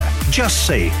Just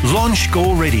say, launch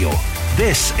Go Radio.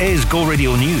 This is Go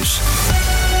Radio News.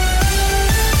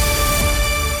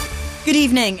 Good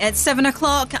evening, it's 7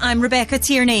 o'clock, I'm Rebecca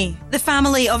Tierney. The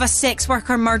family of a sex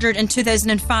worker murdered in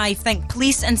 2005 think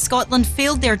police in Scotland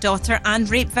failed their daughter and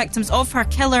rape victims of her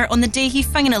killer on the day he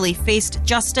finally faced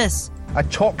justice. A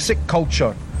toxic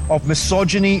culture of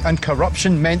misogyny and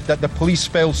corruption meant that the police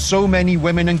failed so many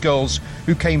women and girls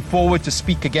who came forward to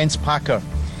speak against Packer.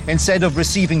 Instead of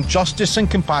receiving justice and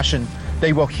compassion,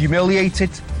 they were humiliated,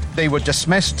 they were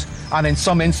dismissed, and in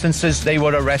some instances they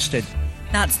were arrested.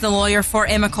 That's the lawyer for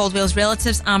Emma Caldwell's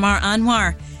relatives, Amar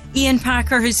Anwar. Ian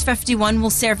Packer, who's 51,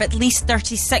 will serve at least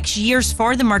 36 years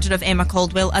for the murder of Emma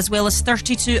Caldwell, as well as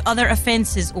 32 other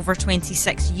offences over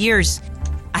 26 years.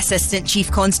 Assistant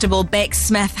Chief Constable Beck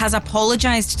Smith has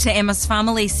apologised to Emma's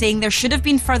family, saying there should have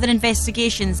been further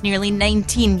investigations nearly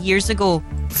 19 years ago.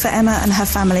 For Emma and her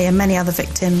family and many other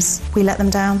victims, we let them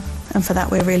down, and for that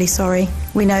we're really sorry.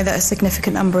 We know that a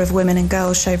significant number of women and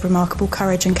girls showed remarkable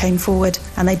courage and came forward,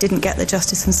 and they didn't get the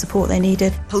justice and support they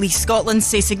needed. Police Scotland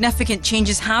say significant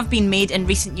changes have been made in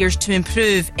recent years to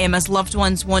improve. Emma's loved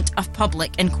ones want a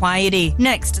public inquiry.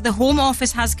 Next, the Home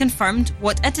Office has confirmed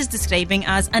what it is describing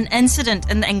as an incident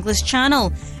in the English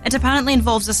Channel. It apparently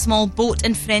involves a small boat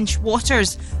in French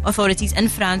waters. Authorities in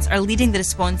France are leading the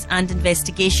response and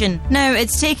investigation. Now,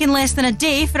 it's taken less than a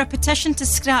day for a petition to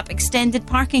scrap extended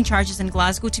parking charges in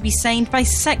Glasgow to be signed by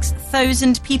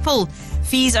 6,000 people.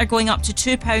 Fees are going up to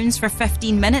 £2 for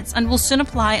 15 minutes and will soon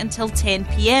apply until 10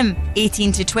 p.m.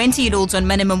 18 to 20-year-olds on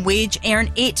minimum wage earn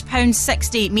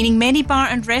 £8.60, meaning many bar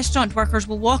and restaurant workers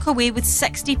will walk away with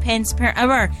 60 pence per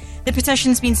hour. The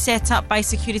petition's been set up by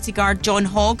security guard John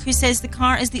Hogg, who says the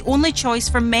car is the only choice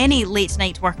for many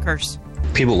late-night workers.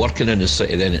 People working in the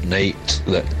city then at night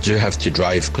that do have to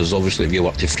drive, because obviously if you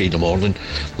work to 3 in the morning,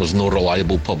 there's no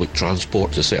reliable public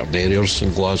transport to certain areas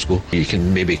in Glasgow. You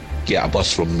can maybe get a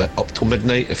bus from up till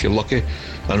midnight if you're lucky.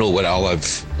 I know where I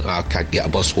live, I can't get a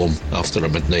bus home after a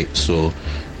midnight, so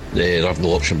they have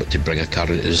no option but to bring a car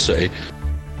into the city.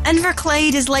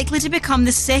 Inverclyde is likely to become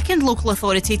the second local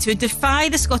authority to defy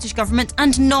the Scottish Government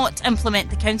and not implement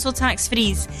the council tax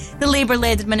freeze. The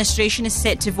Labour-led administration is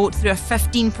set to vote through a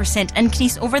 15%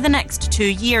 increase over the next 2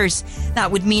 years.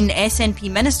 That would mean SNP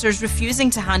ministers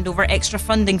refusing to hand over extra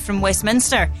funding from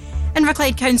Westminster.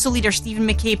 Inverclyde Council leader Stephen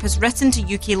McCabe has written to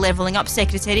UK Levelling Up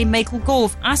Secretary Michael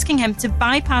Gove, asking him to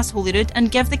bypass Holyrood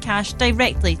and give the cash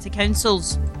directly to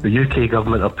councils. The UK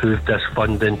Government approved this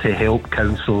funding to help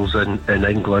councils in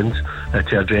England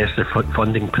to address the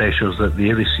funding pressures that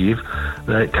they receive.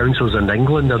 The councils in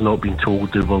England are not being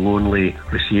told they will only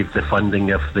receive the funding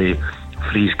if they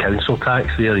freeze council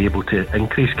tax. They are able to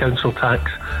increase council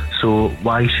tax. So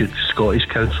why should Scottish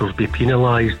councils be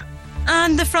penalised?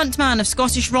 And the frontman of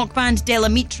Scottish rock band Della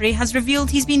Mitre has revealed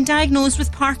he's been diagnosed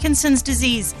with Parkinson's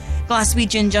disease.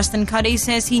 Glaswegian Justin Curry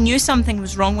says he knew something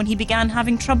was wrong when he began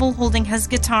having trouble holding his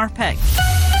guitar pick.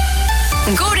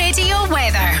 Go Radio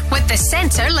weather with the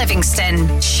Centre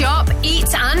Livingston. Shop,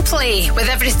 eat and play with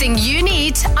everything you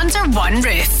need under one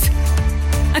roof.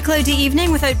 A cloudy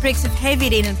evening with outbreaks of heavy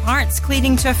rain in parts,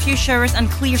 clearing to a few showers and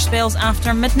clear spells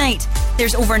after midnight.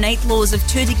 There's overnight lows of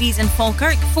 2 degrees in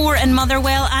Falkirk, 4 in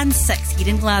Motherwell and 6 here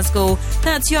in Glasgow.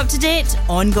 That's you up to date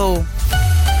on Go.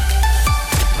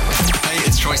 Hey,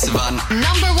 it's Troy Sivan.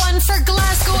 Number 1 for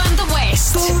Glasgow and the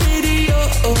West. Go Radio.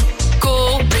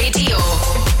 Go Radio.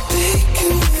 Big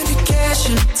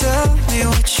communication. Tell me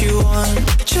what you want.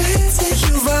 Try to take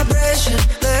your vibration.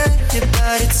 Let your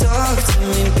body talk to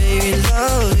me, baby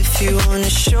love. If you wanna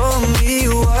show me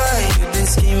why you've been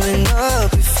scheming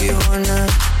up. If you wanna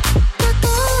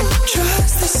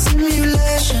trust the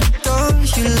simulation.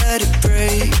 Don't you let it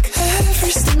break.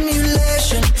 Every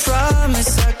stimulation.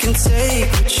 Promise I can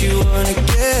take what you wanna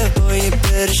get. Boy, you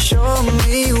better show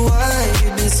me why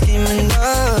you've been scheming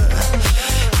up.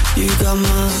 You got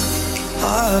my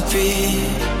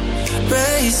heartbeat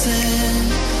racing,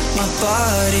 my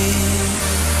body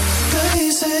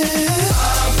racing. I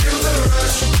feel the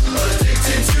rush,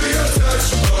 addicted to your touch.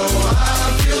 Oh, I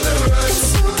feel the rush. It's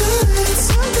so good, it's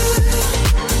so good.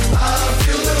 I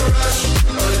feel the rush,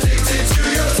 addicted to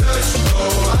your touch.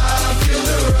 Oh, I feel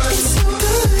the rush. It's so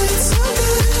good, it's so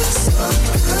good. So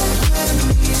good with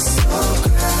me, so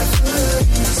gravity,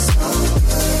 so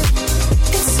good.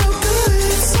 It's so good,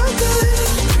 it's so good.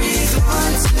 Breathe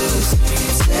 1, 2, 3,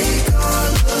 take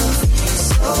all of me,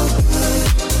 so good.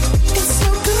 It's so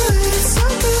good, it's so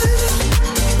good.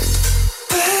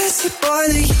 Pass it by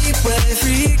the heat wave,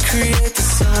 recreate the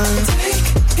sun. Take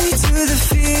me to the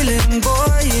feeling,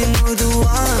 boy, you know the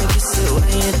one. Kiss it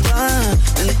when you're done,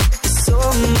 and it's so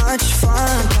much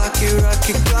fun. Pocket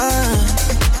rocket gun.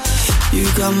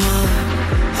 got my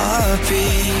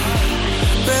heartbeat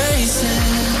racing,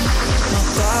 my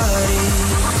body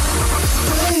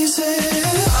racing.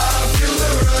 I feel the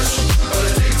rush,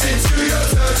 addicted to your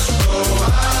touch. Oh,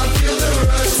 I feel the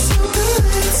rush. It's so good,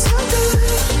 it's so good.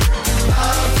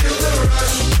 I feel the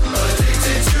rush,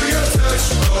 addicted to your touch.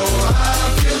 Oh, I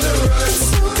feel the rush. It's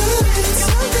so good, it's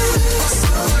so good. So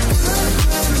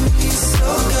good, it's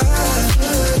so good.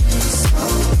 So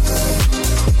good.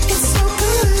 It's so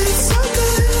good, it's so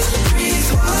good.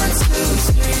 Breathe 1, 2,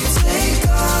 3, take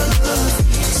all of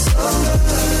me. So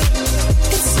good.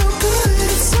 It's so good,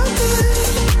 it's so good.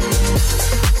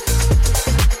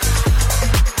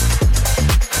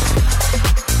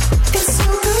 It's so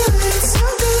good, it's so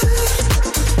good.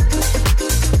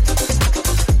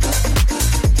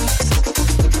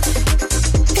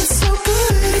 It's so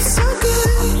good, it's so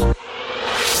good.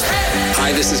 Hi,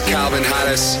 this is Calvin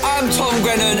Harris. I'm Tom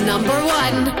Grennan. Number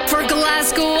 1 for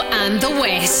Glasgow and the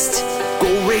West. Go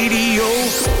radio.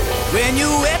 When you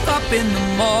wake up in the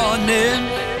morning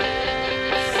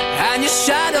and you're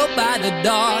shadowed by the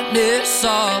darkness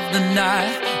of the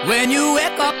night. When you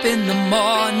wake up in the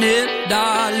morning,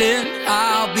 darling,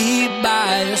 I'll be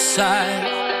by your side.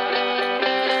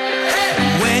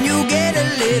 When you get a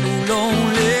little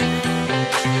lonely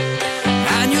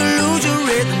and you lose your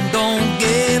rhythm, don't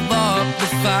give up the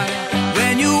fight.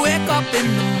 When you wake up in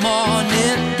the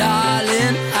morning,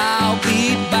 darling, I'll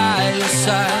be by your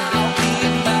side. I'll be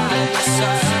by your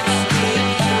side.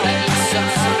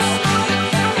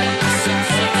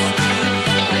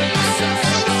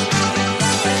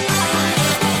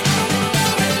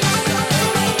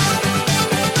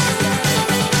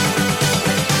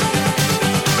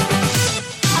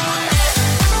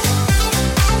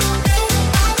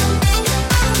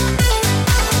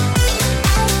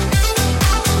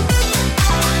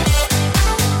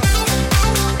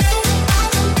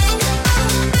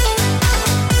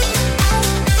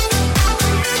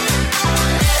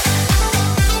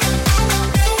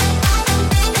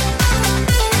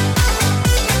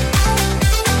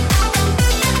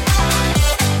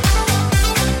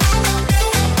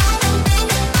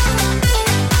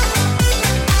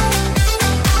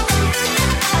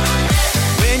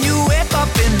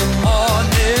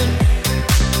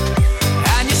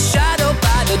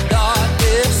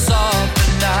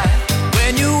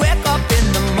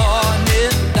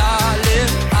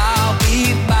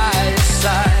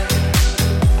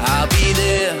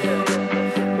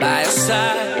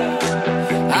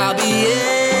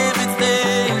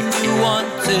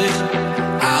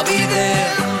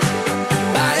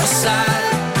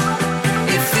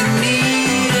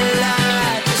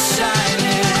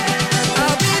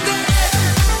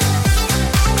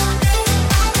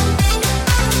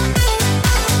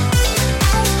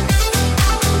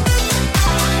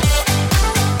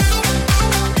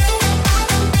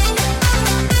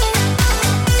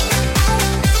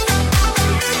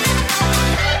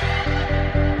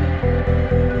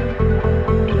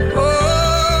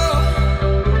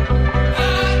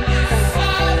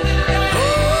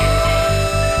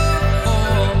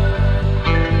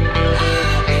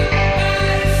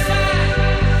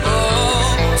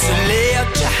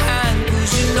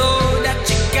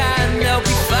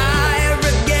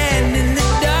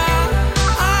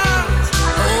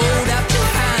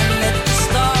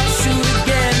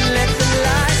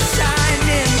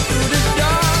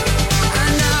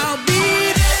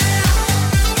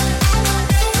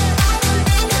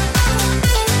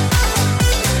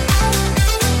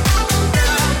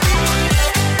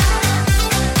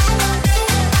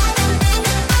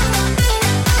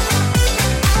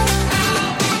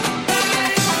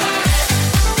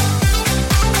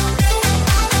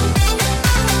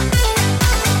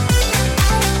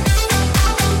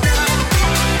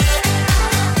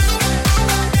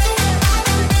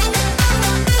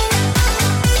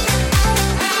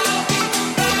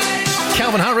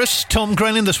 Tom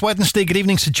Grennan this Wednesday. Good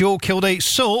evening to Joe Kilday.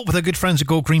 So, with our good friends at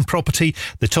Go Green Property,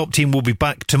 the top team will be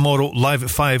back tomorrow live at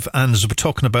 5. And as we're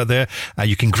talking about there,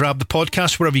 you can grab the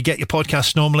podcast wherever you get your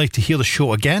podcasts normally to hear the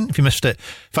show again if you missed it.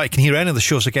 In fact, you can hear any of the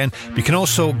shows again. You can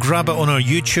also grab it on our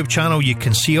YouTube channel. You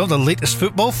can see all the latest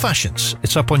football fashions.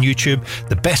 It's up on YouTube.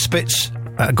 The best bits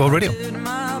at Go Radio. Did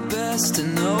my best to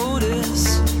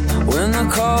notice when the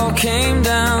call came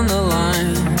down the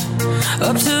line.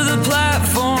 Up to the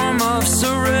platform of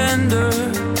surrender,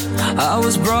 I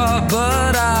was brought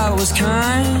but I was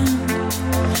kind.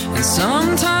 And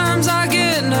sometimes I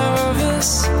get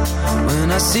nervous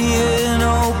when I see an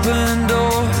open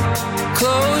door.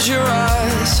 Close your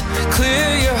eyes,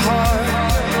 clear your heart,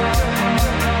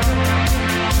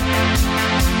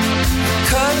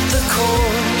 cut the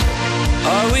cord.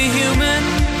 Are we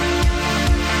human?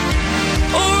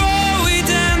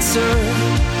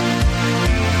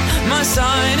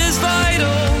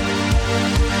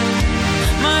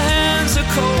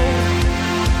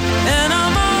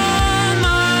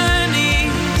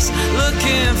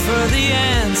 for the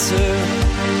answer.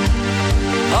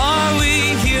 Are we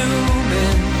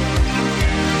human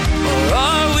or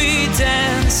are we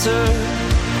dancer?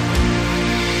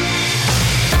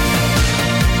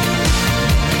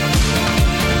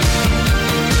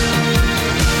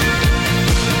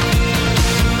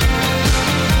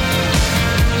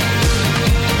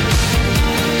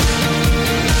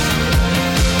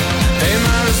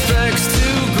 Respects to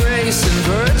grace and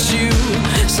virtue.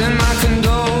 Send my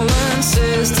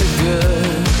condolences to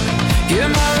good. Give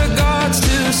my regards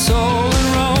to soul and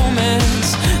romance.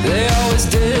 They always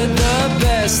did the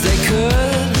best they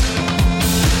could.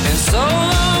 And so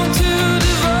long to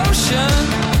devotion.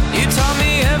 You taught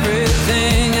me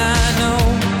everything I know.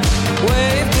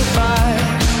 Wave goodbye,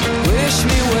 wish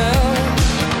me well.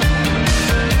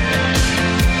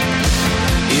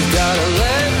 You've gotta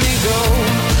let me go.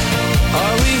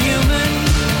 Are we human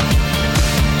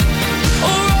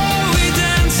or are we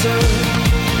dancer?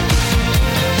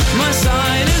 My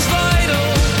sign is vital.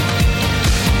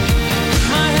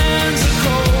 My hands are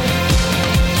cold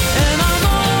and I'm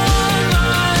on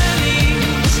my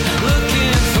knees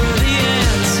looking for the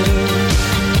answer.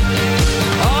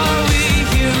 Are we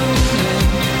human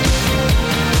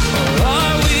or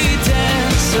are we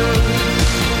dancer?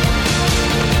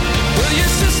 Will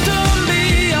your system be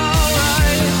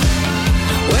alright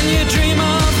when you dream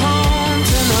of home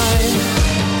tonight?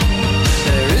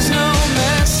 There is no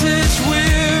message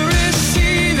we're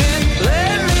receiving.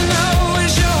 Let me know,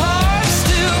 is your heart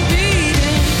still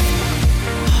beating?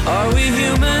 Are we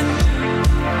human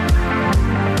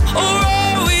or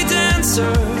are we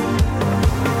dancer?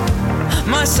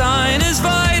 My sign is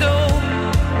vital.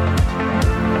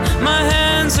 My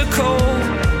hands are cold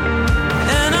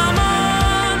and I'm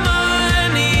on my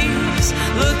knees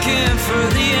looking for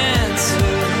the answer.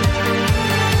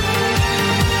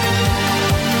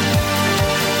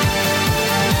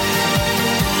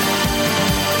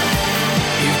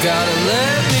 You've gotta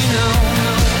let me know.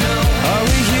 Are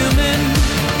we human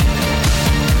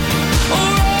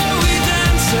or are we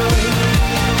dancer?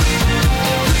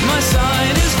 My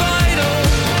sign is vital.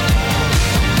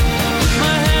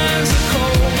 My hands are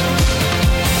cold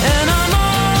and I'm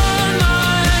on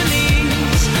my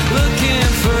knees looking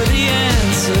for the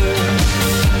answer.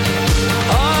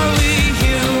 Are we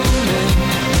human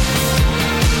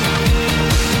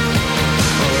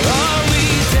or are we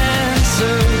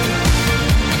dancer?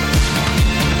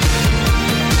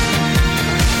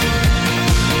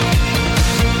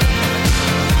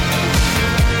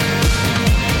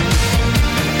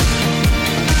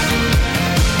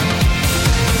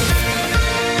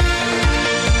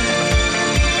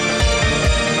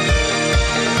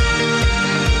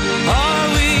 Are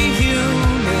we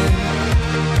human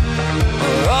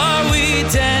or are we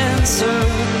dancer?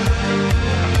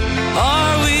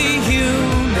 Are we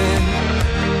human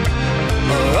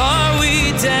or are we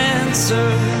dancer?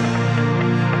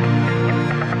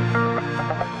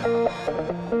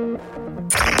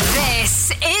 This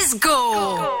is Go.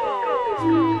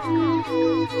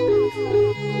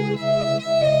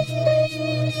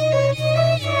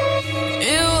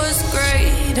 It was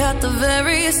great at the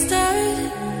very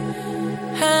start.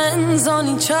 Hands on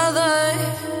each other.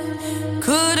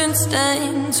 Couldn't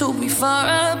stand to be far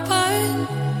apart.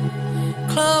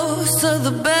 Close to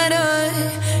the better.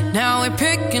 Now we're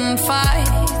picking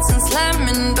fights and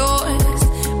slamming doors.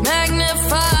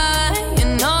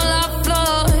 Magnifying all our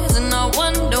flaws. And I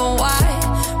wonder why.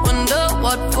 Wonder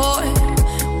what for.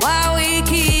 Why we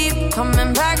keep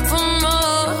coming back for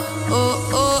more.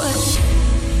 Oh, oh.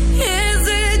 Is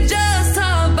it just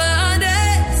our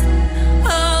bodies?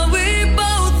 Are we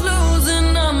both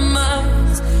losing our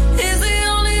minds? Is the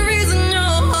only reason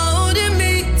you're holding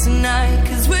me tonight?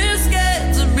 'Cause we're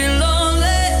scared to be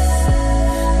lonely.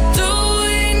 Do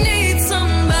we need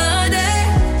somebody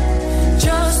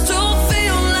just to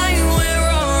feel like we're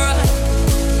alright?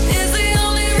 Is the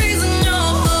only reason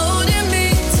you're holding me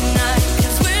tonight?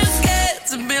 'Cause we're scared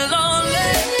to be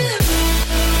lonely.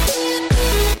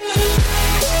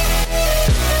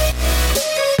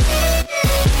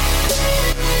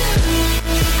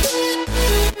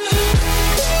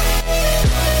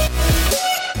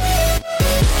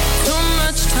 Too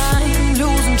much time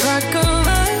losing track of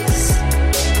us.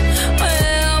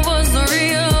 Where was the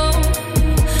real?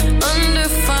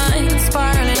 Undefined,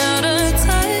 spiraling out of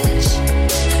touch.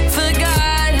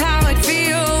 Forgot how it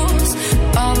feels.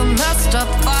 All the messed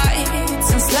up fights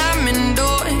and slamming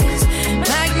doors.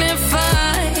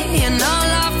 Magnifying all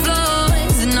our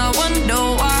flaws. And I wonder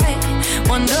why.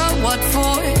 Wonder what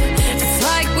for. It's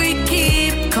like we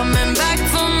keep coming back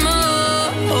for more.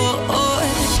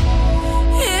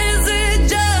 Is it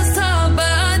just our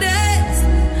bodies?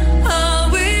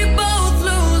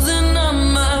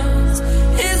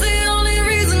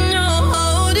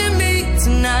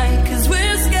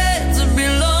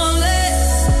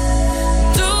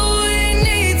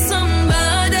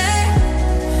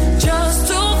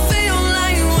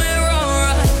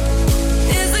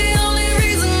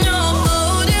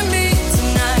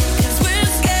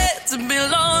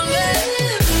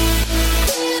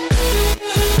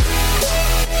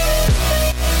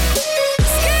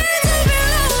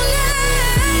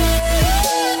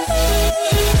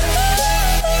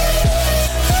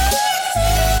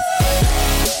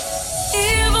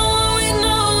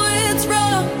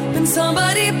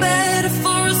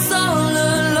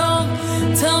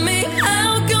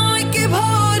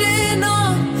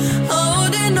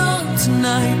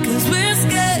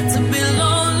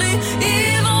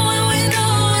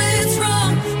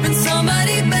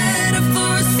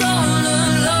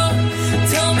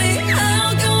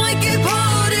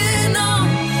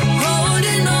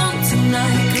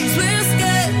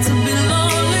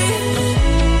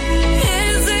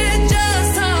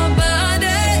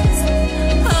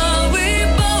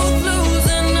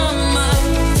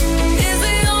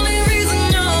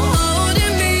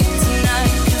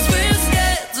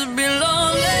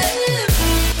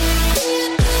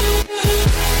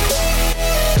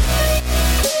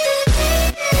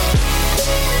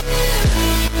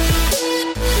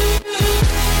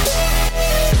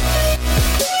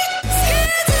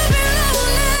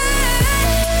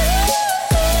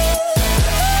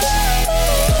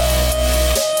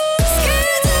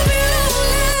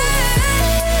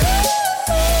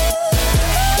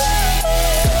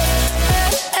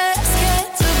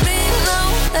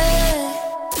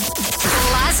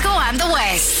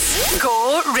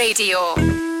 Radio.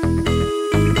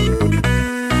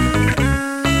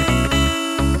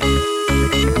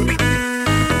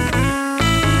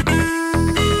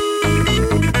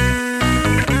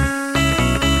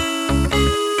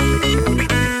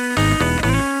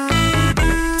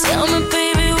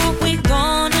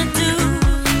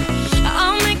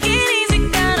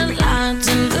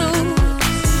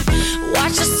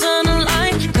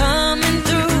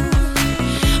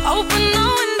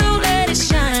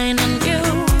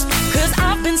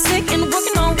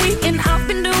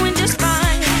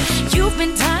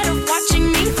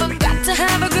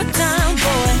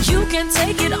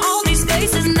 Take it, all these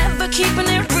faces, never keeping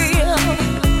it real.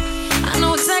 I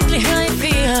know exactly how you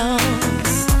feel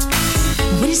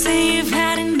when you say you've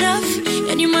had enough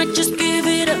and you might just give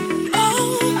it up.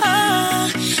 Oh,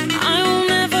 I will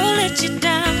never let you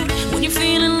down. When you're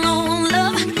feeling low on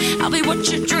love, I'll be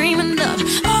what you're dreaming of.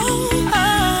 Oh,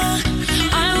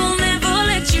 I will never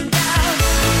let you down.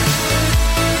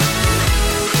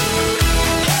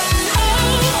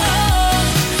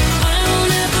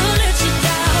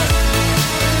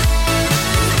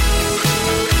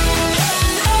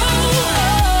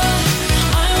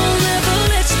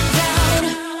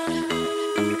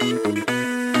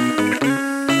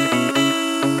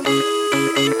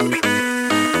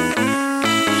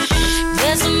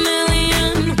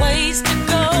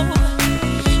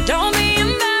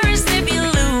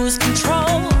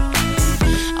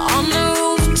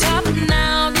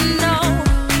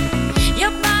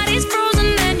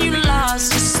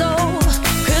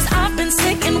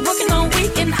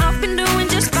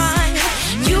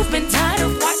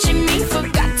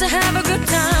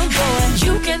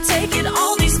 Take it,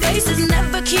 all these faces,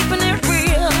 never keeping it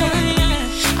real.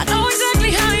 I know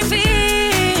exactly how you feel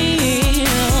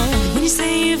when you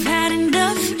say you've had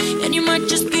enough and you might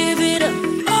just give it up.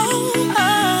 Oh,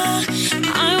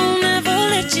 I will never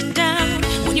let you down.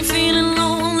 When you're feeling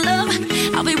low on love,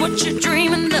 I'll be what you're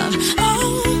dreaming of.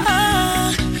 Oh,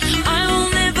 I will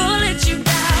never let you down.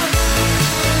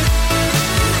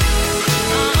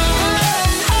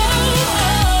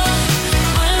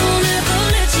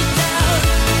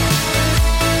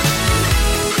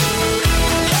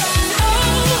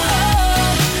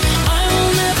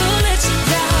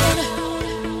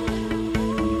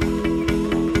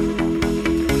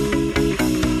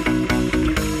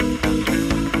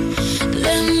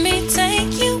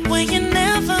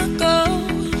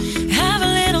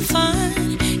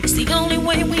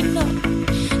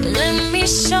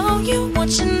 Show you what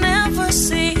you never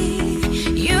see.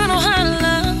 You know how to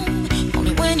love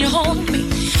only when you're holding me.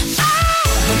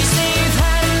 When you say you've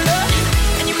had enough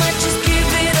and you might just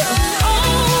give it up.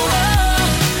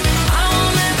 I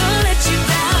will never let you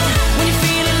down. When you're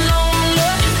feeling low on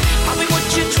love, I'll be what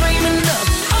you're dreaming of.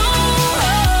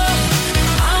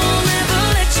 I will never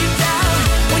let you down.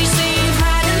 When you say you've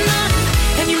had enough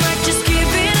and you might just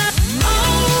give it up.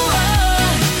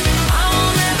 I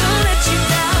will never let you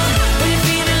down. When you're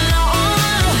feeling low on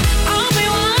love, I'll be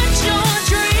what you're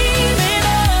dreaming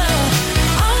of.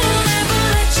 I will never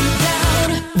let you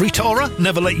down. Rita Ora,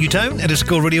 Never Let You Down. It is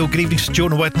Go Radio. Good evening, to Joe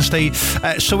on Wednesday.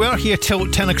 So we are here till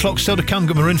 10 o'clock. Still to come.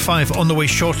 Got Maroon 5 on the way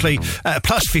shortly.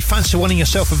 Plus, if you fancy winning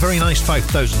yourself a very nice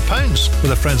 £5,000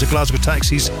 with our friends at Glasgow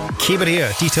Taxis, keep it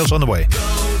here. Details on the way.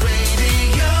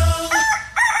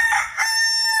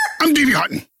 I'm Davey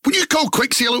Hutton. When you call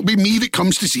Quick Sale, it'll be me that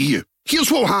comes to see you.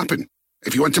 Here's what'll happen.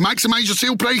 If you want to maximise your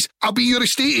sale price, I'll be your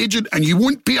estate agent and you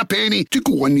won't pay a penny to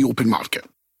go on the open market.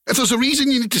 If there's a reason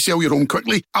you need to sell your home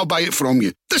quickly, I'll buy it from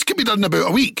you. This can be done in about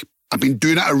a week. I've been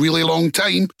doing it a really long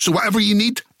time, so whatever you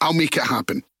need, I'll make it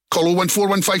happen. Call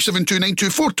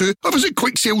 01415729242 or visit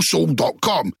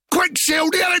quicksalesold.com. Quick Sale,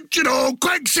 the original!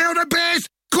 Quick Sale the best!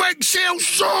 Quick Sale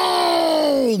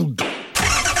Sold!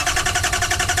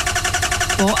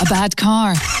 Bought a bad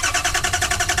car?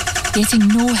 Getting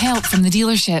no help from the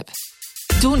dealership?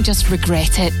 Don't just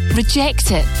regret it,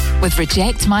 reject it with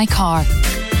Reject My Car.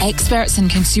 Experts in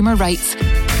consumer rights,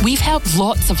 we've helped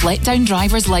lots of let-down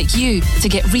drivers like you to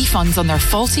get refunds on their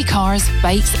faulty cars,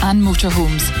 bikes and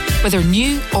motorhomes, whether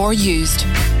new or used.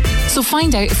 So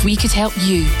find out if we could help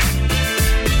you.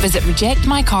 Visit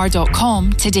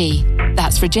rejectmycar.com today.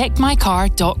 That's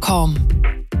rejectmycar.com.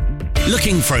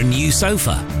 Looking for a new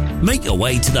sofa? Make your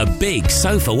way to the Big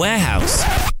Sofa Warehouse.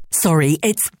 Sorry,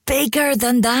 it's bigger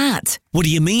than that. What do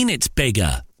you mean it's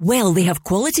bigger? Well, they have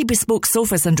quality bespoke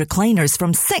sofas and recliners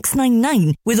from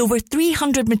 $699 with over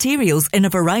 300 materials in a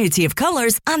variety of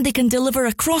colours, and they can deliver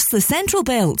across the Central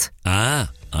Belt. Ah,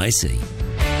 I see.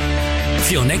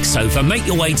 For your next sofa, make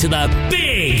your way to the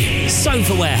Big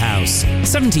Sofa Warehouse,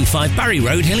 75 Barry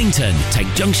Road, Hillington. Take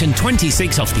junction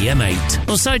 26 off the M8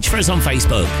 or search for us on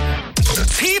Facebook.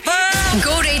 People!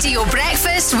 Go Radio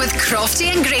Breakfast with Crofty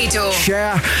and Grado.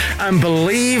 Share and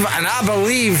believe, and I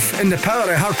believe in the power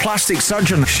of her plastic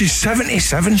surgeon. She's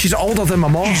 77. She's older than my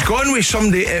mum. She's gone with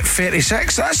somebody at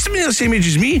 36. That's to me the same age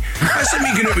as me. That's like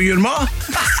me going out with your ma.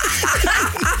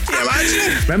 Can you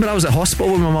imagine? Remember I was at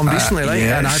hospital with my mum recently, right?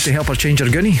 Yes. And I had to help her change her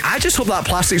goonie. I just hope that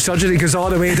plastic surgery goes all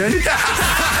the way down. Glasgow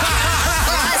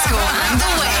and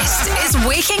the West is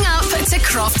waking up to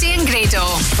Crofty and Grado.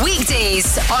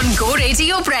 Weekdays on Go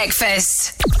Radio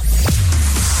Breakfast.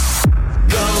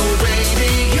 Go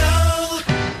Radio.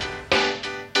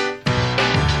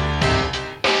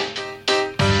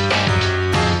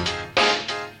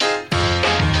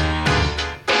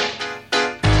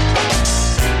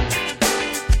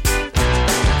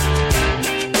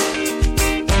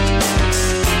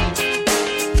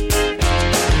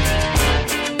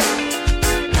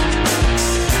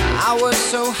 I was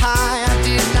so high I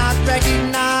did not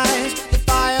recognize the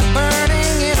fire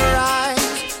burning in her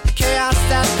eyes, the chaos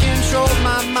that controlled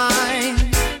my mind.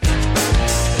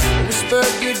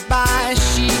 Whispered goodbye,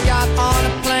 she got on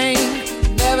a plane,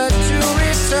 never to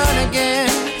return again,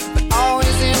 but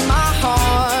always in my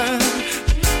heart.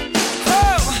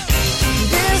 Oh,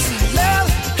 this love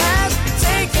has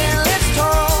taken its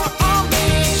toll on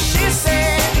me. She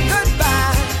said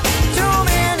goodbye too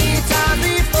many times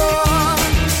before.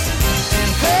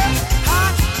 Her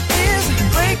heart is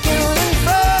breaking in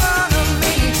front of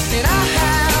me, and I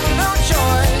have no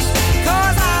choice,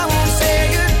 'cause I won't say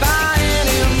goodbye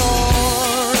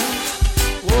anymore.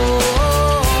 Whoa,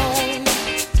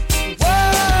 whoa,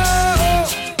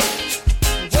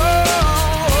 whoa.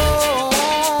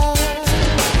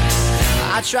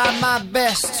 I tried my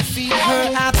best to feed her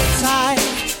appetite,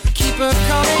 keep her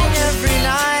coming every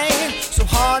night, so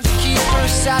hard to keep her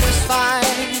satisfied.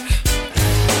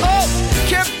 Oh,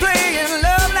 kept playing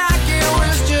love like it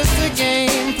was just a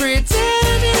game,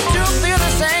 pretending to feel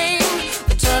the same,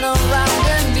 then turn around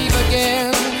and leave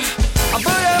again.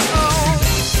 But oh,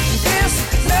 this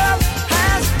love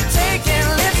has taken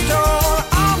its toll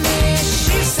on me.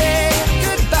 She said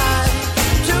goodbye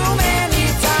too many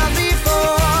times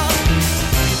before,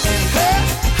 and her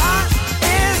heart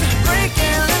is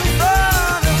breaking in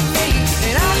front of me,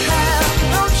 and I have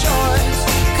no choice,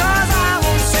 'cause I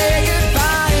won't say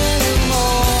goodbye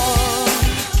anymore.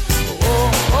 Oh,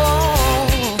 oh,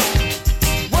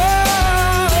 whoa,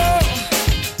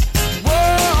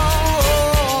 whoa.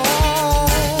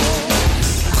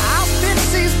 I'll fix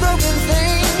these broken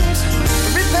things,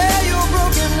 repair your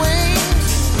broken wings,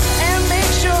 and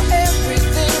make sure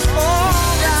everything's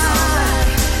alright.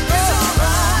 It's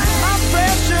alright. My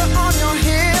pressure on your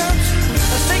hips,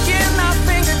 sinking my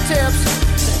fingertips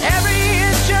to every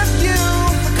inch of you,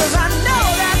 'cause I know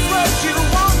that's what you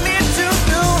want me to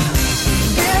do.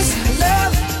 This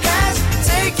love has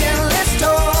taken its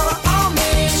toll on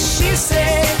me. She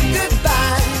said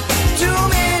goodbye too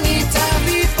many times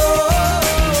before.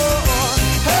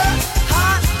 Her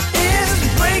heart is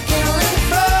breaking in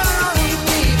front of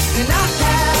me, and I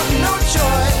have no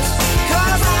choice,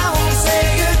 'cause I won't say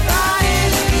goodbye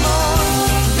anymore.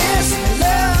 This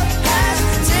love has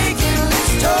taken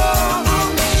its toll on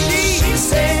me. She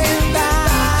said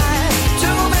goodbye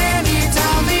too many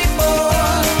times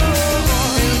before,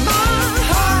 and my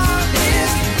heart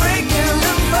is breaking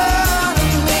in front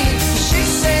of me. She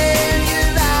said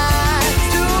goodbye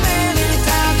too many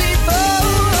times before.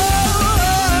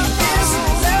 This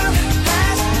love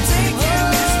has taken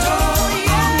its toll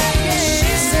on me.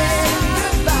 She said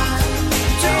goodbye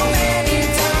too many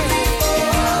times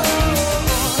before.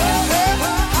 Her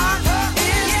heart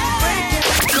is breaking.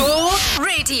 Go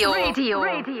Radio.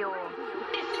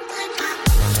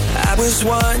 I was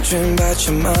wondering about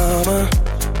your mama.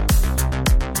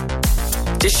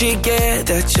 Did she get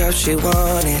the job she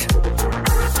wanted?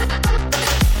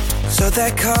 So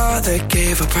that car that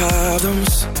gave her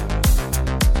problems.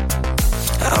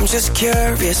 I'm just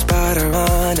curious about her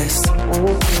honest.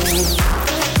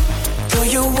 Though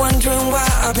you're wondering why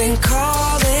I've been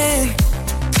calling,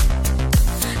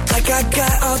 like I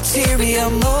got ulterior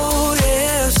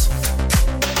motives.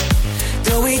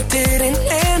 Though we didn't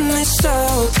end it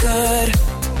so good,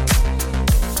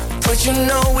 but you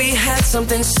know we had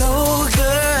something so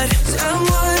good. I'm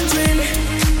wondering,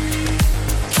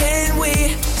 can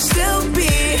we still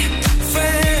be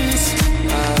friends?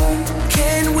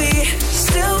 Can we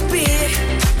still be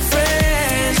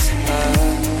friends?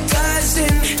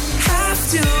 Doesn't have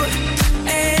to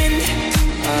end.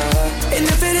 And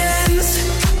if it ends,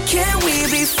 can we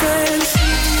be friends?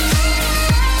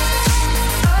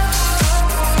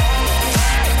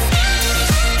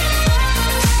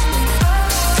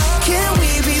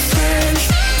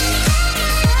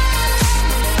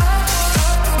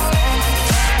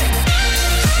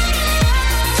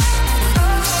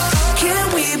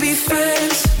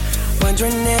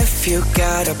 wondering if you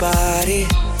got a body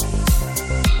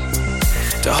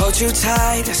to hold you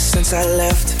tight since I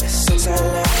left.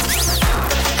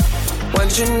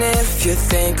 Wondering if you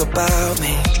think about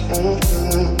me.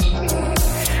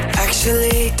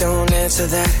 Actually, don't answer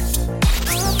that.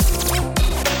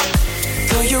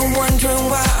 Though you're wondering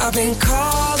why I've been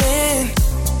calling,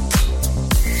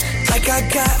 like I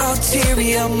got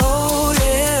ulterior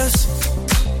motives.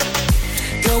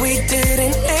 No, we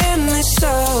didn't end this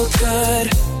so good,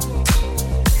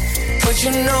 but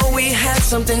you know we had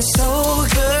something so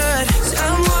good. So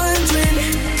I'm wondering,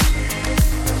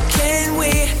 can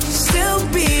we still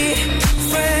be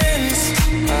friends?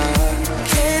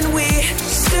 Can we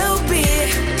still be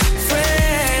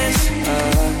friends?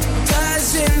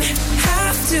 Doesn't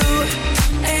have to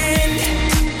end.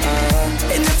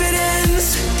 And if it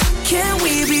ends, can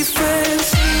we be friends?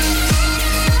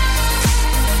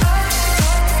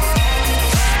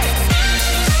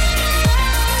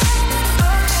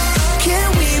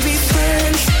 Can we be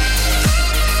friends?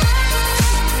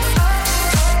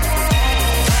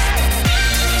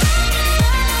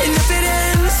 And if it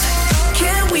ends,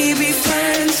 can we be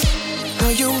friends?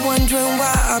 Are you wondering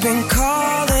why I've been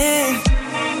calling?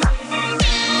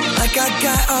 Like I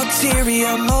got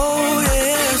ulterior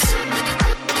motives.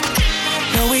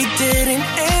 No, we didn't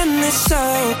end this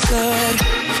so good,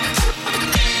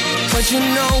 but you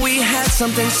know we had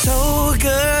something so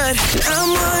good.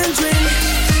 I'm wondering,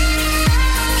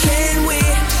 can we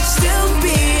still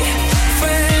be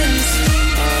friends?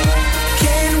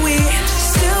 Can we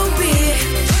still be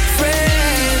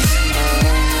friends?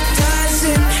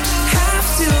 Doesn't have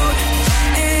to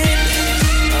end.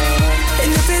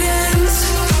 And if it ends,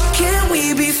 can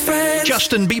we be friends?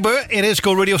 Justin Bieber, it is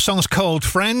Go Radio, songs called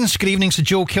Friends. Good evening to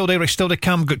Joe, Kilday, Ristilda,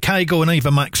 Cam, got Kygo and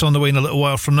Eva Max on the way in a little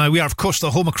while from now. We are, of course,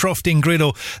 the home of Crofty and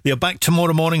Grado. They are back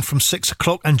tomorrow morning from 6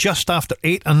 o'clock, and just after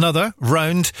 8, another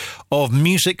round of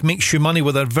Music Makes You Money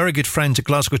with our very good friends at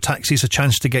Glasgow Taxis. A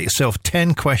chance to get yourself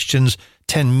 10 questions,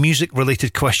 10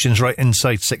 music-related questions right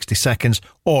inside 60 seconds,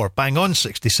 or bang on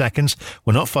 60 seconds.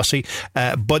 We're not fussy,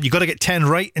 but you've got to get 10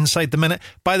 right inside the minute.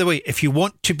 By the way, if you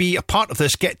want to be a part of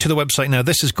this, get to the website now.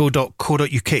 This is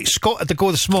go.co.uk. Scott had to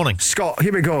go this morning. Scott,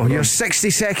 here we go. Your 60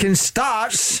 seconds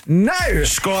starts now.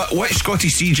 Scott, which Scotty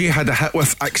CJ had a hit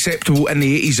with Acceptable in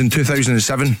the 80s in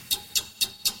 2007?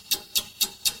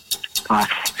 Pass.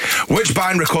 Which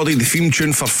band recorded the theme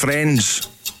tune for Friends?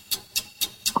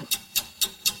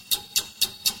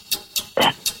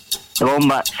 The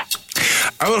Wombats.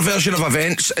 Our Version of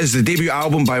Events is the debut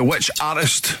album by which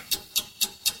artist?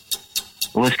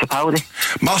 Lewis Capaldi.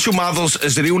 Marshall Mathers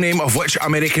is the real name of which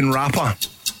American rapper?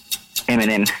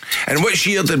 Eminem. In which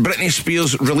year did Britney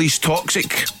Spears release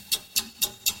Toxic?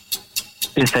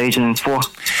 2004.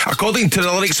 According to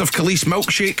the lyrics of Khalees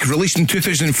Milkshake, released in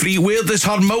 2003, where does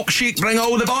her milkshake bring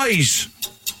all the boys?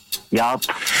 Yard.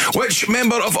 Which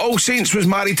member of All Saints was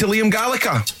married to Liam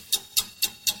Gallagher?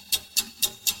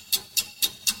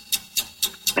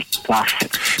 Pass.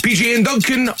 PJ and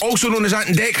Duncan, also known as Ant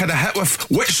and Dec, had a hit with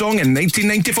which song in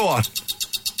 1994?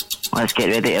 Let's Get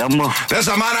Ready to Rumble. There's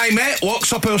a Man I Met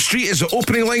Walks Up Our Street is the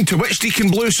opening line to which Deacon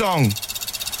Blue song?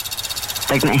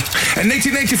 Dignity. In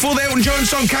 1994, the Elton John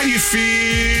song Can You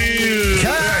Feel?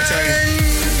 Can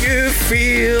you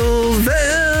feel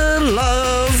the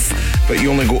love? But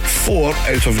you only got 4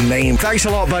 out of 9. Thanks a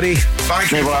lot, buddy.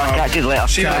 Thank you. Catch you later.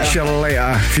 See you Catch later. you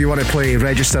later. If you want to play,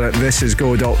 register at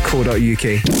thisisgo.co.uk.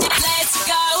 Let's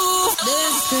go.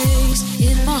 There's a place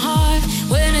in my heart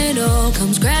when it all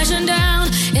comes crashing down.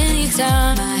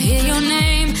 Anytime I hear your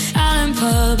name out in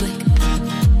public,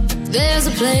 there's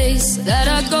a place that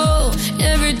I go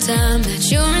every time that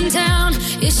you're in town.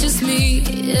 It's just me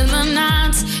in my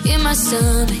nights, in my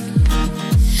stomach.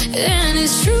 And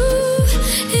it's true,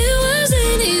 it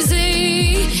wasn't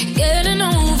easy getting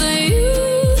over you,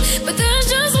 but that's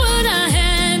just what I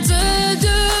had to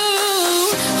do.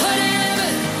 Whatever,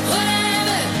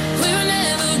 we were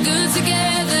never good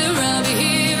together. I'll be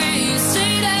here and you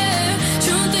stay there.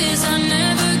 Truth is I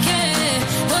never cared.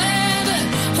 Whatever,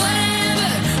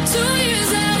 2 years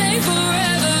that ain't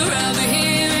forever. I'll be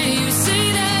here and you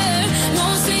stay there.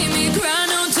 Won't see me cry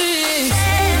no tears.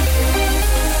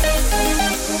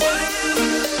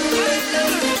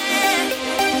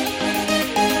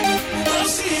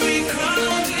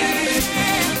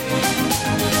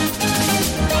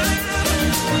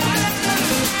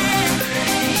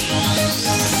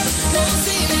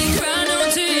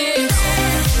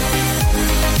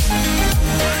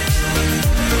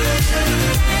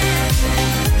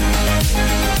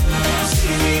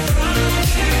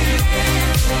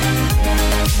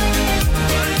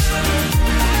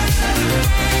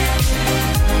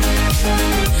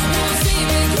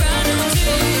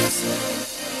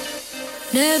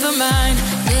 Never mind,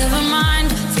 never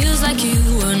mind. Feels like you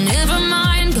were never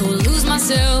mind. Go lose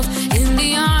myself in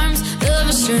the arms of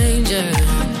a stranger.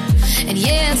 And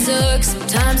yeah, it sucks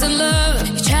sometimes in love.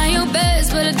 You try your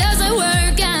best, but it doesn't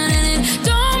work out, and it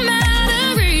don't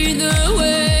matter either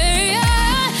way.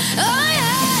 Oh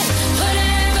yeah,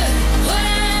 whatever,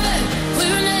 whatever. We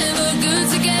were never good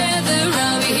together.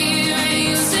 I'll be here and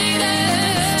you say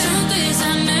that. Truth is,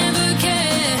 I never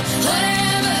cared.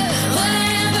 Whatever,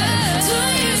 whatever. 2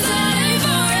 years that ain't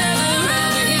forever.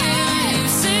 I'll be here and you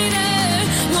say that.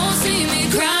 Won't see me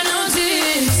cry no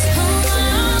tears.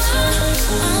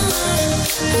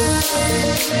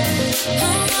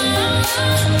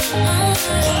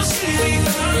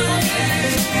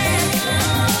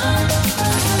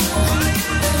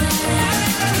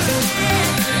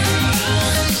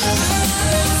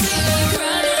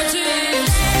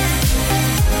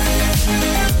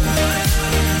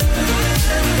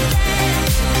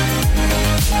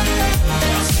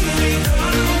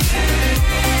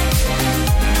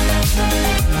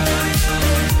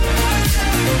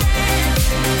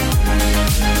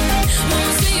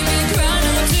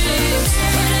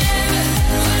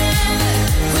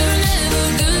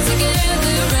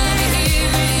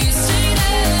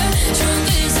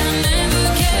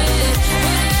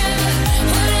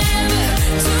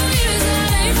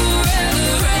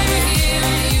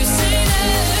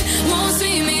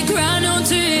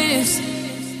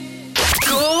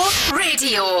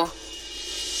 Radio.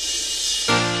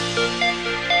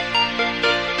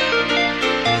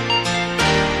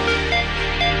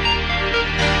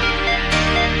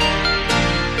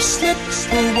 Slip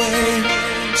away,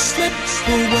 slip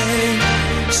away,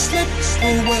 slip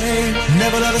away.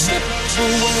 Never let her slip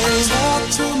away. Talk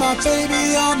to my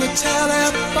baby on the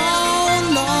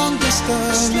telephone, long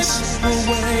distance. Slip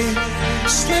away,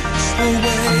 slip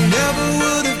away. I never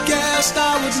would have guessed I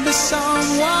would miss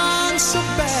someone so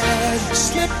bad.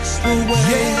 Slip away,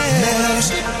 yeah. Never let her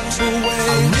slip away.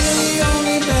 I really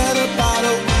only met about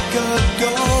a week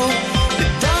ago.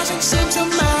 It doesn't seem to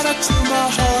matter to my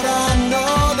heart. I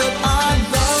know that I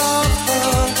love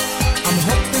her. I'm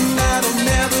hoping that I'll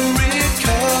never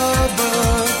recover.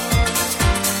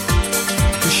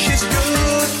 'Cause she's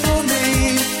good for me,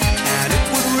 and it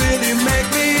would really make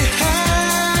me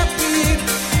happy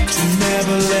to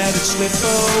never let it slip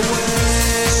away.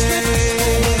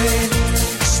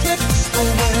 Slip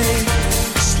away,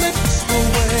 slip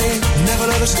away. Never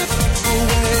let it slip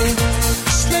away.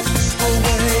 Slip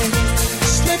away,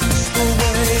 slip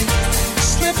away,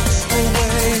 slip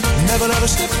away. Never let her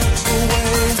slip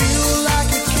away. Feel like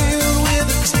a kid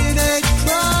with a teenage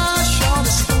crush on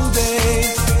a school day.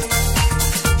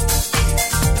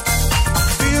 I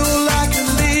feel like a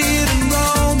lead in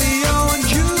Romeo and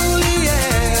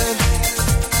Juliet.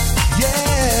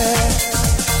 Yeah,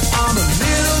 I'm a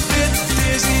little bit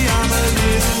dizzy, I'm a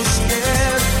little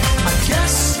scared. I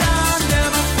guess I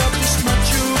never felt this much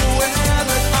aware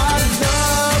that I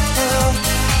love her.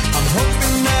 I'm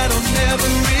hoping that I'll never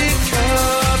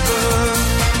recover.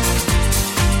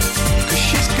 'Cause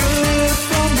she's good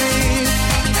for me,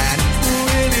 and it will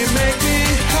really make me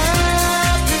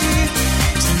happy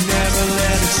to never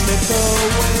let it slip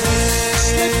away.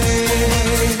 Slip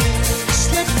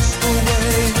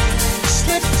away,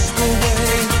 slip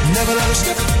away. Never let it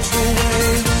slip away.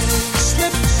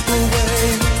 Slip away,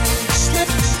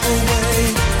 slip away,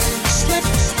 slip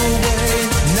away.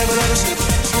 Never let it slip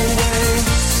away.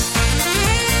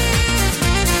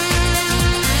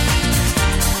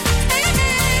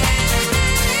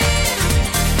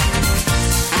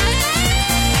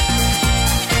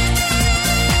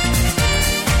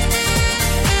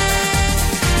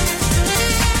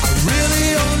 I really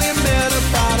only met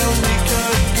about a week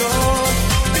ago.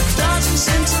 It doesn't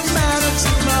seem to matter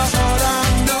to my heart. I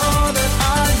know that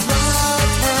I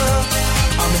love her.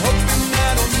 I'm hoping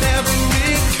that I'll never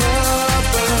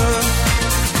recover.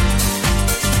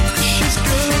 'Cause she's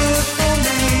good for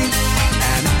me,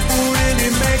 and it will really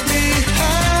make me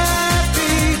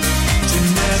happy to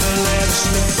never let her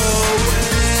slip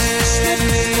away. Slip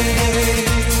away,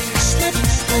 slip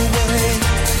away,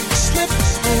 slip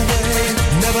away.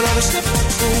 Never let her slip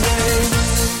away.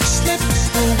 Slip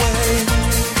away,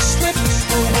 slip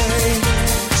away,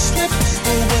 slip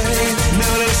away.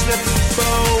 Never let her slip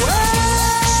away.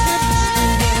 Slip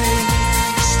away,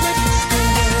 slip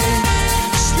away,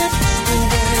 slip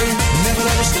away. Never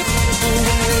let her slip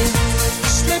away.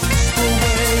 Slip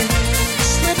away,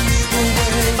 slip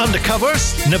away. And Undercover,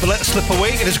 Never Let It Slip Away.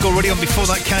 It is Go Radio, and before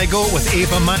that, Kygo with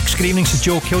Ava Max. Good evening to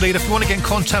Joe Kilday. If you want to get in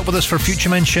contact with us for future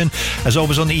mention, as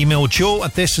always on the email,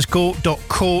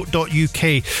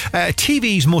 joe@thisisgo.co.uk.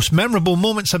 TV's most memorable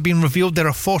moments have been revealed. There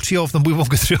are 40 of them. We won't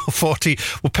go through all 40.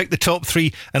 We'll pick the top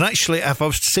 3. And actually, if I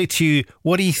was to say to you,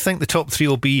 what do you think the top 3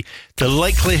 will be? The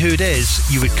likelihood is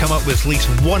you would come up with at least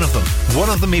one of them.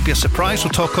 One of them may be a surprise.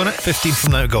 We'll talk on it 15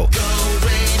 from now to go.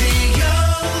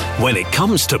 When it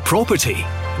comes to property,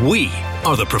 we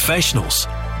are the professionals.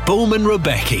 Bowman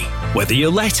Rebecca. Whether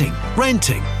you're letting,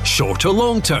 renting, short or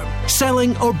long term,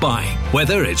 selling or buying,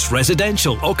 whether it's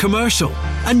residential or commercial,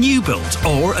 a new build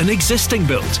or an existing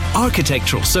build,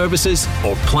 architectural services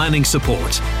or planning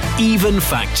support, even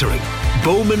factoring.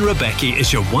 Bowman Rebecca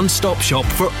is your one-stop shop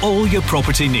for all your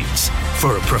property needs.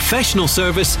 For a professional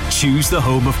service, choose the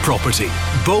home of property.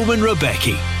 Bowman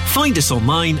Rebecca. Find us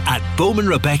online at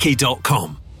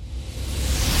bowmanrebecca.com.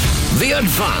 The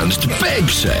advanced big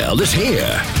sale is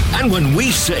here. And when we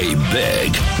say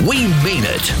big, we mean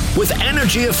it. With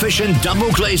energy-efficient double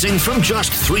glazing from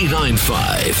just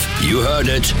 $395. You heard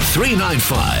it,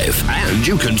 $395. And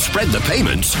you can spread the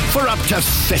payments for up to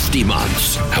 50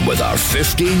 months. And with our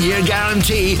 15-year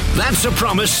guarantee, that's a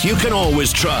promise you can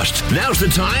always trust. Now's the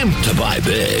time to buy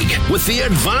big with the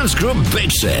Advanced Group Big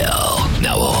Sale.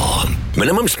 Now on.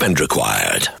 Minimum spend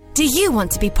required. Do you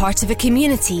want to be part of a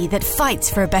community that fights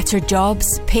for better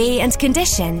jobs, pay and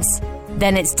conditions?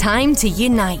 Then it's time to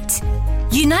unite.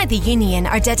 Unite the Union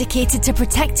are dedicated to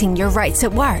protecting your rights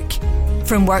at work.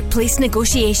 From workplace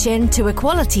negotiation to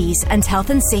equalities and health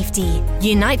and safety,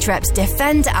 Unite reps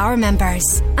defend our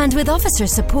members. And with officer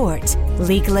support,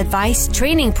 legal advice,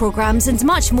 training programmes and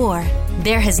much more,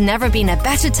 there has never been a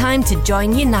better time to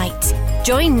join Unite.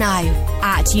 Join now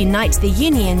at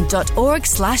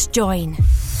unitetheunion.org/join.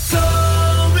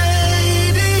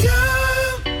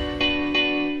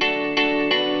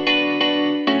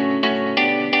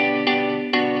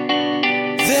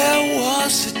 There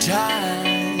was a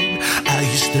time I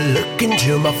used to look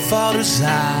into my father's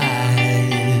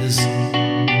eyes.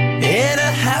 In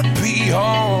a happy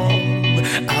home,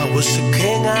 I was a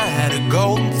king, I had a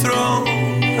golden throne.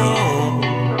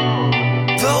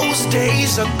 Those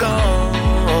days are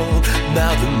gone,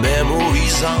 now the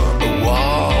memories on the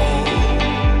wall.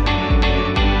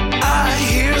 I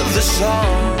hear the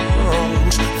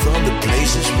songs from the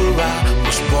places where I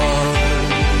was born.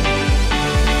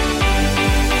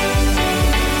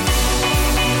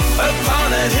 Upon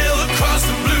a hill across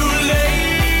the blue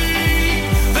lake,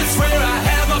 that's where I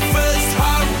had my first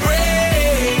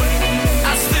heartbreak.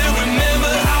 I still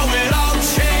remember how it all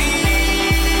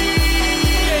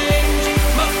changed.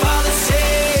 My father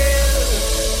said,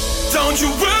 don't you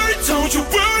worry,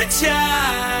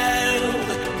 child.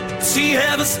 See,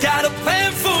 heaven's got a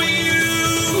plan for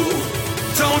you.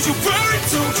 Don't you worry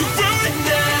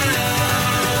now.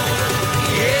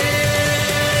 Yeah.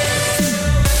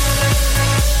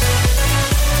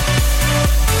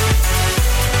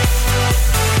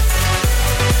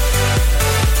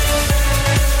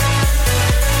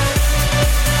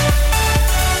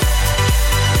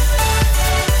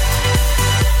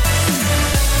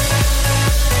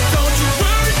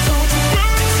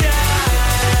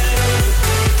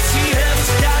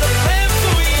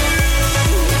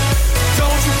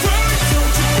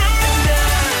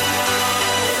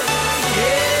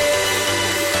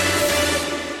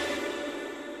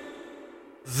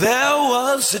 There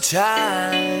was a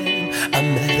time I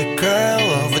met a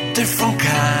girl of a different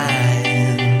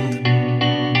kind.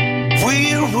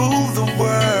 We ruled the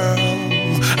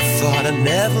world. I thought I'd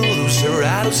never lose her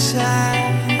out of sight.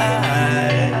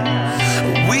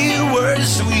 We were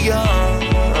so young.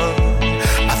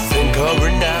 I think of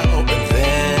her now and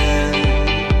then.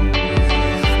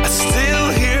 I still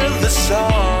hear the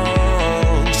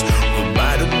songs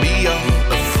reminding me of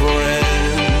a friend.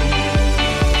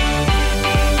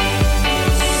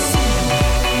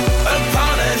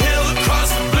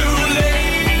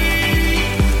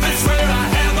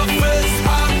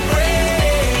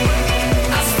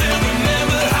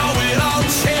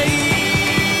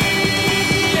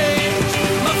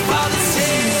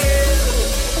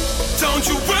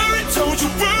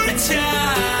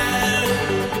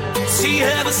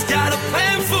 Heaven's got a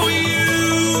plan for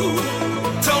you.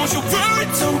 Don't you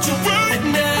worry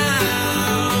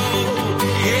now.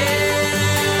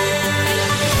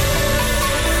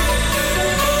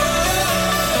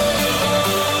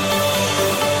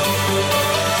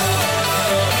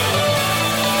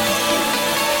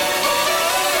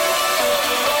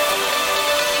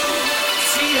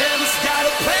 See, heaven's got a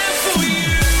plan for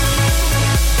you.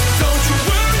 Don't you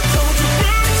worry,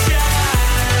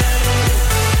 child.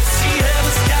 See,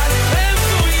 heaven's got a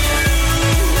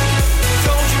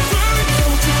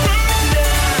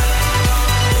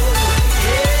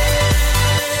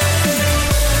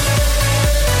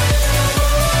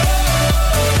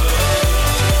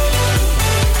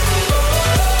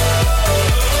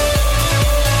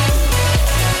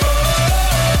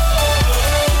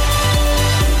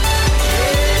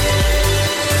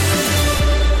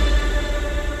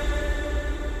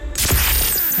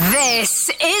This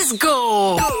is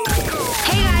Go.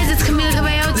 Hey guys, it's Camila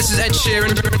Cabello. This is Ed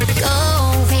Sheeran. Go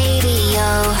radio.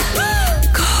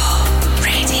 Go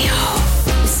Radio.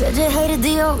 You said you hated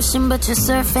the ocean, but you're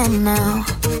surfing now.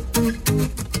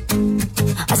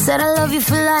 I said I love you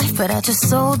for life, but I just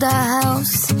sold our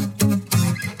house.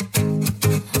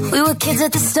 We were kids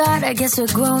at the start, I guess we're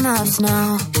grown-ups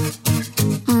now.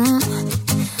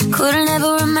 Couldn't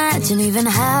ever imagine even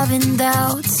having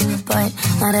doubts, but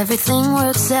not everything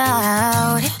works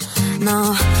out.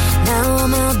 No, now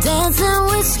I'm out dancing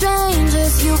with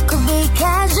strangers. You could be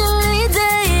casually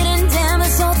dating. Damn,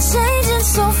 it's all changing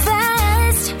so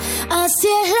fast. I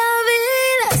still love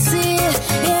it, I see it.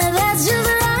 Yeah, that's just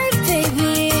life,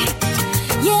 baby.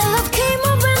 Yeah, love came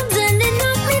around and it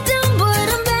knocked me down, but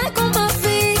I'm back on my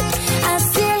feet. I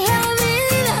still love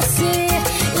it, I see it.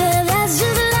 Yeah, that's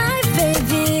just life,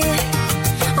 baby.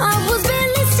 I was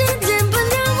barely standing, but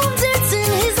now I'm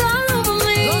dancing. He's all over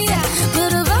me.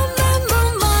 Ba-da-bum, bum,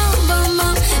 bum, bum, bum,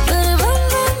 bum. Ba-da-bum,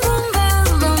 bum, bum,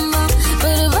 bum, bum, bum.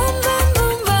 Ba-da-bum, bum,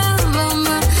 bum, bum, bum,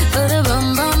 bum. Ba-da-bum,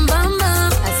 bum, bum,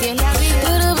 bum. Así es la vida.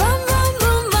 Ba-da-bum, bum,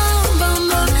 bum, bum, bum,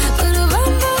 bum.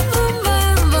 Ba-da-bum, bum, bum,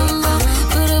 bum, bum, bum.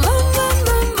 Ba-da-bum, bum,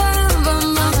 bum, bum, bum,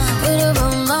 bum.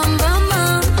 Ba-da-bum, bum, bum,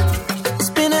 bum.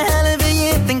 It's been a hell of a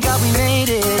year, thank God we made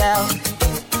it out.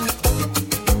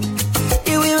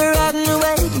 Yeah, we were riding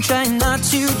away and trying not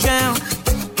to drown.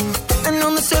 And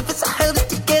on the surface I held it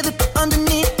together, but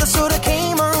underneath I sort of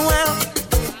came unwound.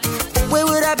 Where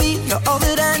would I be? You're all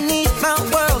that I need. My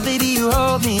world, baby, you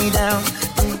hold me down.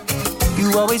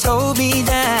 You always hold me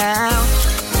down.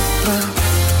 Well,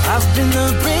 I've been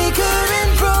the breaker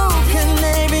and broken.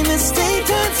 Every mistake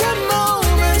turned to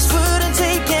moments. Wouldn't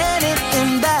take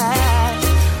anything back.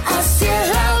 I still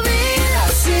love it, I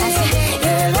see it.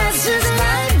 Yeah, that's just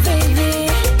life, baby.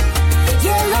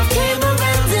 Yeah, love came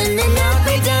around and it knocked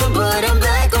me down, but I'm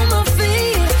back on my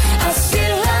feet. I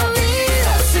still love it,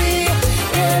 I see it.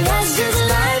 Yeah, that's just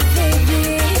life,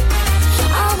 baby.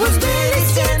 I was barely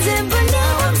standing, but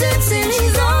now I'm dancing.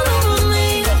 He's all over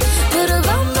me.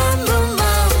 Ba-da-bum, bum, bum,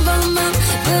 bum, bum, bum.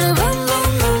 Ba-da-bum, bum,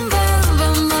 bum, bum,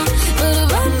 bum, bum.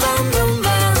 Ba-da-bum, bum, bum,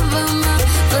 bum, bum, bum.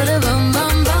 Ba-da-bum,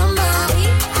 bum, bum, bum.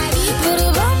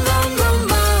 Ba-da-bum, bum, bum,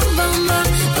 bum, bum, bum.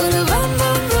 Ba-da-bum,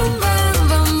 bum, bum, bum,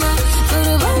 bum, bum.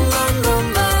 Ba-da-bum, bum, bum,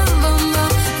 bum, bum,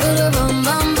 bum. Ba-da-bum,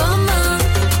 bum, bum, bum.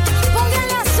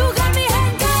 Póngale azúcar, mi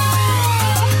gente.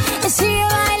 Sigue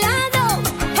bailando.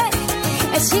 Hey.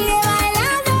 Sigue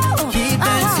bailando. Keep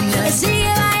dancing, yeah.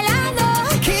 Sigue bailando.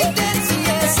 Keep dancing,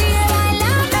 yeah. Sigue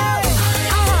bailando.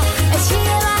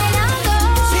 Sigue bailando.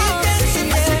 Keep dancing,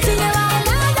 yeah. Sigue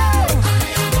bailando.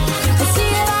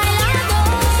 Sigue bailando.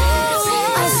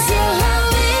 I still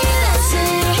love it, I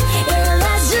see. Yeah,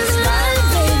 that's just life,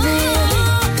 baby.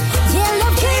 Yeah,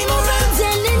 love came around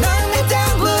and it knocked me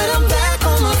down, but I'm back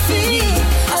on my feet.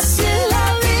 I still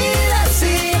love it, I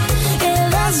see. Yeah,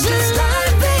 that's just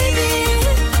life, baby.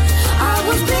 I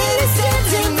was barely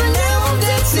standing, but now I'm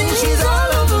dancing. She's all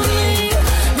over me.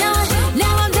 Now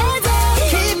I'm dancing.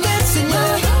 Keep dancing,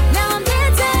 yeah. Now I'm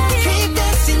dancing. Keep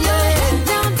dancing, yeah. Now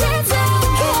I'm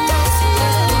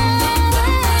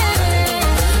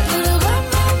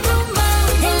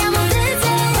dancing.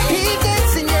 Keep dancing, Keep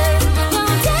dancing, yeah.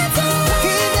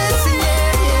 Keep dancing,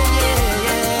 yeah.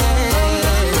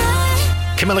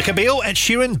 Camila Cabello, Ed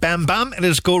Sheeran, Bam Bam. It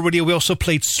is Go Radio. We also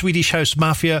played Swedish House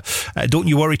Mafia, Don't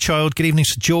You Worry Child. Good evening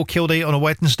to Joe Kilday on a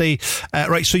Wednesday.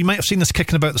 Right, so you might have seen this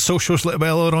kicking about the socials a little bit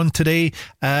earlier on today.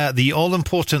 The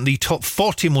all-important, the top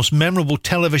 40 most memorable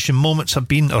television moments have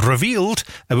been revealed.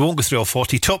 We won't go through all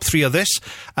 40. Top 3 of this.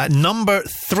 Number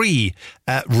 3,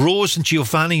 Rose and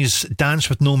Giovanni's Dance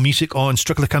with No Music on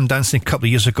Strictly Come Dancing a couple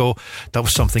of years ago. That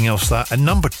was something else, that. And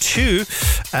number 2,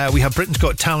 we have Britain's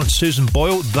Got Talent, Susan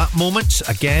Boyle. That moment,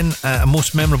 again, a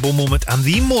most memorable moment. And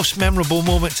the most memorable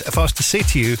moment, if I was to say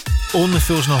to you, Only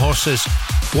Fools No Horses,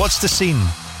 what's the scene?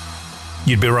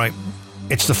 You'd be right.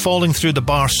 It's the falling through the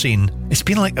bar scene. It's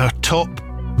been like our top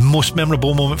most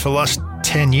memorable moment for the last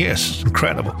 10 years. It's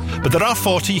incredible. But there are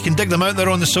 40. You can dig them out there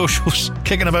on the socials,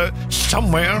 kicking about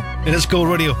somewhere. It is Go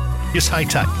Radio. It's high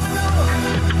tech.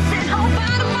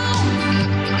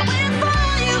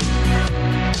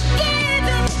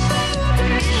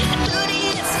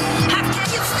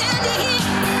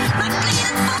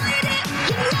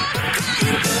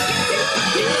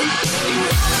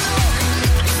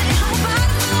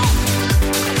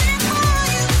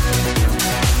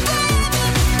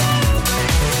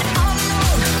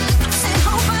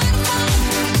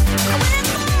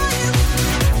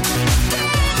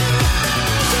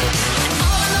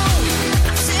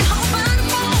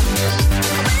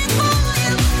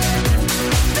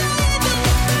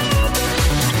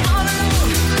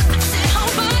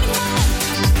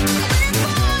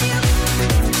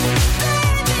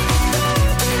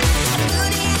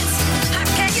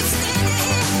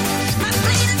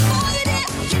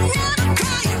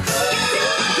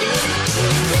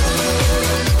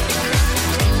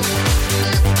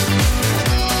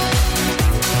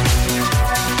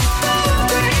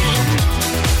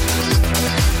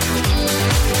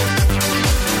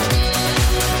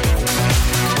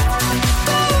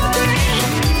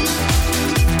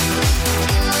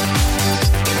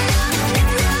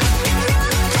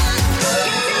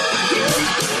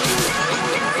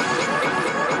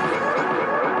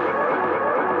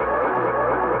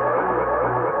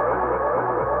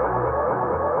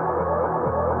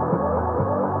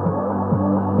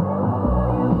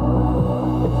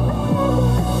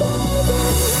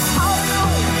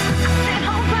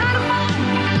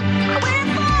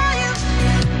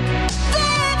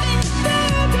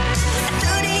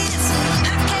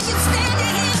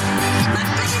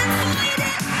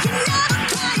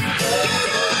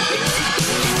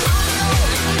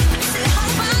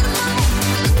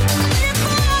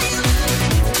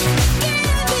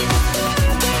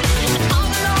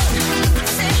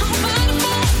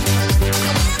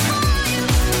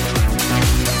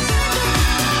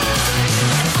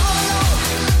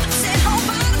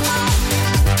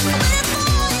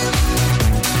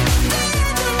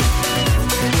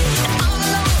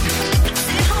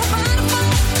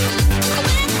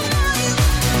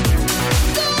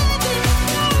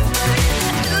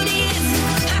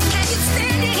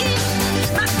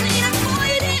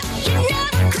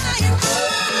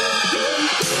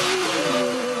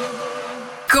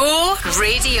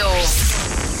 Radio.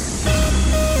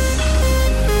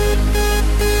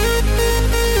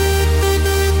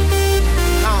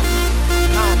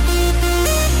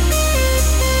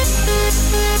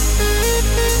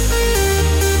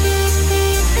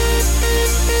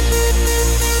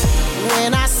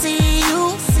 When I see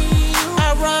you,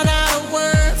 I run out of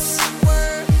words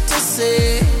to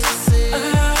say.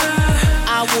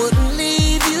 I wouldn't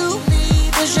leave you,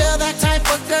 'cause you're that type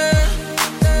of girl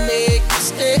to make me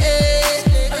stay.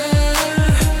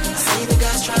 See the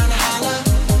guys trying to holler,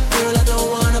 girl, I don't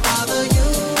wanna bother you,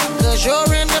 'cause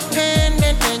you're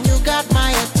independent and you got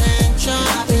my attention.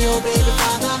 I'll be your baby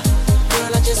father,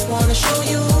 girl, I just wanna show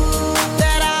you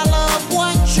that I love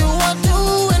what you are doing.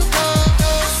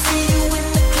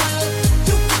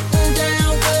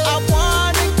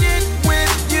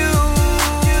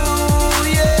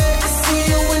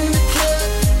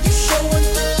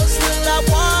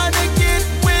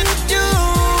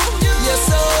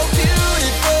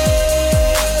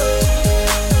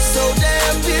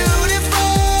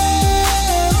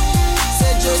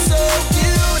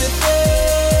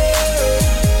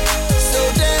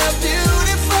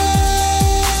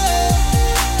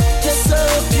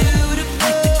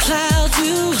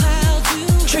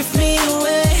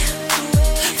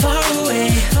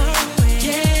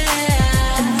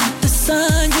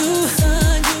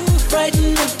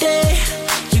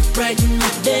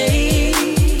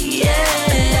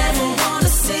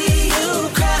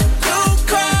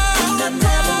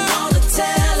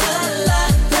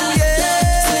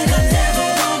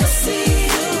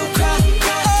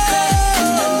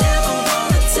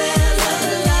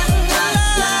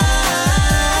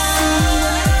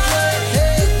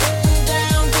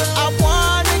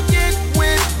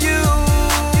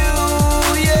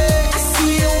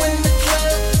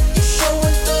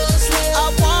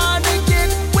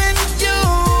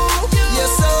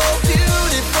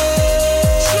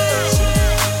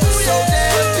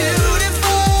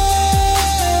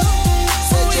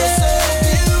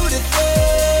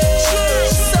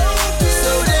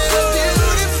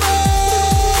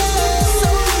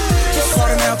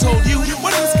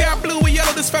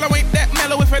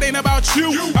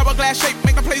 Hourglass shape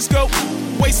make the place go.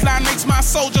 Waistline makes my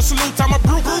soldier salute. I'm a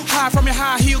brute. High from your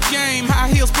high heel game. High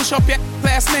heels push up your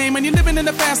last name. And you're living in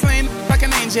the fast lane like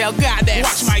an angel goddess.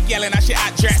 Watch my yelling, I shit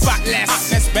I dress. Spotless.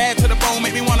 Hotness bad to the bone.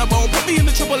 Make me wanna bone. Put me in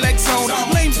the triple X zone.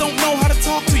 Lames don't know how to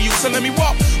talk to you. So let me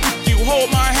walk with you.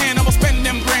 Hold my hand. I will spend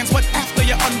them grands. But after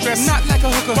you undress. Not like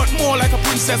a hooker. But more like a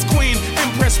princess, queen,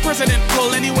 empress, president.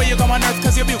 Pull anywhere you go on earth.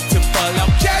 'Cause you're beautiful.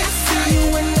 Okay? See you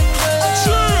in the club.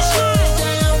 Sure.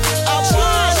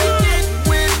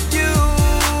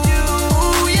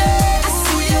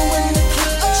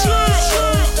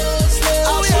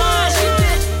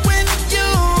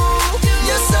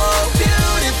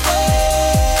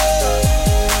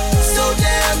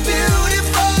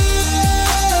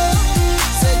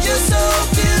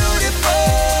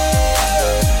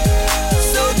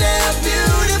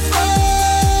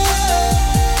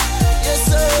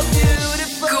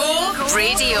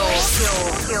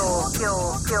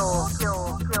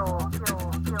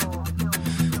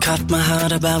 Caught my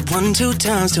heart about 1-2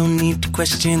 times. Don't need to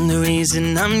question the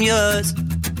reason I'm yours.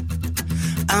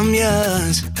 I'm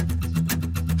yours.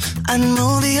 I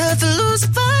know the earth will lose a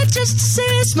fight just to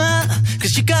see you smile.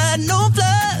 'Cause you got no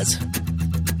flaws.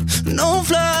 No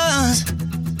flaws.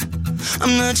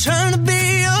 I'm not trying to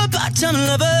be your part-time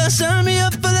lover. Sign me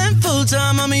up for them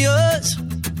full-time. I'm yours.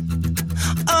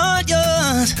 All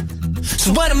yours.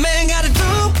 So what a man gotta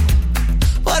do?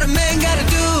 What a man gotta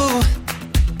do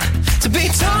to be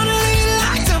totally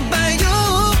locked up by you?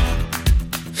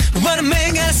 What a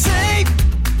man gotta say?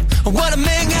 What a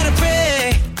man gotta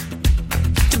pray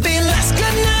to be your last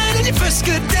good night and your first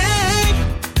good day?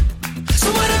 So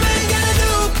what a man gotta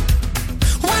do?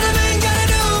 What a man gotta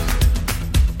do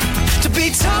to be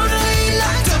totally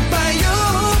locked up by you?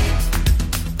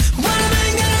 What a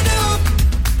man gotta do?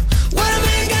 What a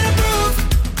man gotta prove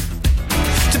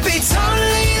to be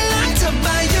totally locked up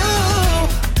by you?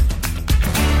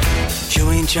 You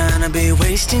ain't tryna be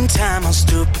wasting time on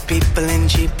stupid people in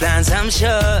cheap lines, I'm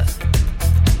sure.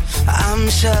 I'm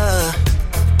sure.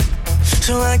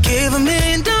 So I gave $1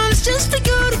 million just for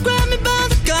you to grab me by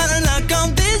the collar and knock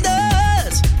on these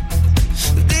doors.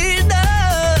 These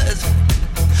doors.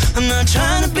 I'm not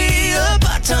trying to be a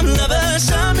part-time lover.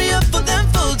 Sign me up for them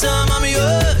full-time. I'm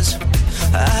yours.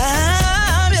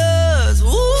 I'm yours.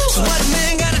 Ooh. So what a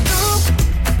man gotta do?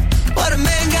 What a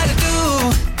man gotta do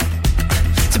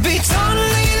to be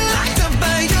totally locked up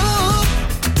by you?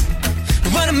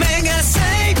 What a man gotta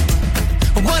say?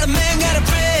 What a man gotta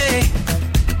pray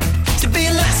to be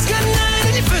your last good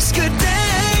night and your first good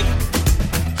day.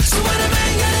 So what a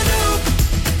man gotta do?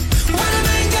 What a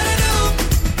man gotta do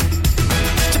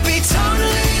to be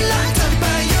totally locked up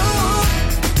by you?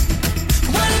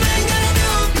 What a man gotta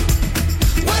do?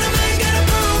 What a man gotta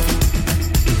prove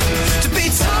to be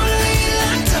totally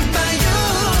locked up by you?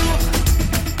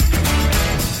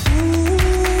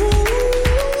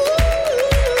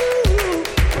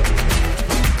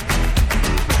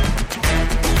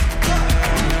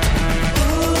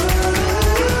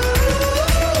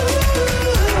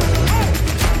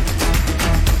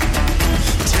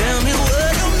 Tell me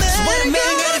what a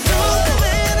man gotta do?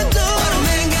 What a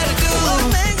man gotta do? What a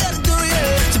man gotta do,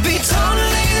 yeah, to be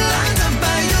totally locked up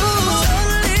by you?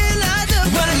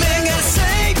 What a man gotta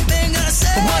say?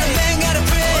 What a man gotta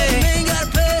pray?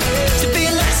 To be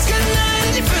your last good night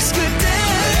and your first good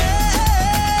day.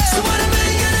 So what a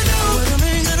man gotta do? What a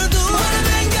man gotta do? What a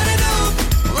man gotta do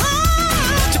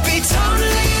to be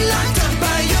totally locked up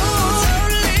by you?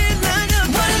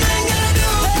 What a man gotta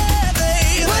do?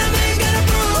 What a man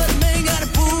gotta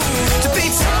prove to be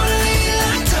totally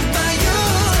locked up by you?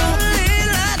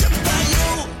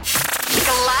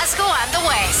 Glasgow and the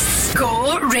West. Go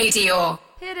Radio.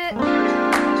 Hit it.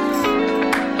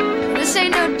 This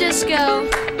ain't no disco.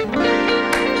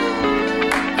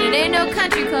 It ain't no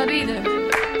country club either.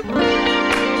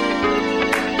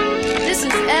 This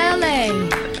is LA.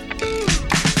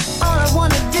 All I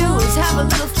wanna do is have a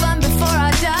little fun before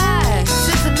I die.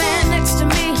 Sits a man next to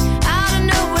me out of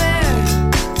nowhere.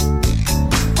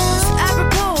 It's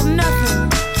apropos of nothing.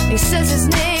 He says his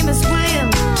name is William.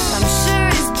 I'm sure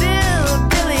he's Bill or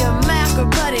Billy or Mac or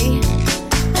Buddy.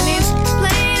 And he's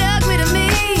plain ugly to me.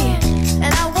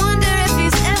 And I wonder if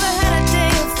he's ever had a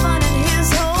day of fun in his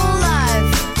whole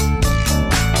life.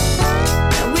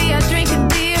 And we are drinking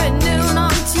beer at noon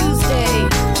on Tuesday.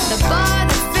 The bar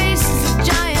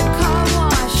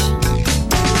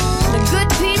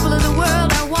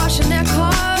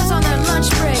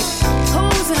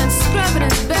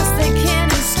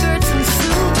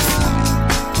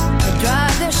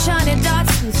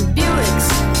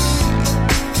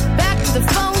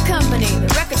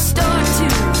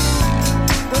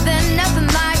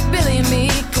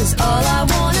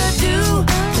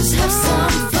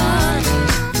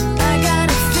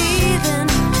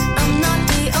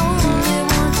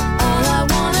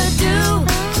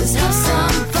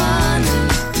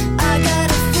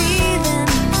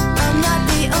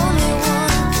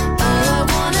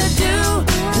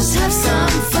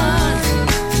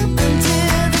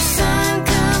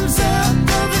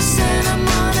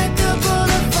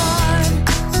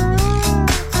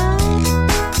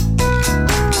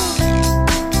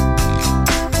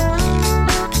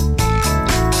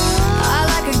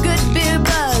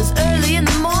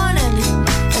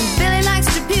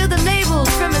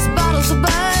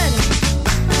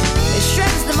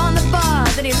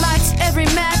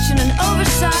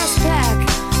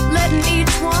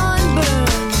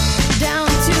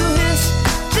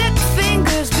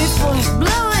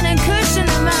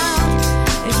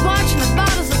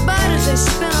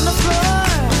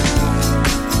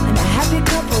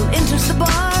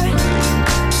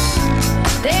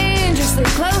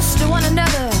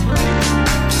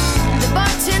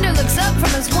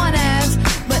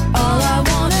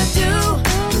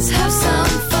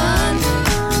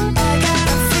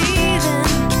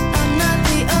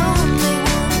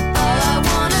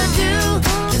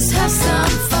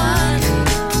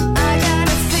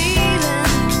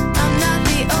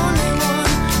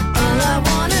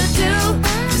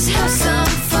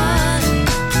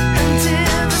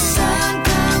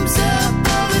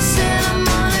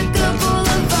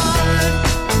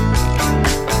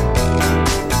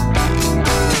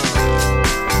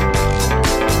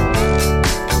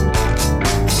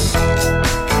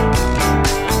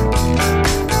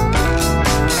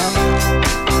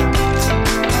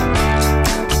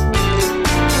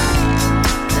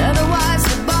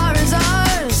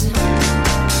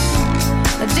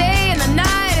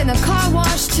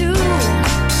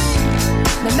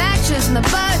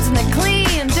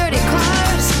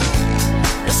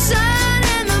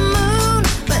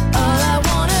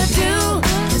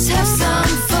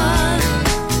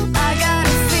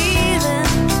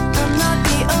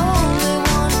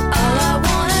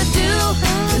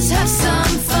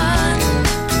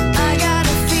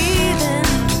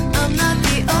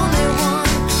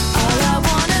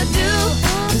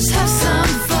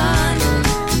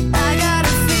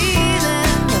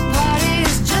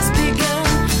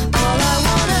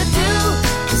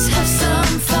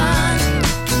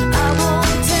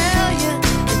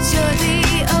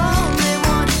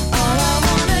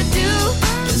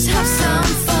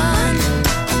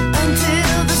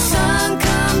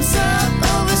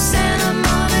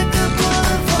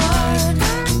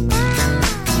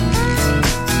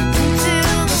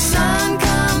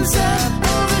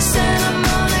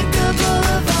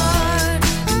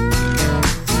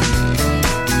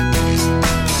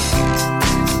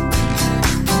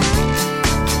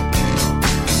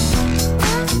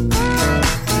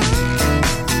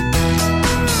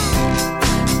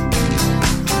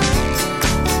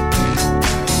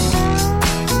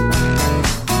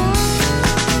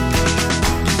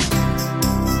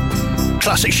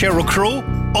Classic Sheryl Crow,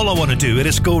 All I Want to Do. It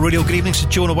is Go Radio. Good evening to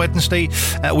Jonah Wednesday.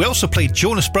 We also played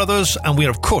Jonas Brothers, and we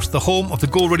are, of course, the home of the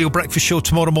Go Radio Breakfast Show.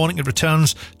 Tomorrow morning it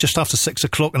returns just after 6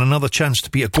 o'clock, and another chance to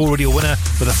be a Go Radio winner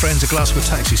with our friends at Glasgow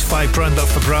Taxis. $5,000 up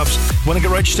for grabs. Want to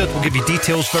get registered? We'll give you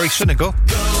details very soon. Go.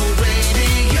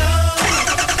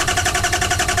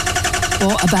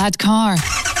 Bought a bad car?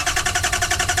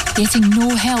 Getting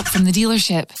no help from the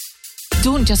dealership?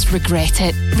 Don't just regret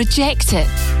it, reject it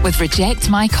with Reject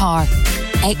My Car.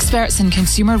 Experts in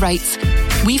consumer rights,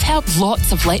 we've helped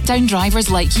lots of letdown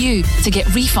drivers like you to get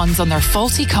refunds on their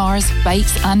faulty cars,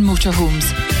 bikes and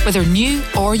motorhomes, whether new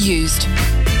or used.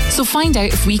 So find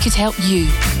out if we could help you.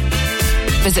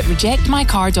 Visit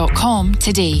rejectmycar.com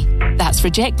today. That's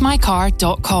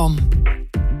rejectmycar.com.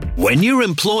 When your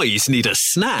employees need a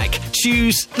snack,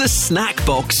 choose the Snack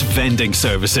Box Vending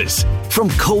Services. From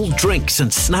cold drinks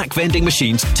and snack vending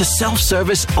machines to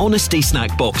self-service honesty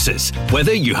snack boxes.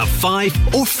 Whether you have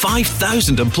 5 or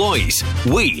 5,000 employees,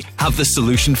 we have the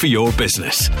solution for your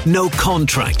business. No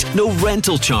contract, no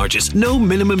rental charges, no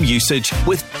minimum usage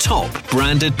with top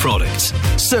branded products.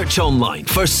 Search online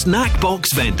for Snack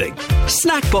Box Vending.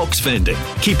 Snack Box Vending,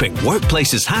 keeping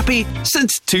workplaces happy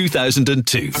since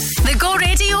 2002. The Go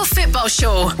Radio Football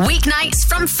Show, weeknights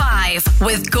from 5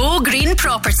 with Go Green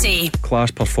Property. Class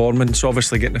performance,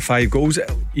 obviously getting the 5 goals.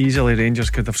 Easily Rangers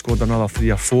could have scored another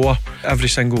 3 or 4. Every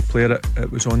single player that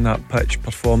was on that pitch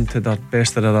performed to their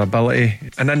best of their ability,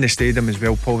 and in the stadium as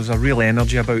well, Paul. There's a real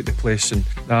energy about the place, and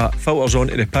that filters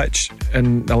onto the pitch,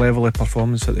 and the level of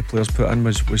performance that the players put in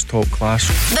was top class.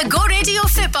 The Go Radio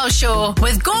Football Show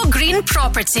with Go Green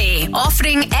Property,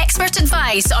 offering expert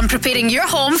advice on preparing your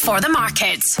home for the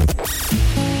market.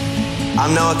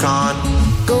 I'm Noah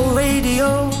Khan. Go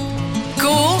Radio.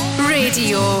 Go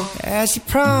Radio. As you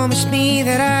promised me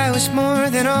that I was more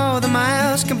than all the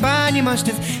miles combined, you must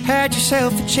have had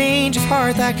yourself a change of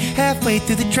heart like halfway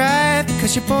through the drive,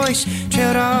 because your voice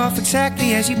trailed off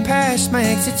exactly as you passed my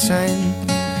exit sign.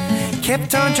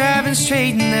 Kept on driving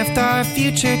straight and left our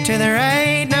future to the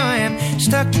right. Now I am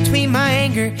stuck between my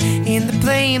anger and the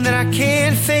blame that I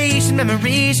can't face, and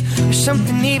memories or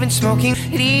something even smoking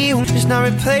you is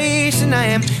not replaced. And I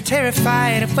am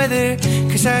terrified of weather,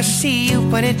 cause I see you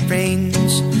when it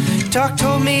rains. Doc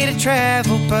told me to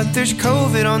travel, but there's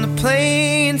COVID on the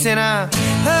planes. And I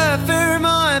love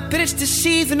Vermont, but it's the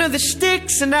season of the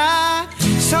sticks. And I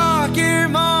saw your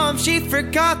mom, she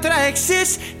forgot that I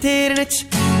existed, and it's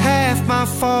half my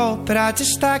fault, but I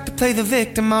just like to play the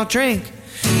victim. I'll drink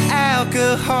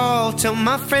alcohol till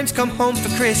my friends come home for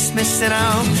Christmas, and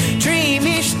I'll dream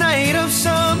each night of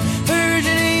some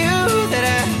version of you that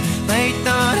I might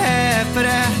not have, but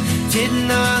I did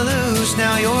not lose.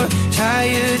 Now your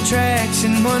tire tracks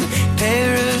in one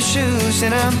pair of shoes,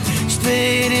 and I'm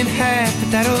split in half, but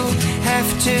that'll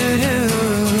have to do.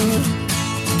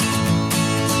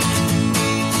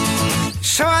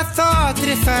 So I thought that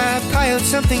if I piled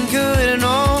something good and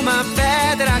all my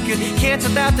bad, that I could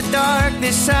cancel out the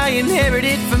darkness I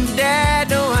inherited from Dad.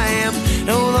 No, I am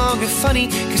no longer funny,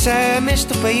 cause I miss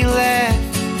the way you laugh.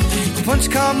 You once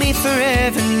called me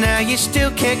forever, now you still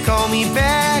can't call me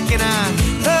back. And I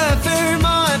love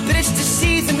Vermont, but it's the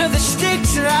season of the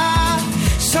sticks. And I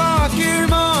saw your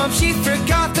mom, she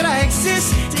forgot that I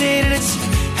existed, and it's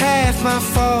half my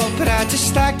fault, but I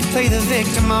just like to play the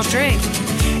victim. I'll drink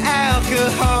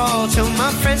alcohol till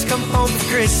my friends come home for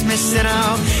Christmas, and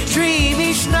I'll dream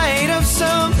each night of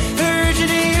some version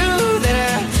of you that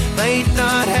I might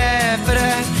not have, but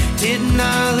I did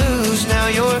not lose. Now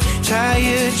your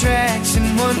tire tracks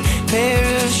in one pair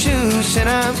of shoes, and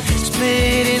I'm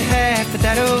split in half, but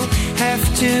that'll have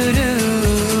to do.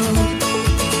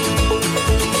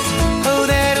 Oh,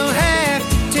 that'll have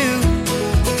to do.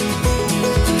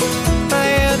 My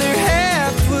other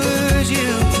half was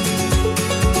you.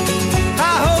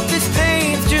 I hope this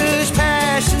pain's just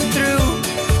passing through,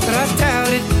 but I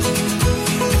doubt it.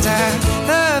 'Cause I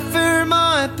love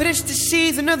Vermont, but it's the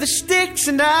season of the sticks.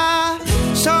 And I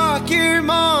saw your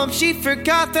mom, she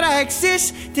forgot that I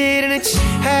existed, and it's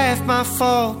half my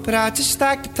fault, but I just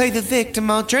like to play the victim.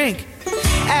 I'll drink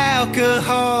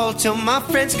alcohol till my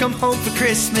friends come home for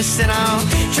Christmas, and I'll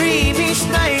dream each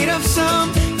night of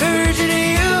some version of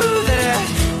you that I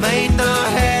might not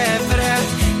have, but I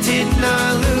did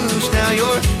not lose. Now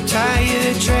your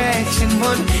tire tracks in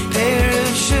one pair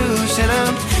of shoes, and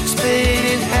I'm split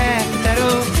in half.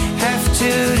 That'll have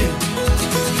to do,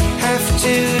 have to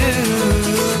do.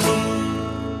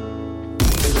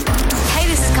 Hey,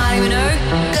 this is Kylie Minogue.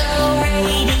 Go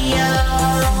Radio.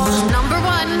 Number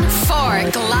 1 for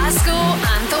Glasgow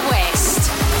and the West.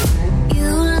 You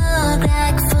look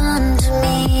like fun to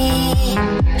me.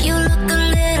 You look a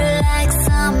little like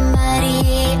fun.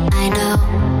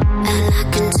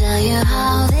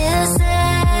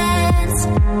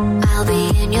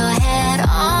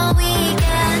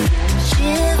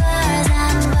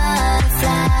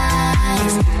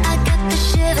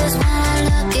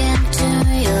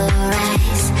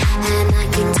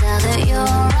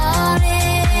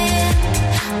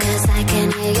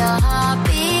 heart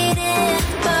beating.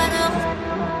 Ba-dum,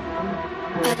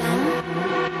 ba-dum,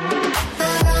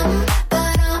 ba-dum,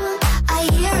 ba-dum. I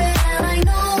hear it and I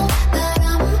know.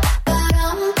 Ba-dum,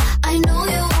 ba-dum. I know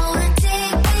you wanna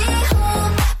take me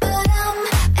home. Ba-dum,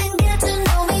 and get to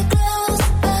know me close.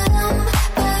 Ba-dum,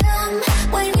 ba-dum.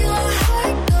 When your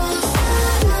heart goes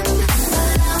ba-dum,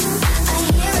 ba-dum. I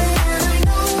hear it and I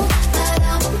know.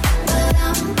 Ba-dum,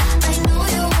 ba-dum. I know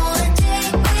you wanna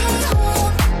take me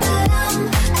home. Ba-dum,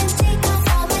 and take off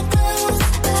all my clothes.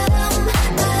 Ba-dum,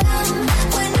 ba-dum.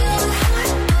 When your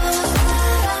heart goes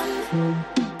ba-dum.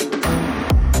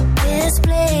 This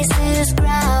place is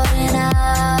crowding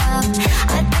up.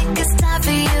 I think it's time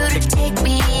for you to take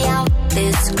me out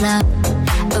this club.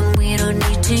 But we don't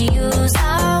need to use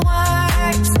our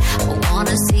words. I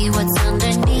wanna see what's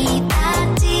underneath that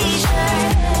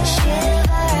t-shirt.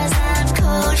 Shivers and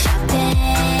cold shopping.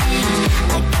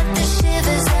 I get the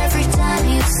shivers every time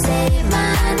you say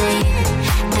my name.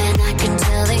 And I can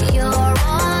tell that you're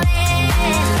on it.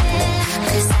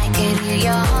 'Cause I can hear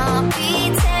your heart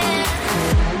beating.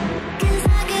 'Cause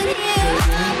I can hear your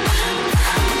heart beating.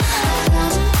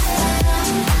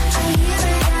 I hear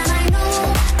it and I know.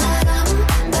 Ba-dum,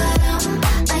 ba-dum.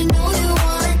 I know you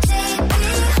wanna take me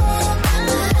home.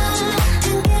 Ba-dum,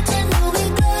 and get to know me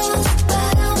close.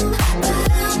 Ba-dum,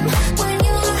 ba-dum. When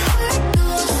your heart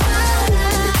goes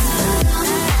ba-dum, ba-dum.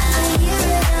 I hear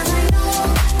it and I know.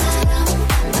 Ba-dum,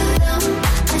 ba-dum.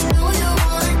 I know you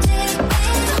wanna take me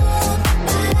home.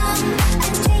 Ba-dum,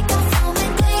 and take off all my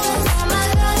clothes.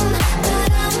 Ba-dum,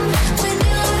 ba-dum. When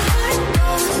your heart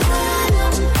goes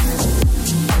ba-dum.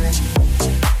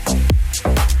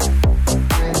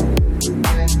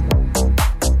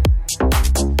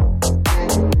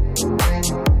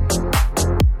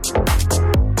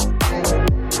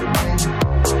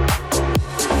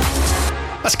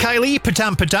 That's Kylie,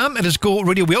 Padam Padam. It is Go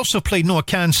Radio. We also played Noah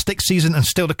Kahan's Stick Season and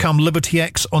still to come Liberty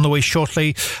X on the way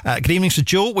shortly. Good evening to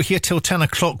Joe. We're here till 10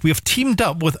 o'clock. We have teamed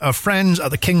up with our friends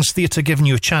at the King's Theatre, giving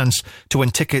you a chance to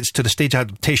win tickets to the stage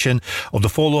adaptation of the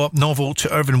follow-up novel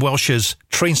to Irvin Welsh's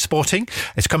Trainspotting.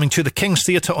 It's coming to the King's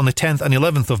Theatre on the 10th and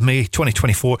 11th of May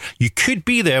 2024. You could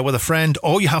be there with a friend.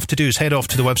 All you have to do is head off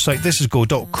to the website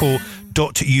thisisgo.co.uk,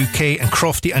 and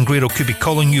Crofty and Grado could be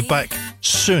calling you back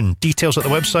soon. Details at the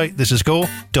website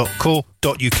thisisgo.co.uk.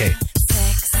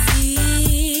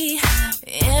 Sexy,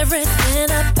 everything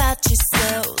about you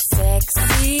so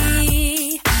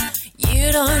sexy.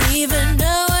 You don't even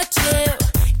know what you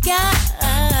got.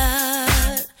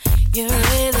 You're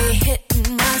really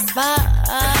hitting my spot.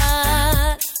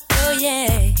 Oh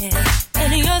yeah,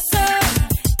 and you're so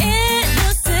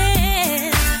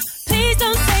innocent. Please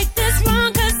don't take this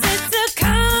wrong, 'cause it's a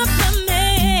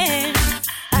compliment.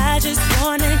 I just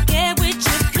wanna get with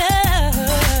your flow.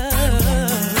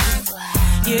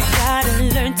 You gotta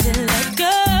learn to let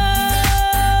go.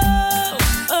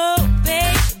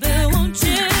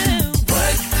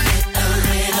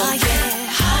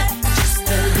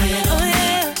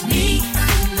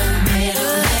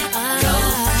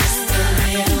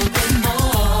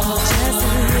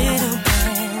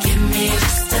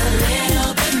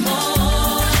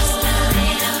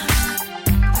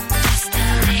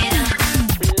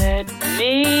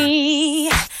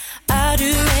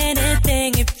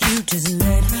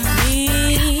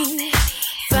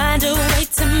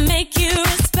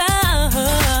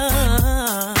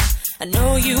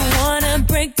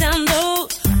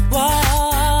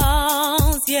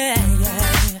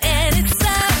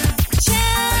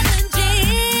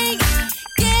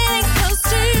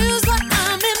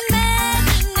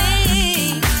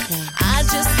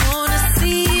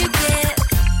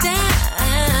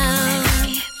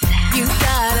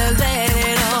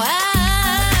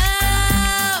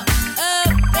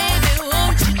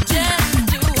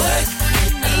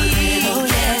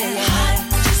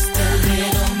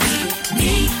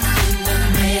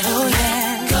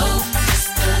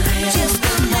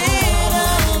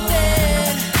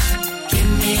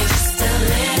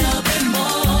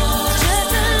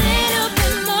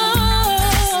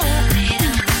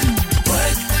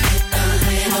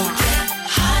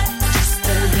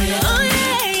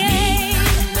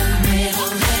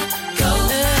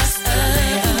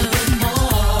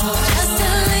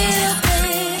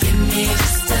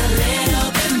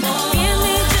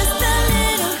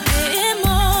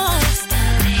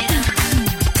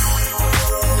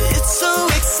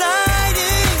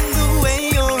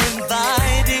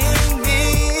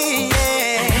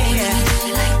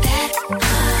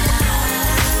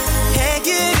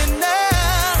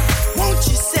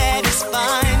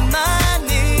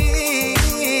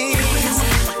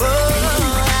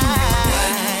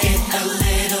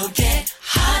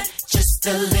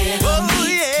 Oh,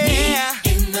 yeah.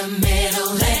 Me in the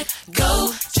middle, let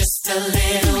go just a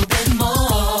little bit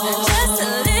more. Just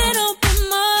a little bit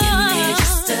more. Give me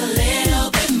just a little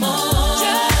bit more.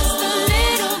 Just a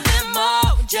little bit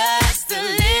more. Just a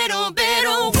little bit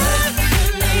of work.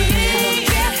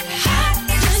 Get hot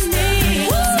with me.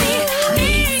 Me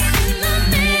in the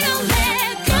middle,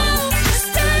 let go.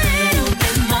 Just a little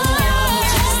bit more.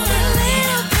 Just a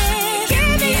little bit.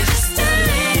 Give me just a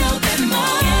little bit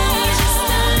more. Just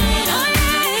a little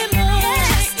bit more.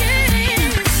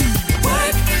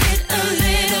 Work it a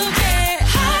little bit.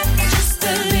 Hot just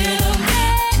a little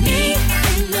bit. Me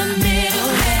in the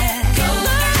middle, let go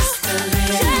just a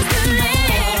little bit more.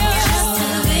 Just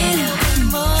a little bit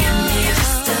more. Give me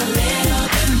just a little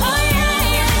bit more.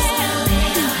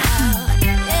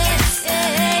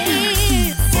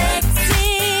 Sexy.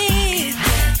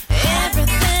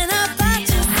 Everything about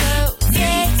you so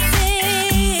sexy.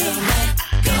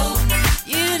 Go.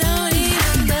 You don't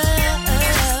even know.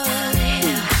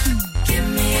 Give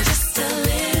me just a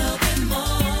little bit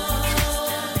more.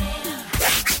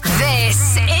 This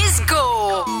is Go.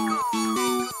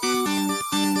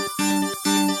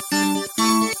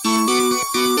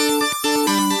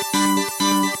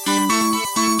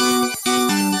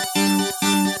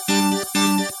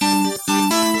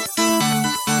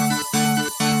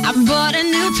 I bought a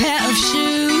new pair of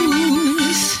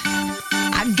shoes.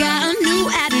 I got a new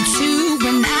attitude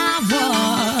when I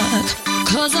walk.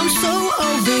 'Cause I'm so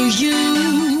over you.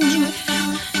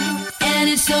 And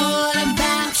it's all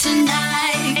about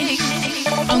tonight.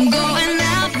 I'm going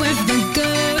out with the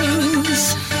girls.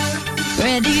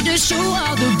 Ready to show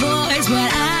all the boys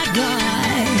what I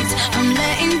got. I'm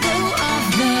letting go of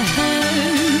the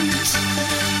hurt.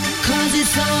 'Cause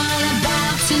it's all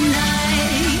about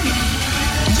tonight.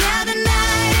 Yeah, the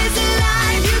night is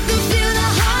alive. You can feel the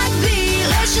heartbeat.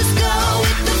 Let's just go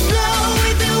with the flow.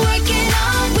 We've been working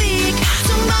all week.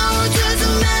 Tomorrow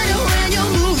doesn't matter when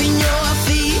you're moving your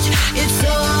feet. It's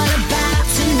all about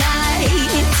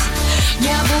tonight.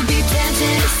 Yeah, we'll be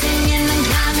dancing and singing and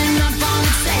climbing up on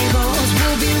the tables.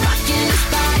 We'll be rocking this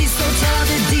party, so tell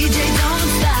the DJ don't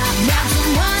stop. Grab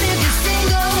someone if you're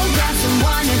single, grab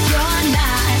someone if you're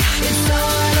not. It's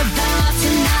all about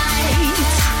tonight.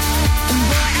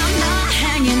 Boy, I'm not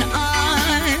hanging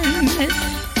on.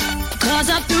 'Cause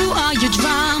I threw all your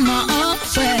drama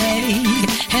away.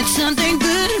 Had something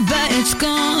good, but it's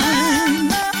gone.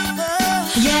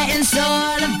 Yeah, it's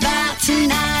all about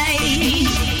tonight.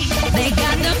 They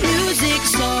got the music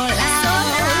so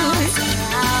loud.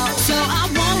 So I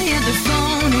won't hear the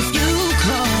phone if you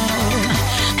call.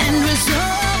 And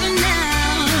resolve it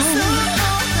now.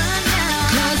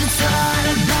 'Cause it's all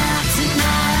about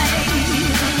tonight.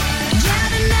 Yeah,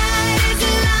 the night is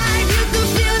alive. You can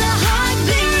feel the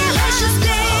heartbeat. Let's just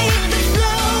stay in the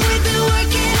flow. We've been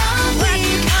working all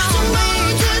week.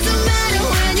 Tomorrow doesn't matter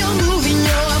when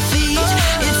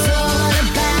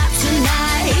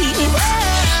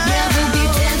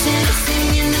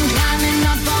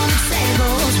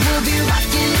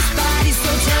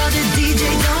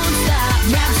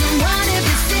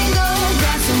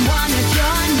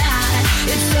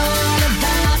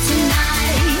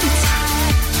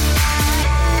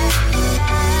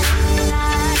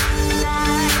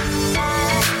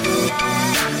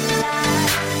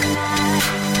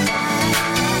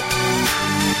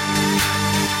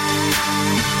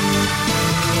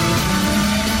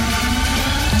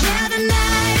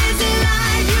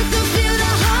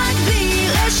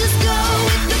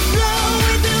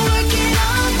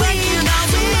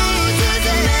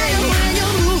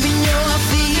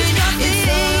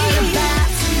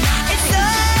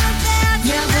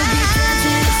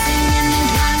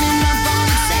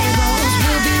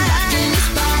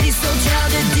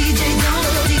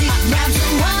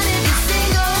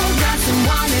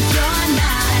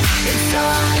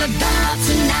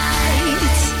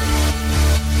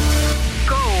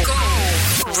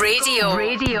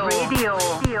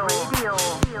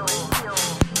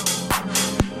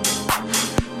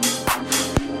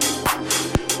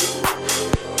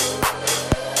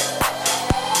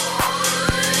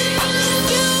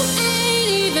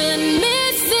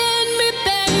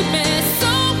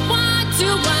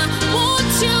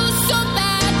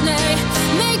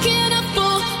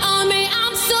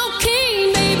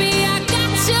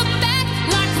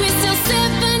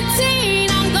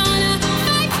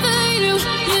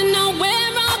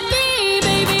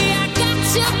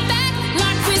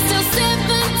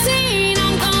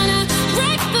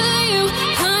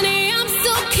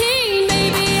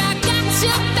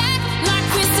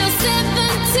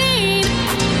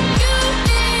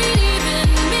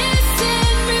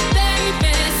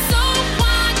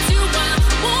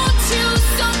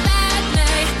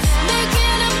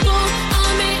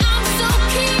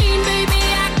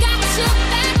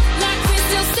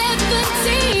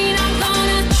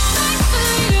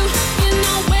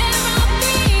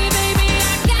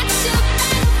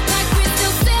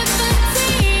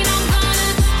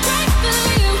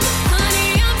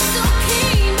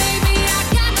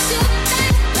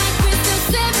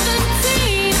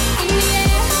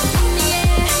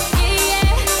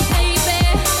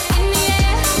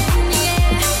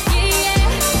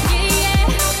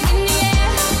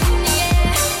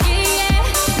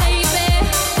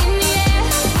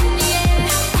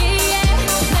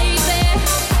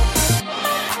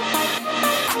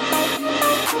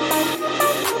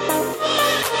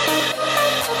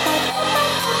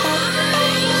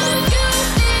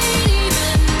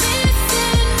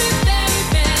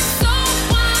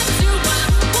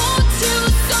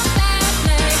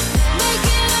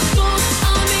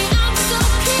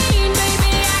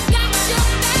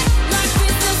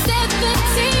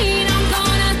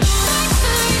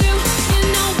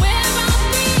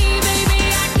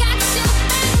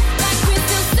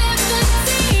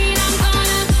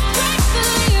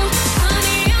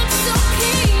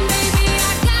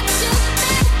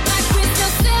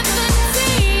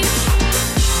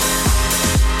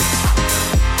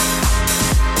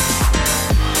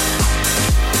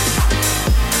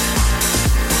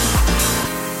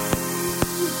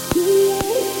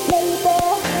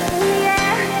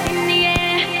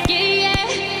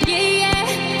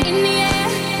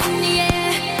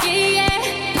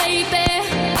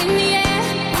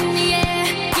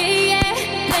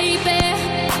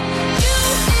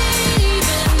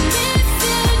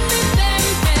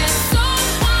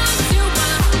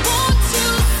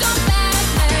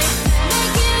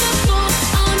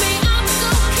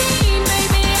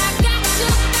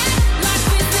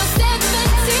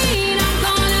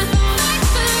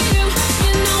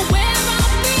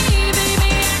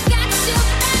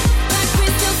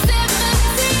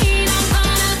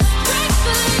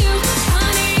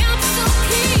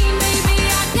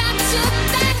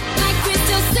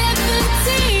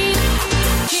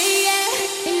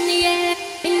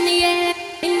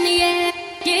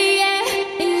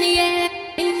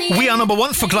our number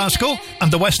one for Glasgow and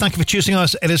the West. Thank you for choosing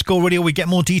us. It is Go Radio. We get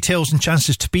more details and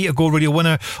chances to be a Go Radio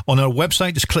winner on our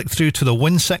website. Just click through to the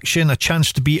win section, a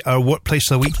chance to be our workplace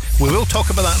of the week. We will talk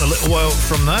about that in a little while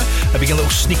from now. We get a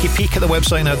little sneaky peek at the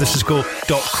website now. This is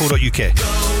go.co.uk.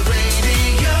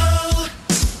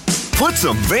 Put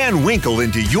some Van Winkle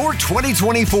into your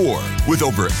 2024. With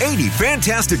over 80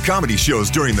 fantastic comedy shows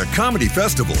during the Comedy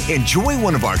Festival, enjoy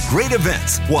one of our great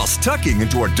events whilst tucking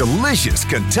into our delicious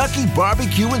Kentucky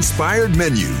barbecue-inspired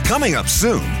menu. Coming up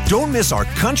soon, don't miss our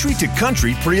Country to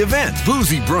Country pre-event,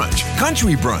 boozy brunch,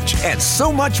 country brunch, and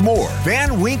so much more.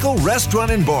 Van Winkle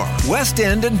Restaurant and Bar, West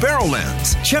End and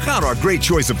Barrowlands. Check out our great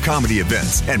choice of comedy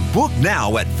events and book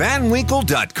now at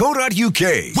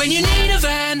vanwinkle.co.uk. When you need a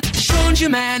van, Sean's your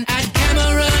man at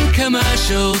Cameron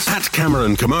Commercials. At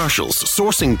Cameron Commercials,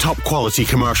 sourcing top quality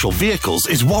commercial vehicles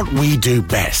is what we do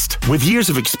best. With years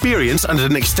of experience and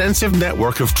an extensive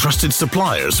network of trusted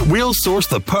suppliers, we'll source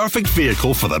the perfect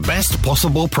vehicle for the best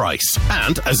possible price.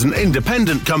 And as an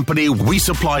independent company, we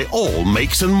supply all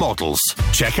makes and models.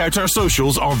 Check out our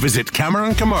socials or visit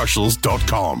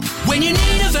CameronCommercials.com. When you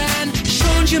need a van,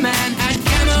 Sean's your man at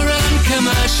Cameron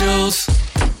Commercials.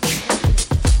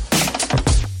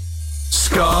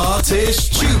 Scottish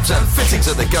Tubes and Fittings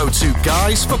are the go-to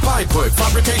guys for pipework,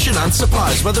 fabrication and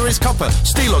supplies. Whether it's copper,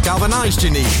 steel or galvanised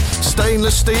you need,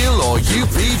 stainless steel or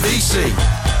UPVC.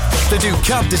 They do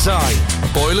cab design,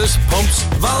 boilers, pumps,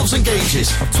 valves and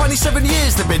gauges. 27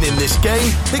 years they've been in this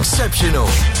game, exceptional,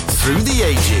 through the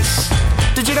ages.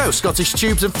 Did you know Scottish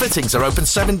Tubes and Fittings are open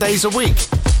 7 days a week?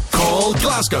 Call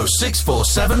Glasgow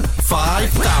 647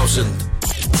 5000.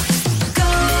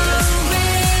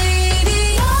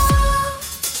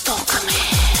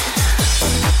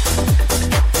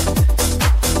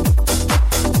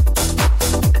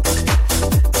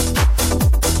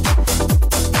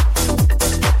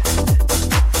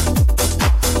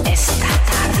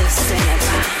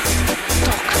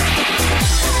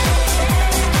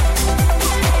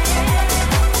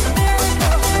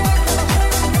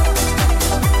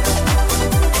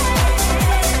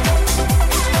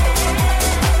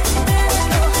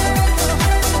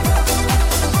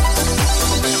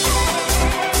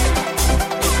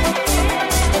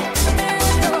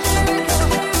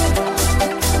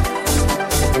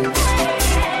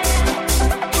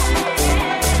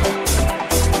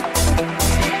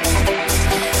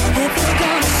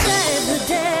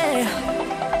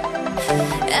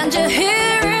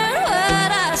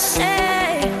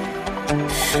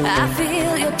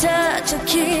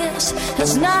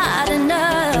 It's not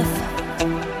enough.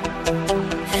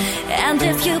 And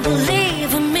if you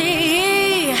believe in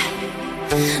me,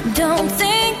 don't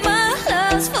think my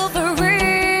love's for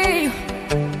free.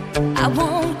 I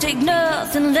won't take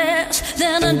nothing less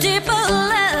than a deeper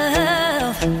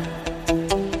love.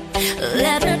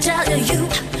 Let me tell you,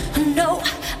 know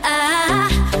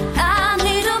I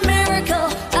need a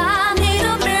miracle. I need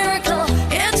a miracle.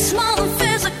 It's small and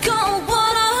physical.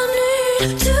 What I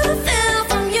need to feel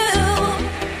from you.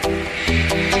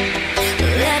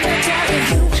 Let me tell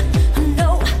you,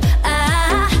 know I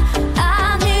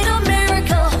need a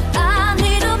miracle. I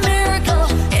need a miracle.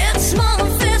 It's small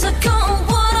and physical.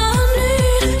 What I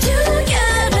need to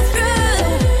get me through.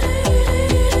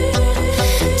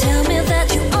 Tell me that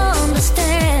you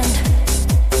understand,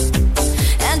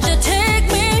 and to take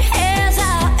me as I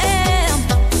am.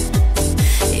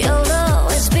 You'll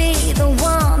always be the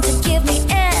one to give me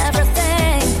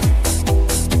everything.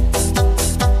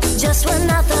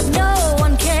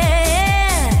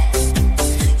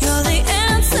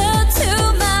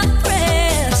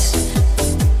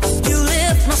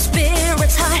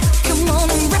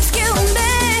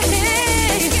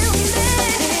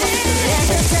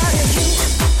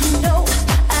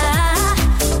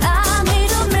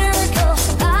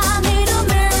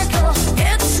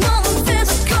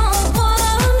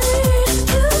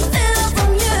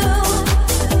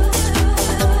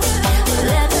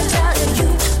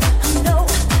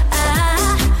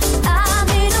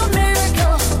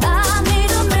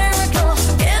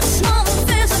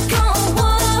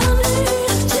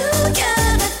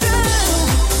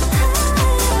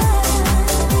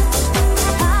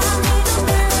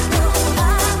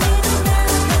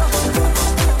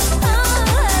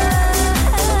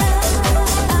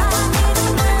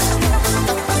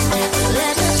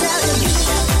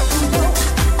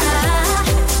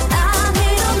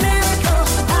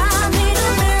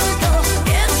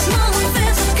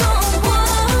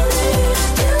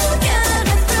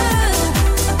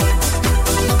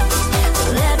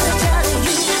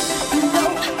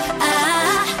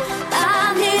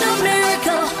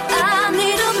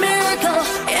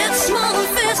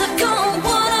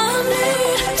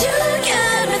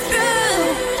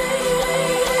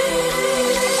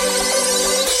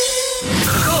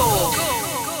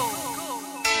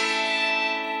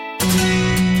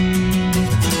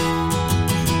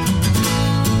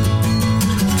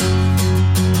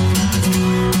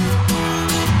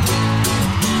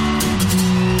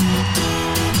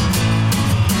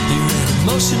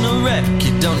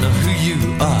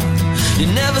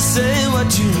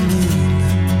 what you mean.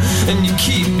 And you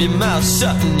keep your mouth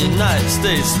shut and your night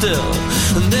stays still.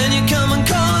 And then you come and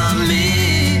call on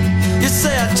me. You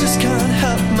say I just can't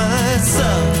help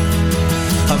myself.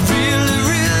 I really,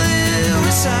 really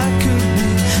wish I could be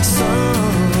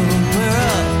somewhere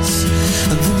else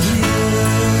than here.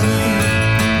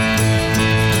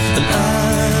 And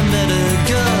I met a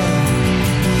girl.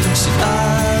 She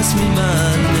asked me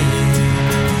my name.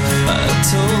 I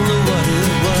told her what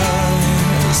it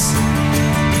was.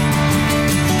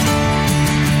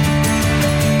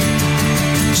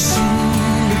 She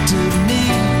looked at me.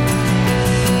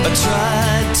 I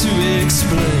tried to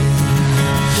explain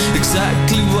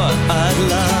exactly what I'd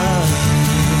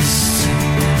lost.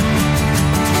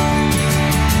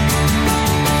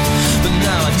 But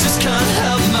now I just can't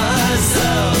help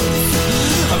myself.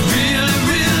 I really,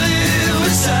 really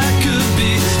wish I could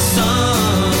be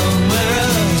somewhere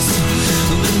else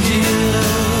than here.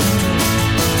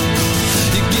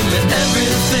 You give me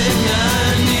everything I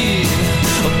need,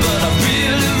 but I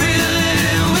really,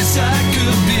 really wish I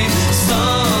could be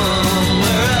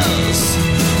somewhere else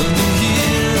than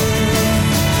here.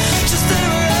 Just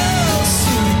anywhere else.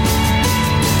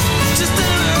 Just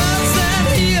anywhere else than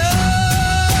here.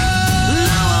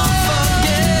 No one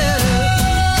forget.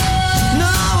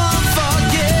 No one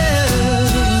forget.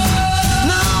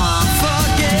 No one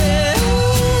forget.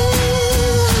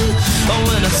 Oh,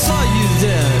 when I saw you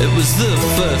there, it was the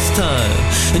first time,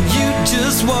 and you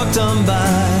just walked on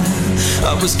by.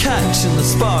 I was catching the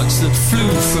sparks that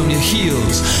flew from your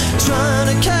heels, trying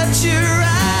to catch your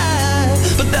eye,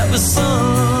 but that was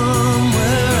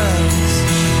somewhere else.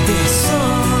 There was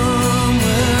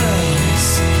somewhere else.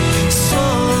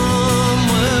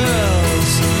 Somewhere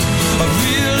else. I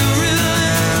really, really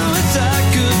wish I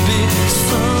could be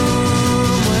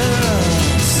somewhere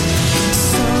else.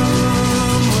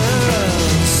 Somewhere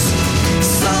else.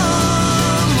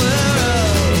 Somewhere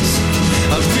else.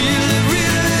 I really,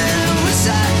 really wish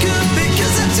I could be,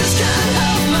 'cause I just can't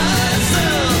help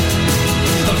myself.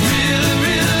 I really,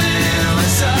 really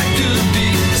wish I could be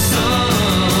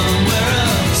somewhere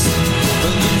else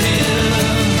than here.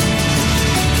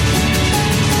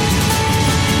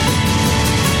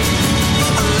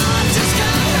 I just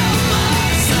can't help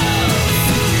myself.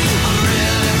 I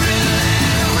really,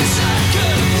 really wish I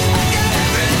could. I got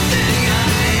everything I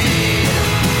need.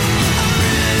 I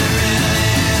really,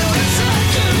 really wish I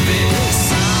could be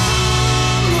somewhere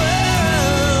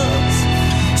else.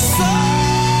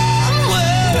 Somewhere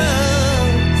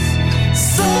else.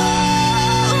 Somewhere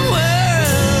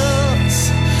else.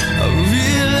 I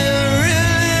really,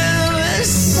 really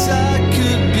wish I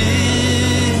could be.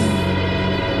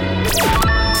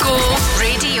 Go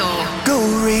Radio. Go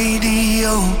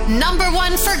radio. Number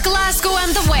 1 for Glasgow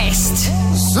and the West.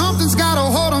 Something's got a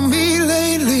hold on me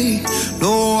lately.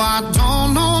 No, I don't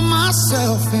know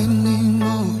myself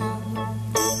anymore.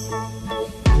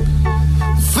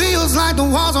 Feels like the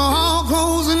walls are all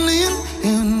closing in,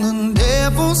 and the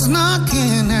devil's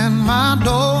knocking at my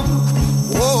door.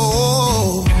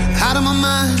 Whoa, out of my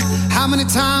mind. How many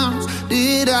times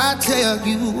did I tell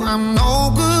you I'm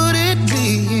no good at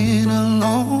being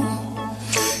alone?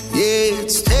 Yeah,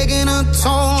 it's taking a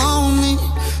toll on me.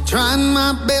 Trying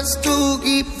my best to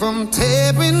keep from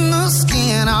tearing the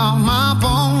skin off my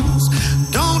bones.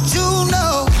 Don't you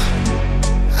know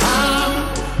I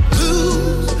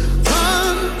lose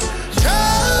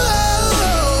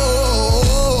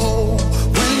control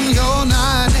when you're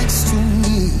not next to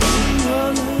me?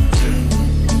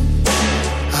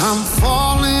 I'm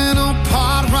falling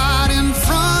apart right in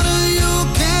front of you.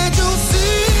 Can't you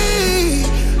see?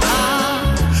 I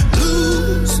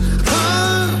lose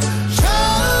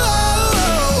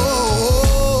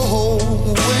control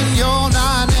when you're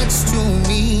not next to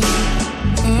me.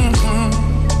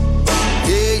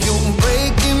 Yeah, you're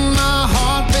breaking my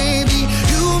heart, baby.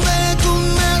 You make a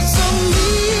mess of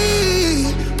me.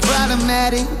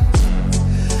 Problematic.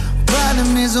 Problem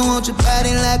is I want your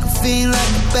body like a fiend,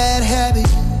 like a bad habit.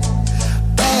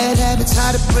 Bad habits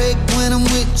hard to break when I'm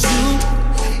with you.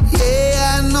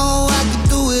 Yeah, I know I can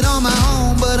do it on my own,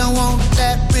 but I want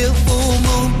that real full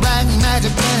moon black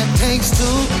magic, and it takes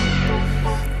two.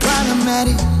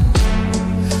 Problematic.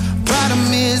 Problem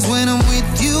is when I'm with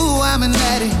you, I'm an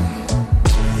addict,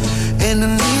 and I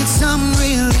need some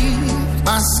relief.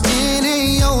 My skin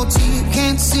ain't your teeth,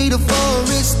 can't see the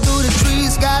forest through the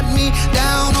trees. Got me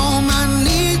down on my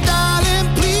knees, darling,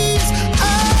 please.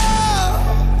 Oh,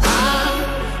 I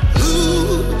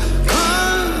lose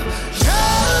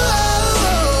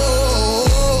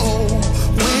control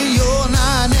when you're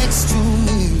not next to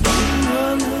me.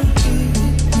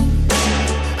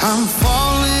 I'm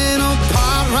falling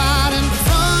apart right in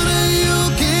front of you.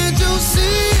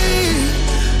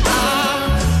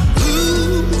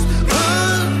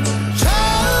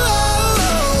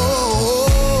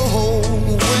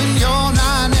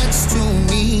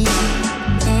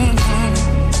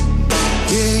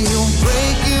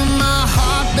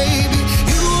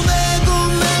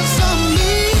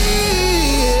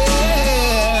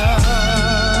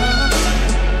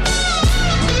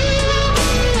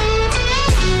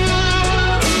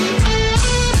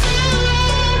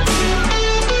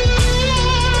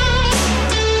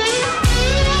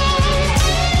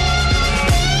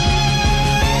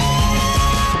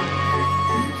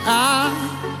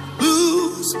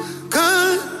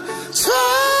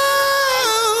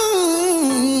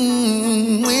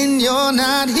 you're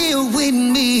not here with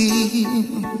me.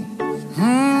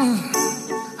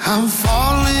 I'm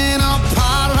falling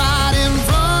apart right in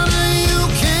front of you.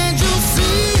 Can't you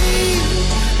see?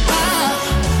 I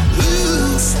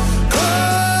lose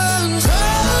control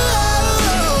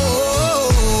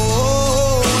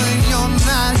when you're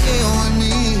not here with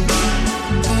me.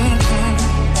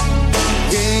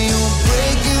 Yeah, you're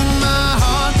breaking my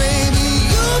heart, baby.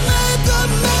 You make a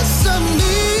mess of me.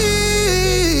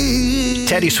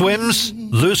 Teddy Swims,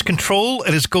 Lose Control.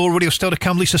 It is Go Radio still to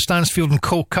come. Lisa Stansfield and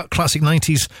Cold Cut Classic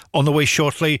 90s on the way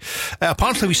shortly.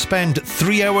 Apparently we spend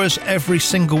 3 hours every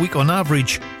single week on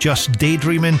average just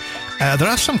daydreaming. There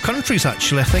are some countries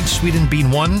actually, I think Sweden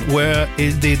being one, where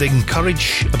they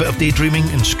encourage a bit of daydreaming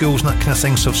in schools and that kind of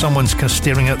thing. So if someone's kind of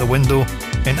staring out the window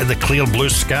into the clear blue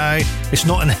sky, it's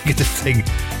not a negative thing.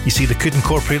 You see, they could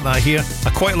incorporate that here. I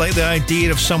quite like the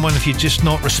idea of someone, if you're just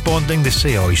not responding, they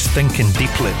say, oh, he's thinking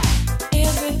deeply.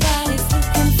 Everybody's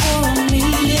looking for a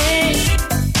meaning.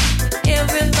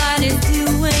 Everybody's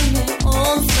doing their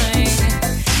own thing,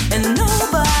 and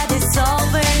nobody's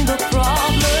solving the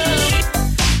problem.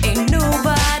 Ain't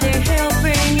nobody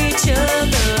helping each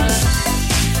other.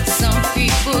 Some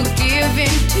people give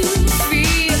in to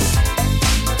fear.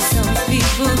 Some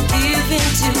people give in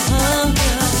to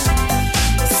hunger.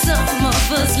 Some of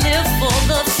us live for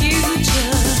the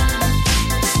future.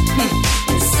 And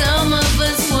some of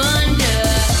us wonder.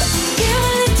 Give a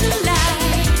little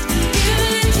light, give a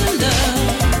little love.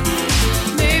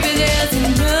 Maybe there's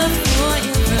enough for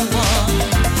everyone.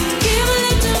 Give a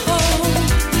little hope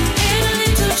and a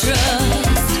little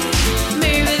trust.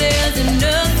 Maybe there's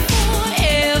enough for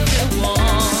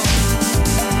everyone.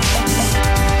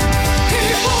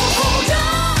 People, hold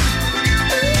on.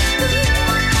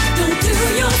 Don't do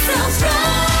yourself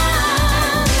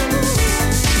wrong.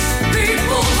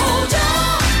 People, hold on.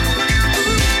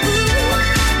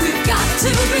 We've got to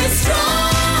be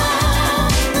strong.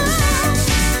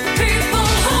 People,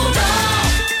 hold on.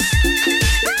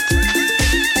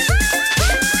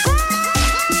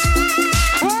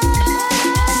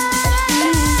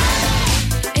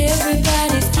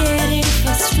 Everybody's getting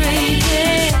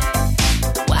frustrated.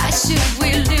 Why should we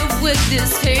live with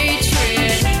this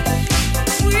hatred?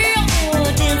 We're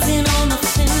all dancing on the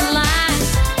thin line.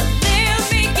 They're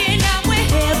making out we're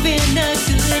having a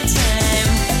good time.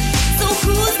 So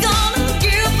who's gonna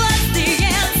give us the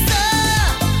answer?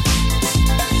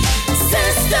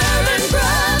 Sister and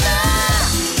brother,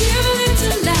 give a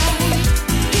little light,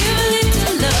 give a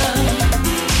little love.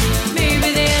 Maybe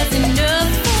there's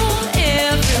enough for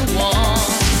everyone.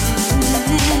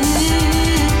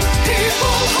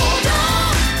 People, hold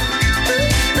on.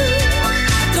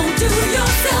 Don't do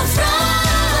yourself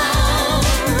wrong.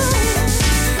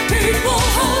 People,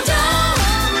 hold on.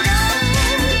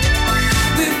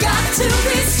 We've got to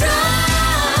be strong.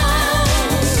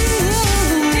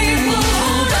 People,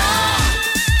 hold on.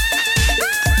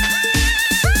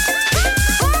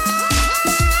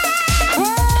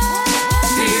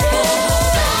 People,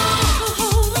 hold on.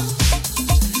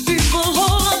 People,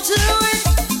 hold on to it.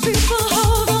 People,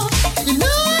 hold on. You know I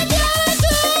gotta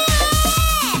do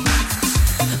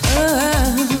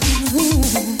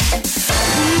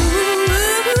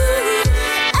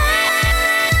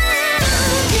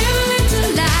Give a little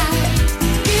light,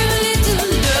 give a little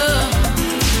love.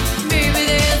 Maybe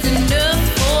there's enough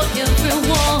for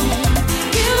everyone.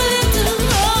 Give a little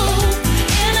hope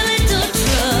and a little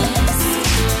trust.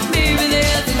 Maybe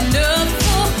there's enough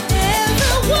for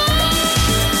everyone.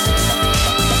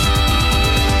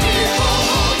 People,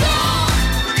 hold on,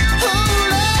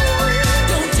 hold on.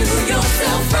 Don't do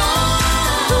yourself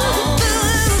wrong.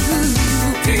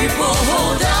 People,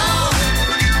 hold on.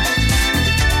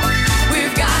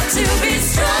 We've got to be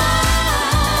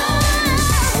strong.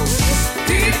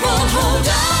 People, hold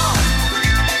on.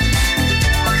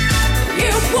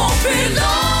 It won't be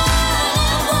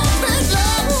long.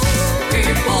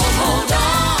 People, hold on.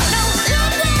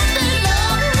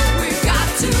 We've got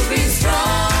to be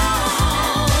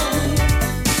strong.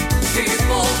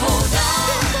 People, hold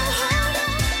on.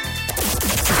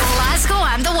 Glasgow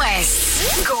and the West.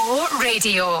 Go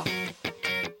Radio.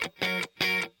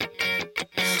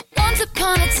 Once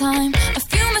upon a time, a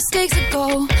few mistakes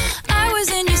ago, I was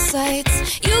in your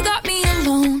sights. You got me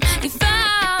alone. You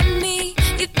found me.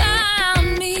 You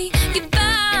found me. You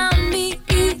found me.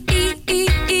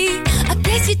 I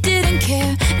guess you didn't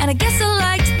care, and I guess I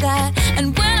liked that.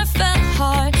 And when I felt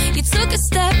hard, you took a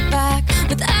step back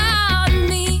without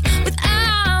me.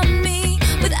 Without me.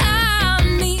 Without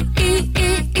me.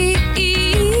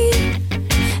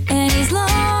 And he's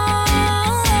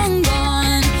long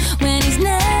gone when he's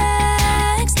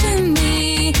next to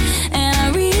me. And I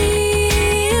realize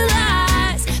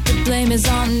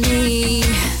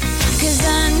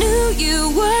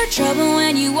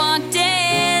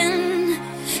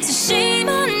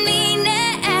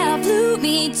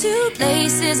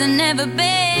I've never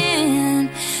been.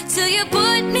 Till you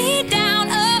put me down,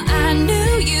 oh, I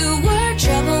knew you were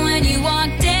trouble when you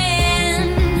walked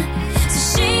in.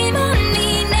 So shame on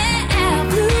me now,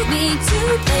 blew me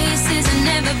to places I've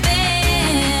never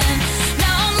been.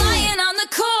 Now I'm lying on the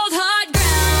cold hard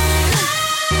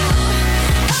ground.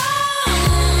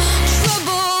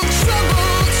 Trouble,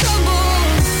 trouble, trouble.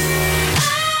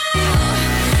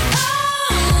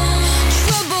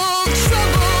 Trouble,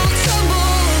 trouble, trouble.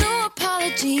 No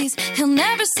apologies, he'll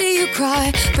never see you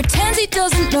cry. Pretends he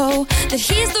doesn't know that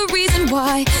he's the reason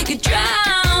why you're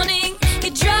drowning,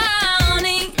 you're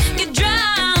drowning, you're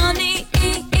drowning.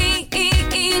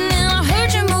 Now I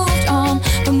heard you moved on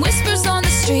from whispers on the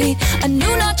street. A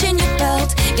new notch in your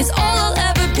belt is all I'll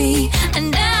ever be.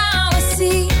 And now I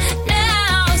see,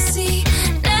 now I see,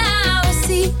 now I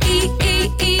see.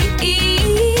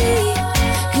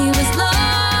 He was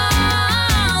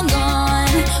long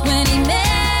gone when he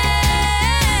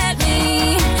met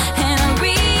me, and I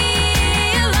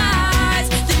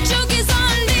realized the joke is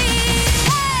on me.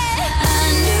 I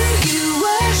knew you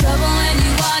were trouble when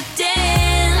you walked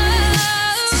in.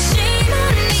 So shame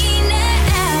on me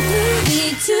now, blew me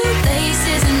to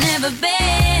places I've never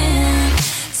been.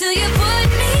 Till you put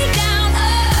me down, oh, I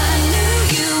knew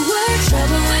you were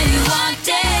trouble when you walked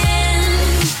in.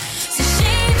 So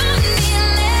shame on me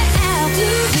now,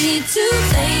 blew me to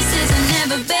places I've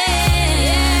never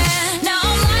been. Now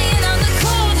I'm lying on the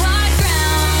cold hard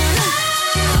ground.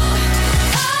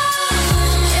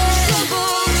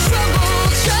 Trouble, trouble,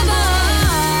 trouble.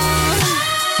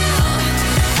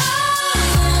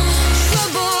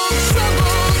 Trouble,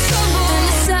 trouble, trouble. And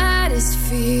the saddest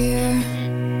fear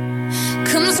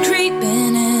comes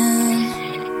creeping in,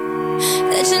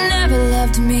 that you never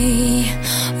loved me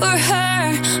or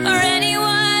her or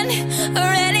anyone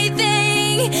or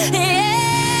anything. Yeah.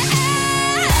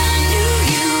 I knew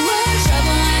you were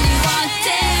trouble when you walked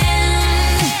in.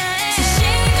 So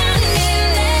shame on me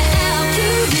now,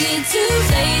 blew me to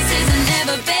places I've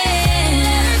never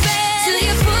been. Till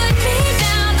you put me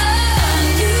down, oh, I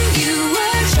knew you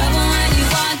were trouble when you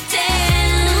walked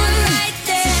in.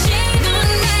 So shame on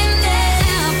me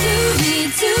now, blew me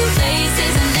to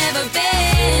places I've never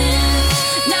been.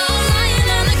 Now I'm lying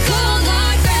on the cold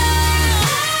hard ground.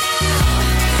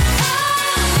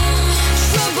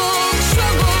 Trouble,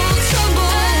 trouble,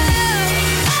 trouble.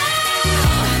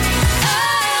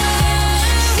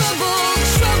 Trouble,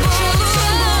 trouble,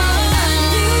 trouble. I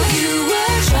knew you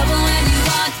were trouble when you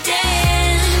walked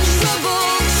in. Trouble,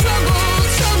 trouble,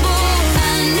 trouble. I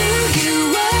knew you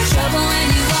were trouble when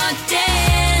you walked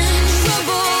in.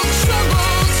 Trouble,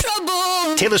 trouble,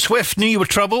 trouble. Taylor Swift, Knew You Were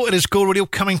Trouble. It is Go Radio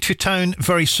coming to town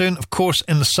very soon, of course,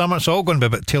 in the summer. It's all going to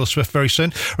be about Taylor Swift very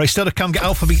soon. Right, still to come, get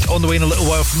Alphabet on the way in a little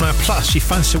while from now. Plus, you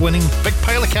fancy winning big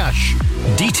pile of cash.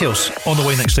 Details on the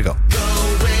way next to go.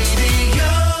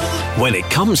 When it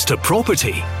comes to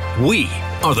property, we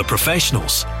are the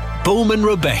professionals. Bowman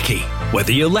Rebecca.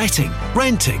 Whether you're letting,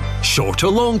 renting, short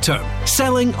or long term,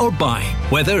 selling or buying,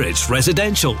 whether it's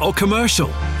residential or commercial,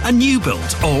 a new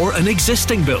build or an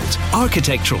existing build,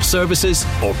 architectural services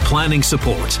or planning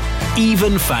support,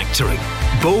 even factoring.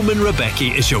 Bowman Rebecca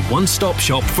is your one-stop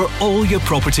shop for all your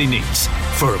property needs.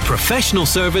 For a professional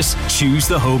service, choose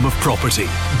the home of property.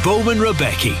 Bowman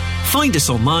Rebecca. Find us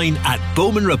online at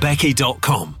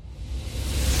bowmanrebecca.com.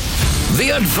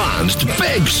 The advanced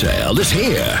big sale is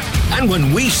here. And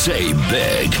when we say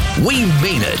big, we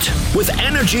mean it. With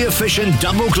energy-efficient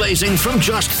double glazing from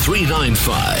just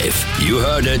 $395. You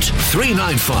heard it,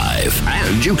 $395.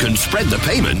 And you can spread the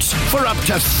payments for up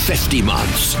to 50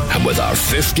 months. And with our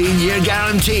 15-year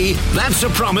guarantee, that's a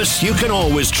promise you can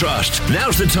always trust.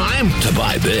 Now's the time to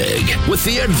buy big with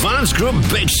the Advanced Group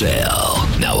Big Sale.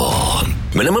 Now on.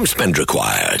 Minimum spend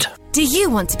required. Do you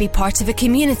want to be part of a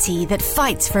community that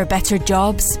fights for better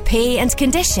jobs, pay and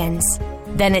conditions?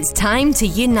 Then it's time to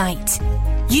unite.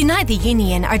 Unite the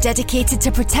Union are dedicated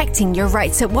to protecting your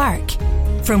rights at work.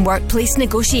 From workplace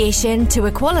negotiation to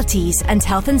equalities and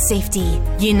health and safety,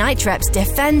 Unite reps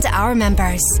defend our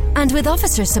members. And with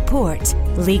officer support,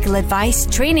 legal advice,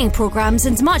 training programmes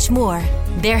and much more,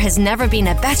 there has never been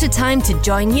a better time to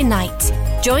join Unite.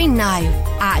 Join now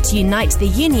at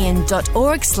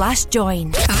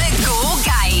unitetheunion.org/join. The Go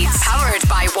Guide, powered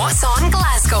by What's On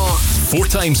Glasgow. 4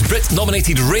 times Brit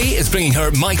nominated Ray is bringing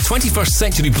her My 21st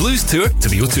Century Blues Tour to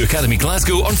the O2 Academy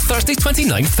Glasgow on Thursday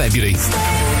 29th February.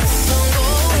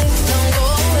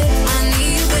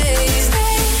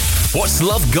 What's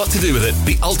love got to do with it?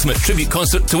 The ultimate tribute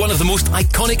concert to one of the most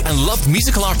iconic and loved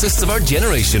musical artists of our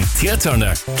generation, Tina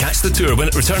Turner. Catch the tour when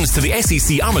it returns to the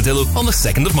SEC Armadillo on the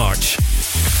 2nd of March.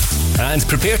 And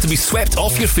prepare to be swept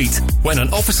off your feet when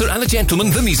An Officer and a Gentleman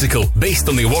the Musical, based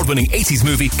on the award-winning 80s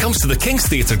movie, comes to the King's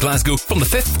Theatre Glasgow from the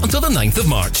 5th until the 9th of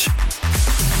March.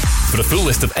 For a full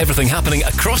list of everything happening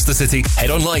across the city, head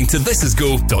online to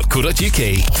thisisgo.co.uk.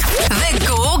 The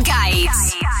Go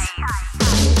Guides.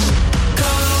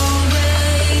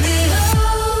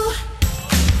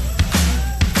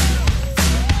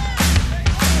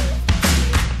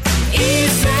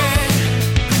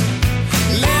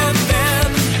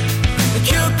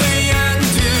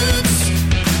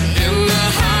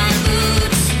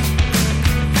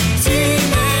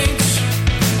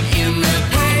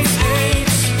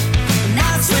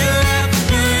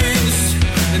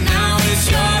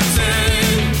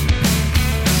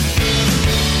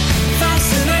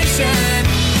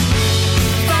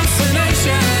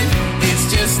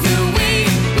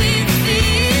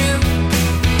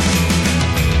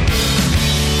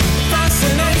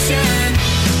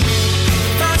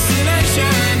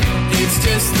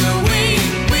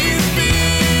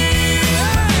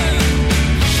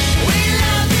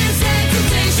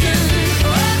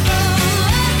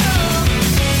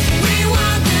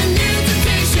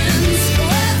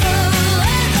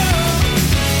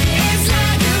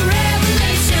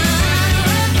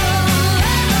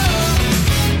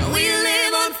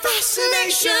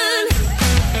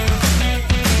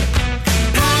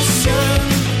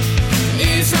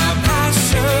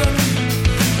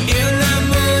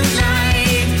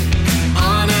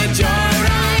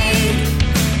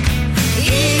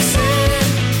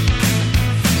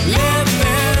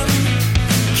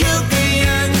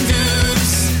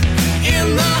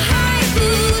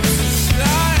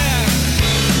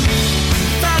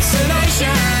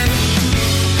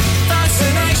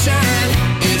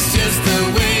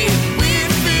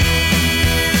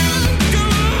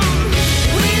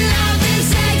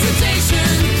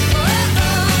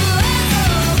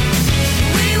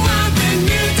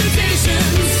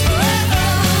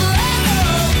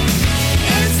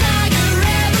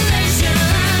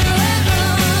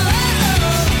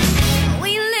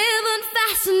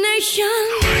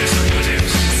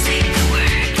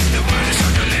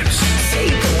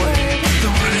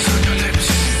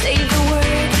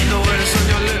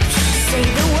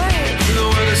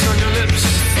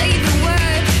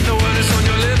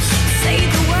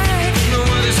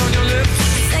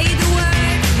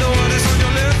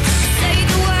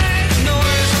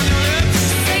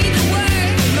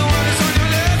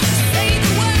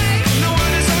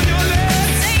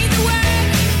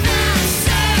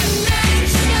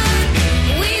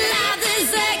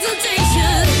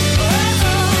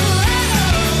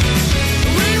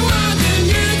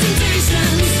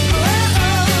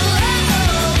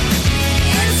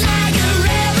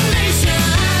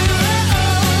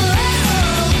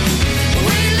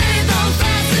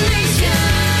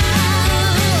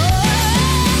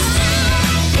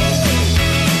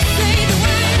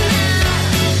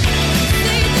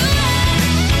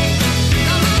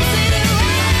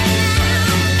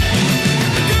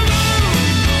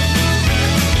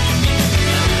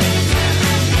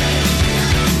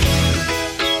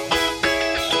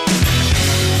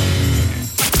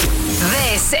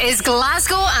 Is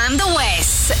Glasgow and the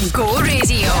West. Go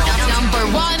Radio. Number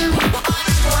 1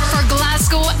 for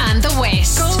Glasgow and the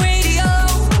West. Go Radio.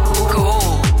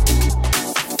 Go.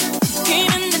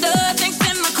 Came in the door, thinks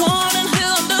in my corner, who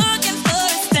I'm looking for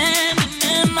is standing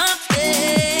in my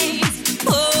face.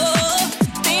 Oh,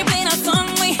 they played our song,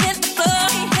 we hit the floor,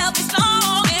 he held me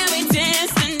strong, and we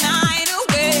danced the night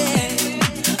away.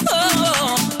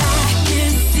 Oh, I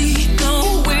can see no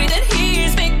way that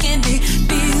he's making me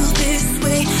feel this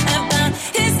way about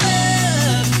his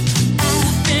love.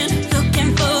 I've been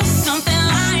looking for something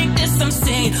like this, I'm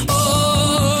saying,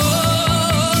 oh.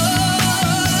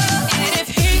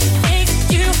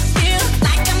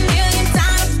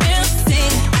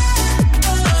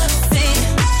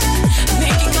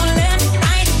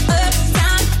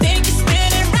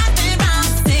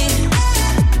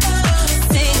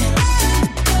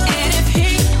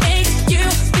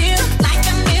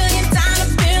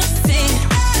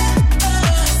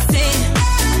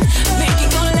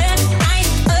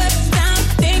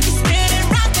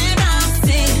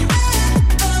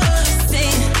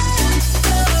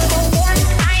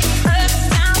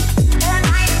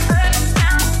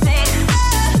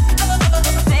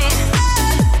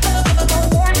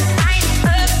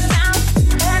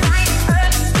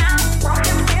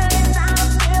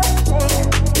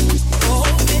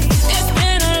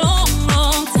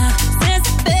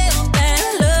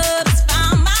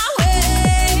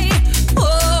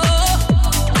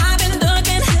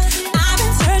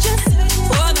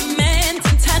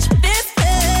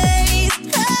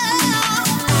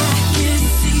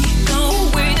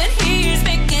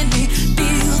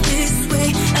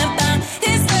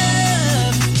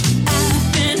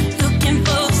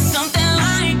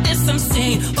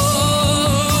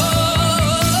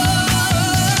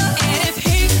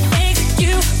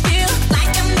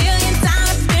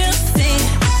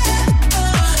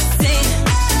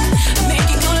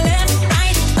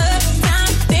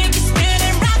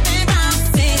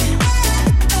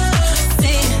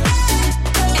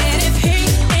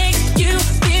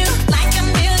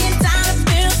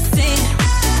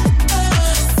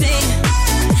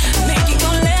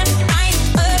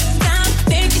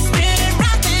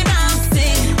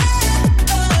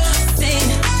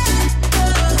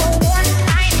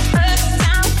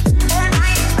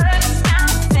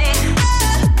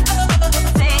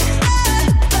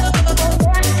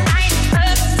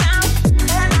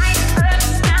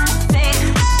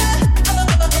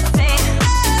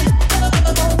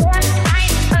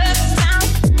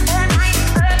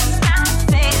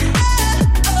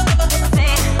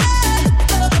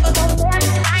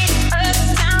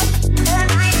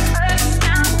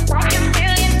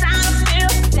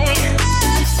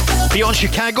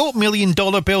 Chicago, $1 Million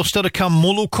Bill, still to come.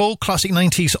 Molo Cole, classic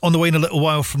 90s on the way in a little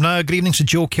while from now. Good evening to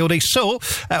Joe Kilday. So,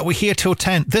 we're here till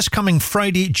 10. This coming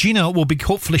Friday, Gina will be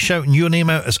hopefully shouting your name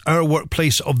out as our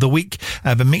workplace of the week.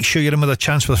 But make sure you're in with a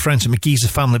chance for the friends at McGee's, the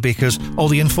Family Bakers. All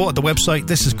the info at the website,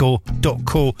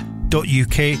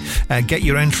 thisisgo.co.uk. Get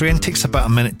your entry in. Takes about a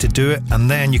minute to do it,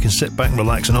 and then you can sit back and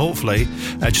relax, and hopefully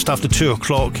just after 2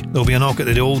 o'clock there'll be a knock at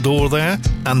the old door there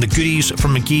and the goodies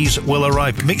from McGee's will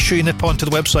arrive. But make sure you nip onto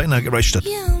the website and get registered.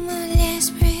 You're my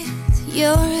last breath,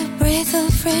 you're a breath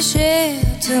of fresh air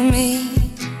to me.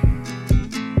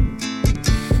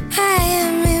 I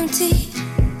am empty,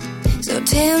 so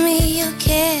tell me you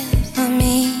care for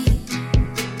me.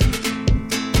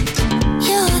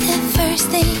 You're the first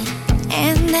thing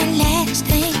and the last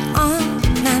thing on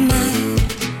my mind.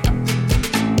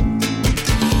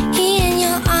 In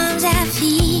your arms I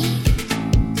feel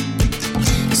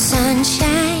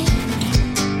sunshine.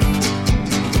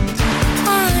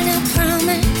 On a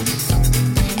promise,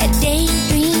 a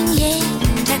daydream yet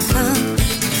to come.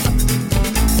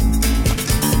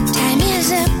 Time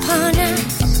is upon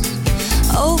us,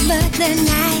 oh but the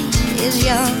night is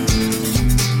young.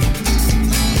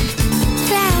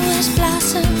 Flowers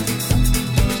blossom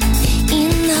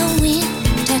in the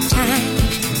winter time.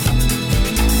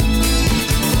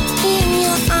 In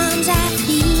your arms I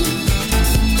feel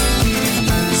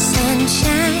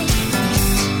sunshine.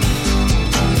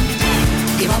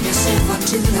 Give up yourself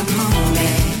unto the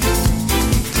moment.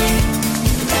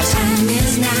 The time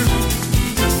is now.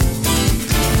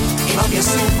 Give up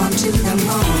yourself unto the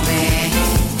moment.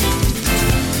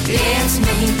 Let's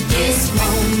make this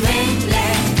moment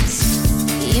last.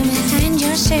 You may find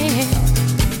yourself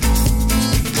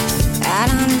out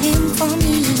on a limb for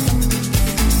me.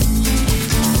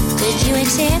 Could you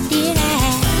accept it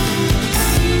as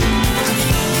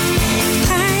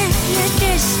part of your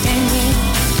destiny?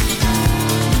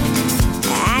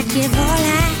 I'd give all I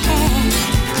have,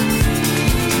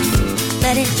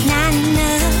 but it's not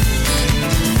enough,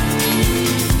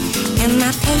 and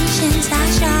my patience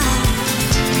are short,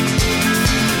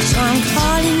 so I'm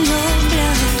calling your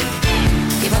bluff.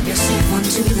 Give up yourself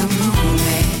unto the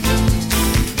moment.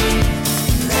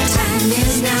 The time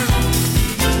is now.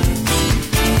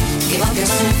 Give up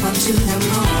yourself unto the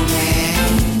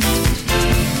moment.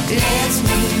 Let's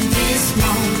make this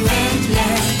moment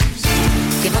last.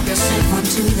 Give up yourself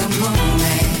unto the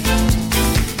moment.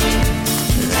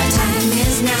 The time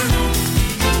is now.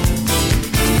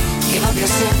 Give up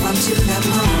yourself unto the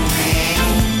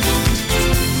moment.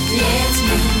 Let's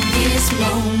make this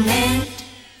moment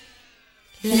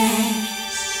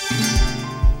last.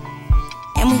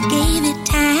 And we gave it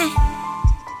time.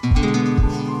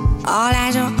 All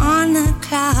eyes are on the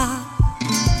clock.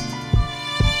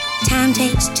 Time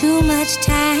takes too much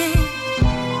time.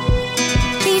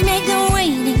 Please make the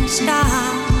waiting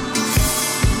stop.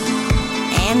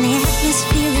 And the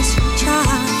atmosphere is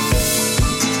charged.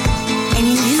 And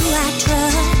in you I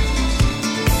trust.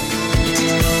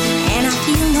 And I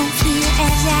feel no fear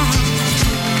as I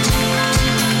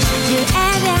do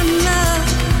as I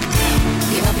must.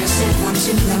 Give up yourself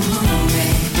unto the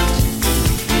moment.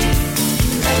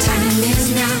 The time is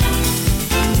now.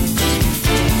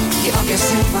 Give up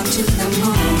yourself unto the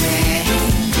moment.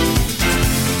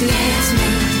 Let's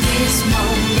make this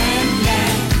moment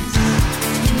last.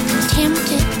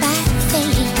 Tempted by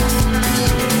fate,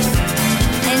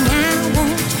 and I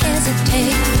won't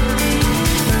hesitate.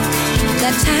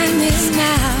 The time is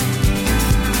now.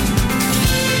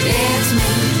 Let's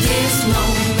make this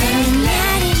moment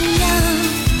last.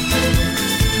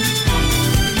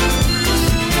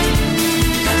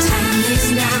 The time is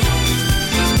now.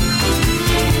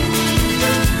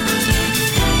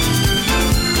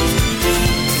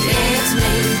 Let's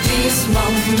make this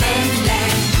moment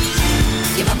last.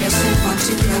 Give up yourself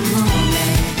unto the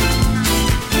moment.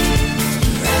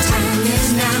 The time is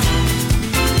now.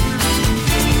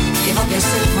 Give up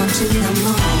yourself unto the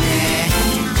moment.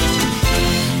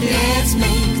 Let's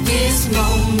make this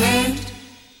moment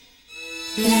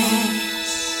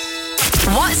last.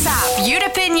 WhatsApp your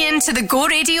opinion to the Go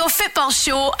Radio Football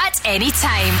Show at any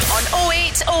time on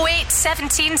 0808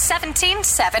 17 17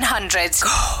 700. Go,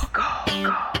 go,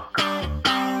 go.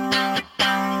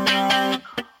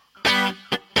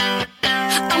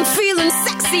 I'm feeling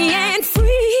sexy and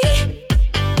free,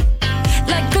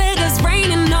 like glitters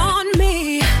raining on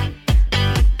me.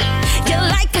 You're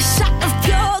like a shot of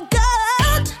pure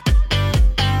gold.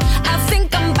 I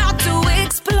think I'm about to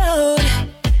explode.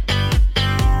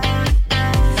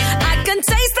 I can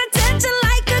taste the tension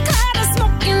like a cloud of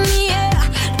smoke in the air.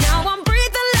 Now I'm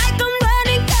breathing like I'm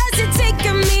running 'cause you're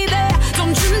taking me there.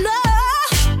 Don't you know?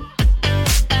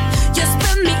 You're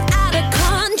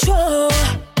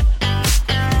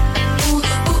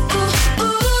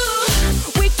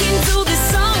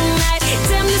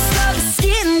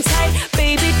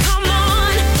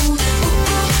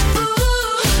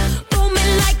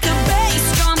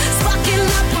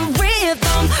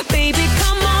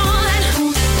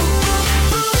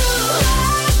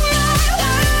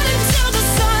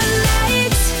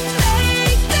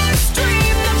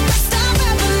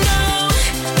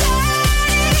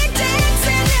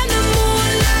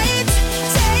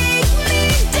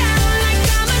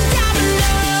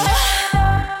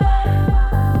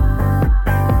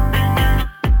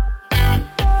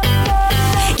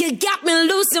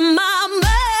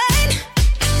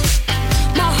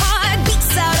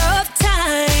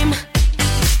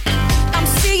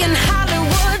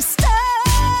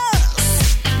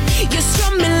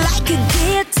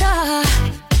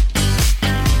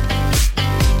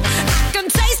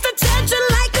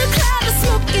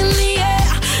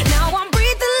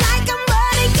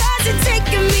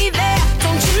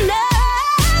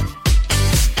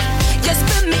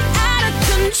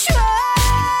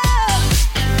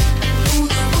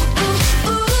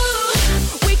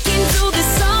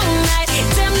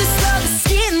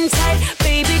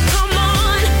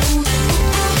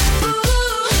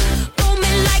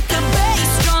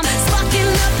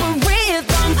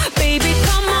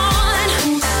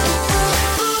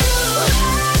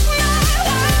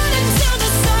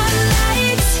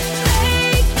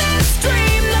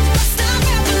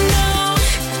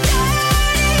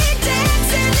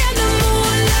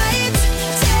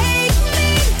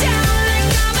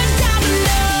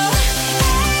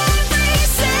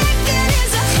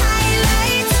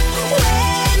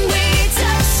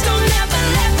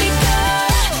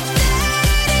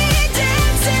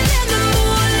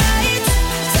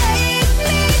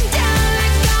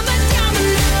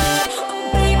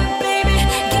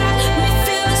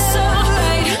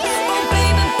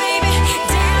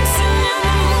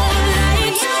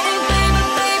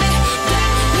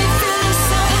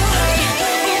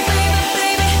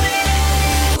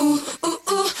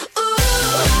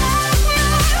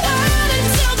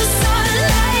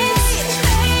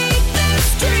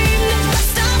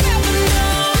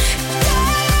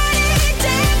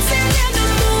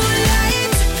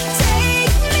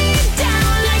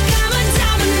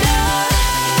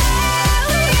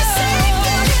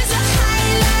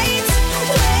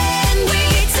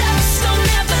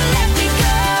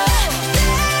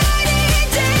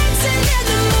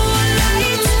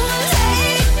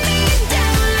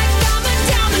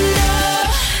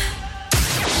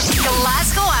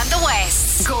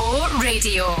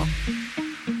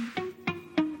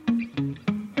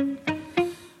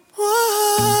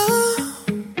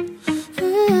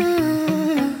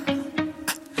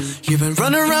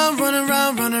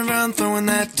running around, throwing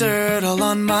that dirt all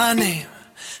on my name.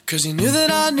 'Cause you knew that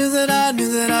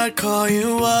I'd call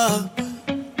you up.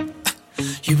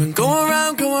 You've been going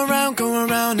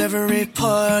around every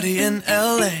party in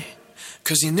LA.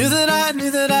 'Cause you knew that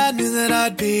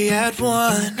I'd be at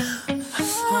one.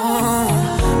 Oh,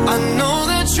 I know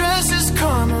that dress is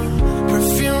karma,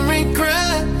 perfume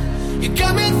regret. You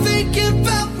got me thinking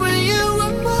about when you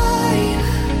were mine.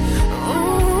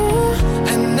 Oh,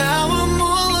 and now I'm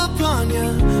all up on you.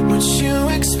 What you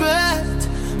expect?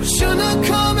 But you're not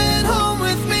coming home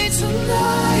with me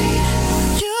tonight.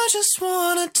 You just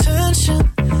want attention.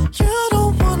 You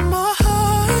don't want my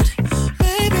heart.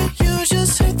 Maybe you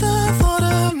just hate the thought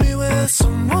of me with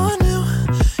someone new.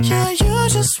 Yeah, you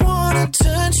just want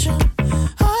attention.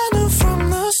 I knew from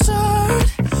the start.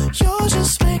 You're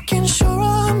just making sure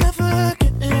I'm never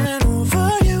getting over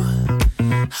you.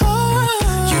 Oh.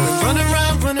 You've been running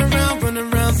around,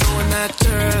 throwing that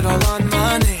dirt all on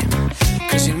my name.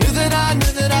 'Cause you knew that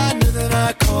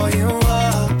I'd call you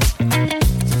up.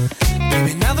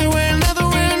 Baby, now that we're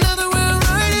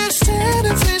right here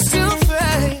standing face to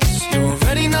face, you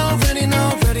already know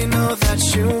that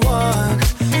you won.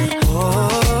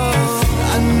 Oh,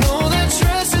 I know that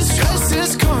dress is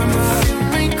karma, you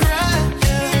regret.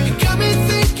 You got me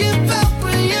thinking about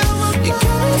when you were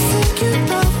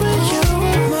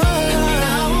mine.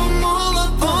 Now I'm all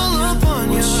up on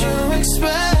you. What you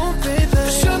expect? Oh, baby,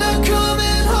 but you're not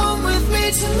coming home with me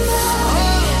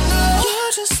tonight. You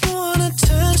just want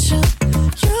attention.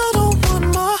 You don't want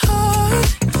my heart.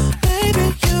 Baby,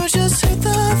 you just hate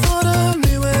the thought of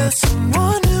me with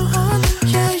someone new.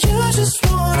 Yeah, you just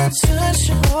want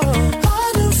attention. I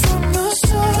knew from the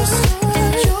start.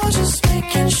 You're just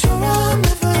making sure I'm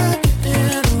never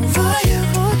getting over you.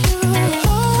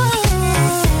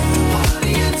 What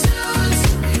are you doing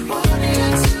to me? What are you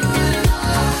doing?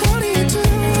 What are you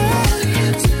doing? What are you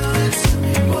doing to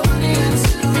me? What are you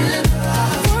doing?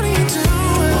 What are you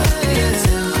doing? What are you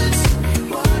doing to me?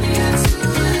 What are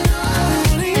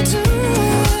you doing?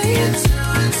 What are you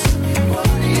doing to me? What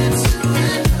are you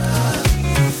doing?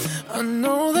 I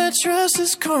know that dress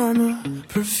is karma,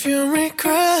 perfume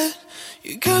regret.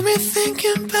 You got me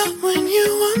thinking about when you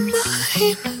were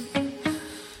mine.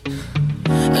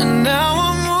 And now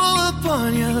I'm all up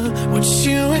on you. What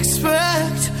you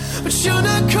expect? But you're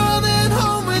not coming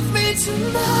home with me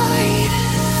tonight.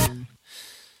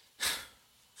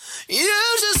 You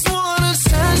just want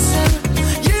attention.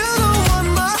 You don't want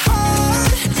my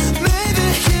heart. Maybe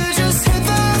you just hate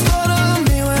the thought of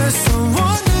me with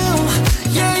someone new.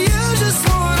 Yeah, you just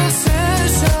want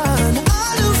attention. I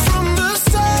knew from the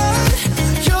start.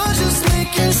 You're just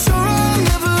making sure I'm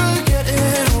never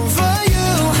getting over you.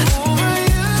 Over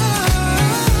you.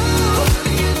 What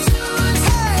are you doing?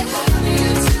 Hey. What are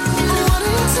you doing? What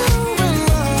are you doing,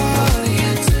 love? What are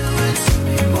you doing to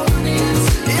me? What are you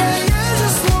doing? Yeah, you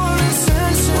just want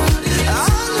attention. I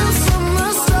knew from the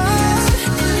start.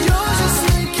 You're just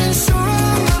making sure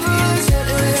I'm never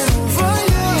getting over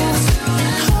you.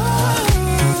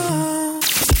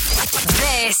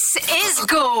 This is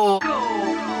Go.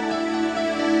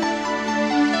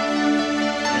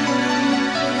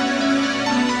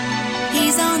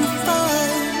 He's on the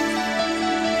phone,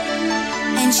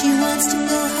 and she wants to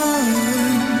go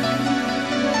home.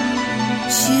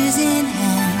 Shoes in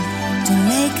hand, to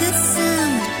make a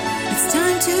sound. It's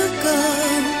time to go.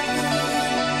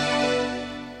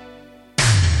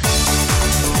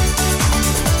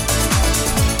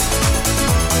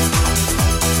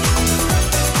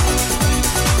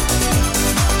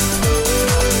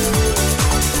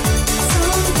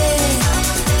 Someday,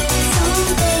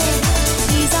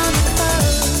 he's on the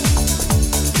phone.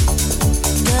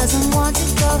 Doesn't want to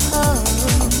go home.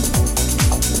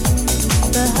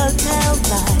 The hotel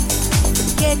life,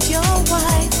 forget your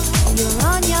wife. You're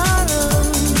on your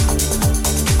own.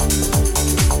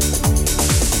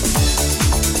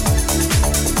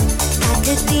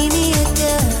 Academia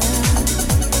girl,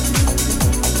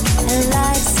 her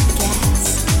life's a gas.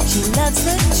 She loves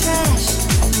the trash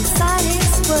inside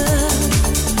his world.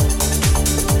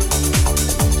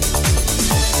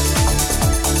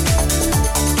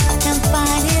 Can't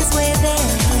find his way there.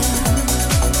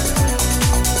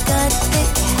 Got the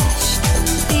cash,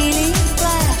 feeling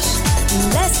flash in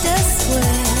Leicester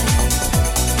Square.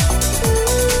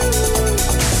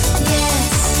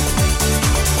 Yes,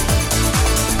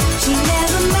 she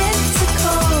never meant to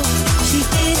call. She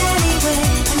did anyway,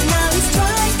 and now he's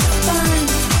trying to find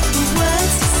the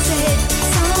words to say.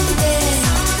 Someday,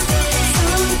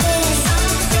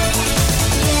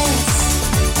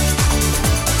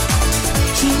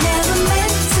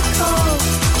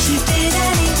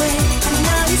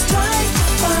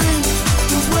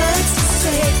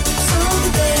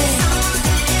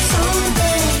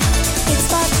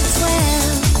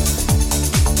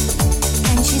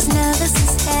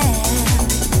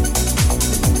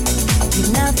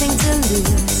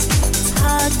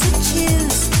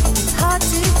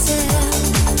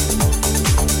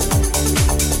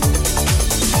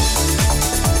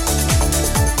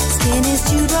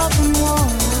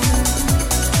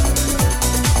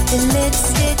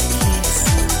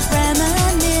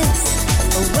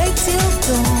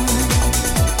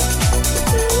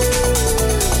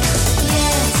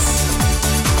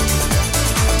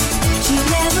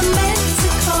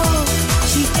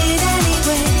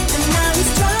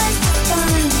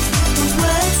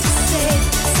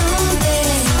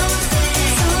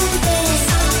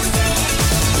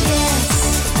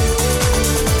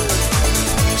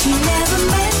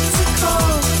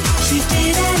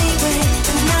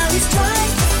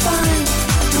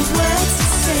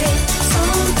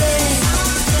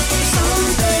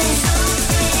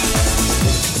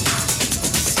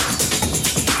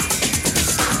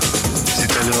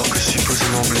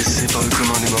 tellement blessé par le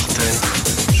commun des mortels.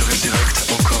 Je résurrecte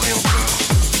encore et encore.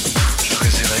 Je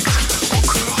résurrecte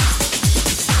encore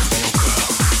et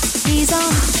encore. He's on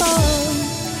the phone,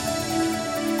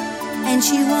 and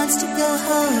she wants to go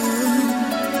home.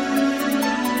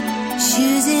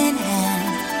 Shoes in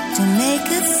hand, don't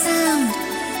make a sound.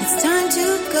 It's time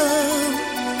to go.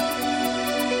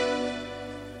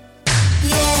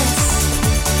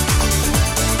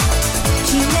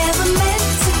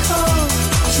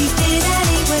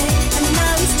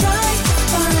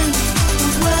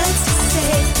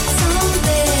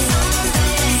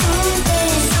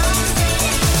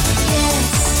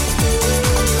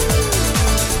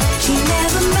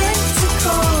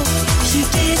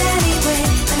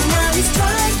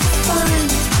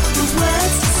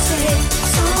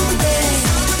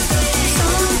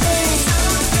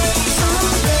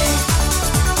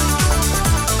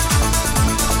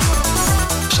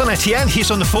 Etienne,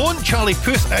 he's on the phone. Charlie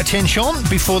Puth, attention.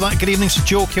 Before that, good evening to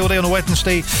Joe Kilday on a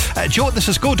Wednesday. Joe, this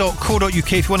is go.co.uk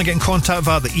if you want to get in contact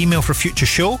via the email for a future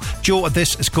show. Joe at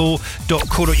this is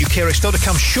go.co.uk. Right, still to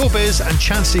come, showbiz and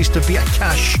chances to be a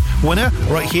cash winner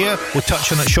right here. We'll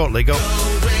touch on it shortly. Go.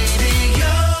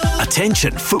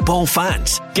 Attention football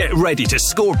fans, get ready to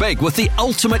score big with the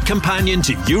ultimate companion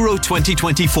to Euro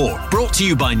 2024. Brought to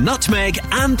you by Nutmeg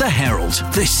and The Herald.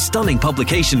 This stunning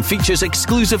publication features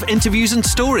exclusive interviews and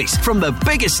stories from the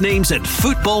biggest names in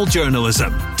football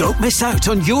journalism. Don't miss out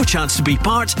on your chance to be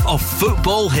part of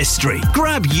football history.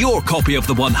 Grab your copy of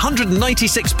the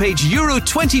 196-page Euro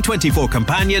 2024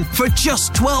 companion for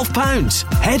just £12.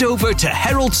 Head over to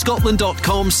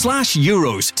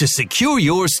heraldscotland.com/euros to secure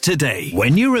yours today.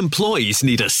 When you're employees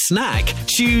need a snack,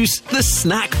 choose the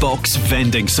Snack Box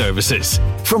vending services.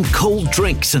 From cold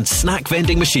drinks and snack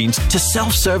vending machines to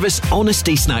self-service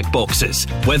Honesty snack boxes.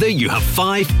 Whether you have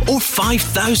 5 or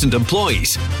 5,000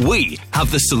 employees, we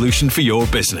have the solution for your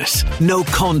business. No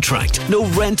contract, no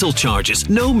rental charges,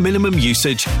 no minimum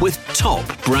usage with top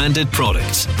branded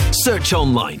products. Search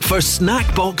online for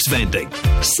Snack Box Vending.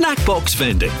 Snack Box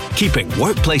Vending, keeping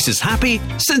workplaces happy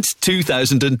since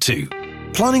 2002.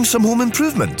 Planning some home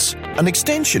improvements, an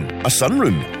extension, a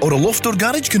sunroom, or a loft or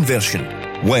garage conversion?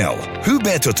 Well, who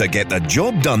better to get the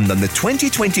job done than the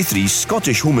 2023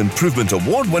 Scottish Home Improvement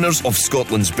Award winners of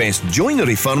Scotland's Best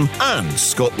Joinery Firm and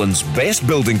Scotland's Best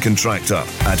Building Contractor.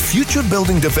 At Future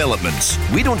Building Developments,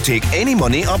 we don't take any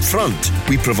money up front.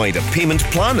 We provide a payment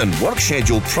plan and work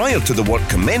schedule prior to the work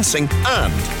commencing,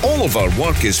 and all of our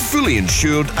work is fully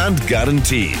insured and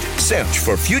guaranteed. Search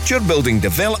for Future Building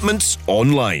Developments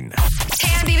online.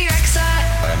 Hey, I'm Baby Rexa.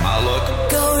 I'm Maluk.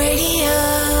 Go Radio.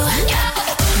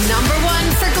 Number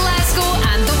 1 for Glasgow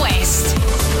and the West.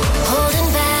 Holding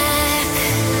back,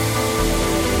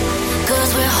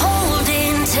 'cause we're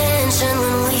holding tension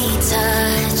when we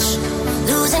touch,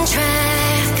 losing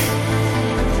track,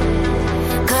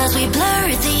 'cause we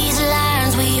blurred these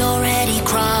lines we already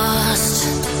crossed.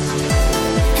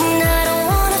 And I don't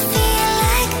wanna feel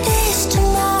like this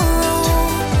tomorrow,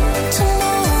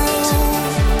 tomorrow.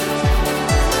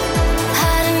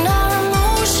 Hiding our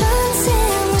emotions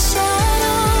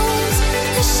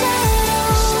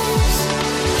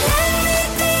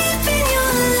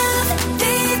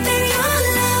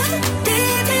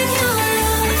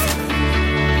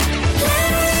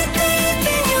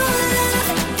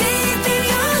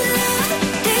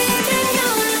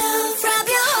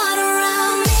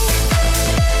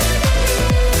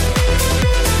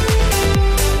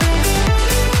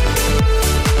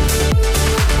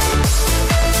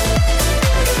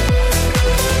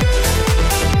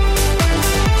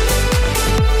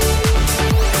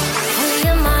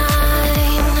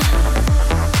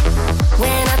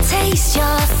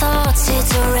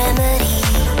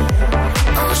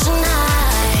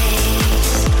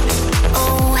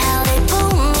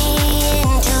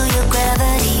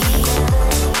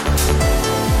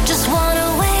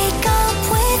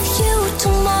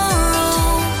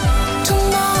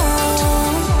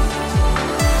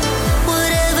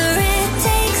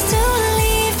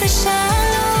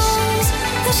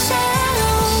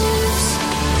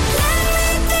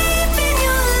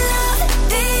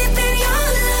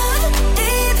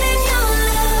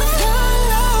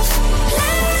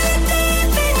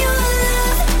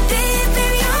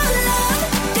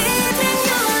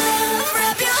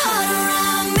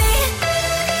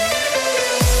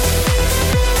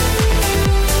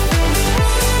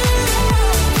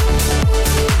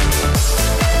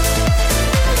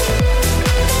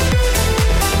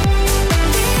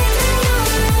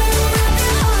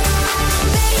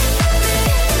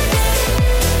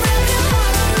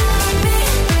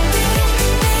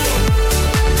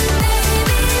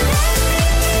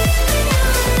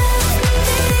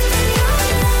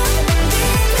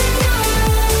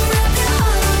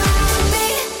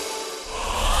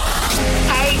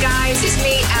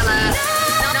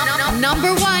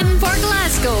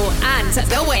Glasgow and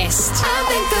the West. I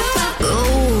think about Go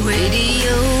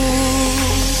Radio.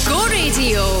 Go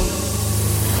Radio.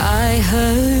 I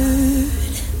heard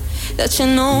that you're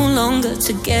no longer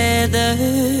together.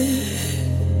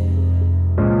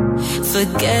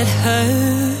 Forget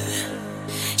her.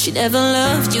 She never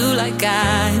loved you like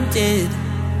I did.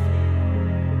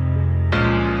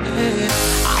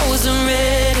 I wasn't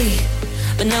ready,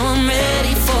 but now I'm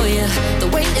ready for you. The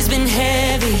weight has been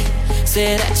heavy.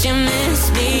 Say that you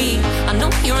miss me. I know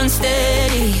you're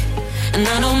unsteady, and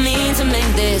I don't mean to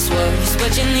make this worse,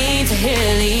 but you need to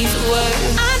hear these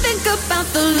words. I think about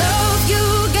the love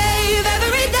you gave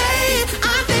every day.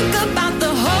 I think about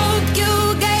the hope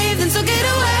you gave, then took it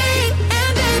away.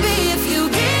 And baby, if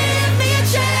you give me a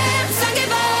chance, I'll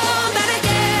give all that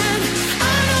again.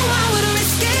 I know I would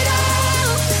risk it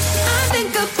all. I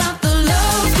think about the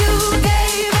love you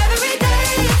gave every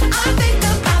day. I think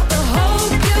about the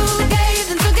hope you gave,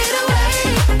 then took it away.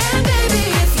 And baby,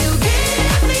 if you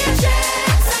give me a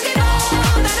chance, I'll give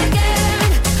all that again.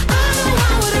 I know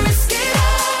I would risk it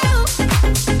all.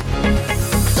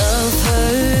 Love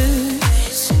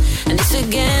hurts, and it's a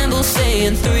gamble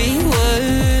saying 3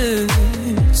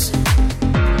 words.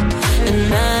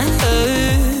 And I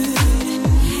heard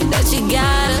that you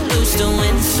gotta lose to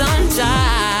win sometimes.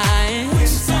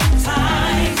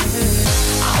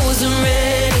 I wasn't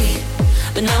ready,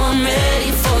 but now I'm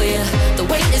ready for you. The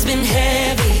weight has been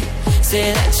heavy.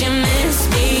 Say that you miss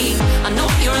me. I know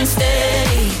you're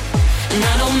unsteady, and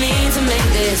I don't mean to make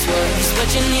this worse, but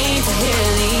you need to hear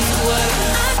these words.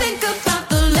 I think about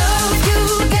the love you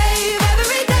gave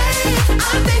every day.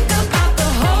 I think about the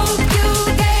hope you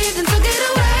gave, then took it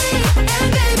away. And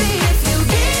baby, if you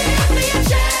give me a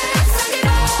chance, I'll give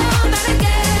all that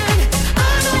again.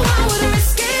 I know I would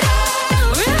risk it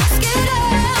all, risk it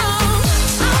all.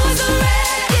 I wasn't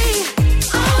ready,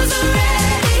 I wasn't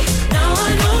ready. Now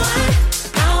I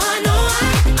know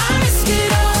I risk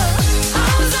it all. I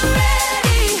wasn't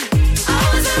ready, I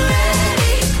wasn't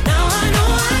ready. Now I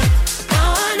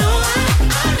know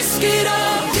I risk it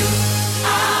all.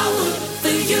 I would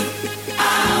for you,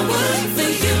 I would for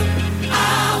you, I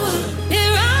would.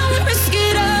 Yeah, I would risk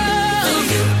it all. For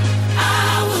you, I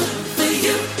would for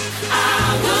you, I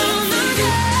would for you,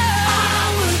 I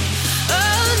would.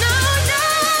 Oh no, no.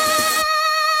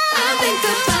 I think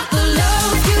about the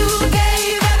love you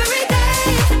gave every day.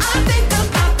 I think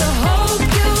about the hope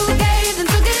you gave, then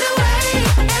took it away.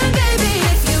 And baby,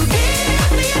 if you give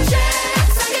me a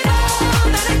chance, I'll give all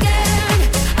that again.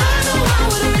 I know I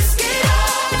would risk it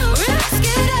all, risk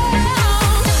it all.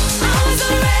 I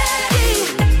wasn't ready,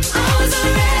 I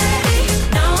wasn't ready.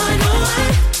 Now I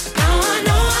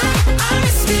know I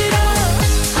risk it all.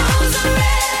 I wasn't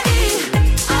ready,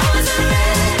 I wasn't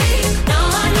ready. Now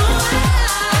I know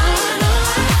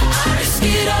I risk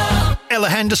it all. Ella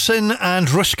Henderson and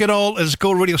Risk It All is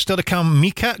Go Radio still to come.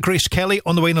 Mika, Grace Kelly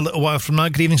on the way in a little while from now.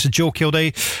 Good evening to Joe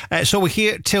Kilday. So we're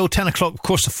here till 10 o'clock, of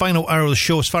course, the final hour of the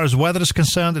show. As far as the weather is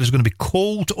concerned, it is going to be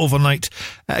cold overnight.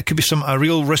 It could be a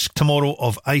real risk tomorrow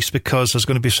of ice because there's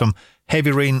going to be some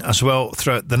heavy rain as well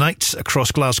throughout the night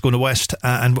across Glasgow and the west,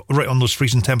 and right on those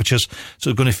freezing temperatures. So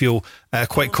it's going to feel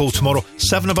quite cold tomorrow.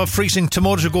 7 above freezing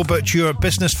tomorrow to go about your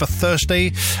business for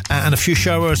Thursday, and a few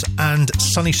showers and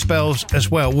sunny spells as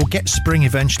well. We'll get spring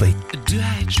eventually. Do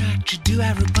I attract you? Do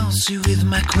I repulse you with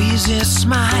my queasy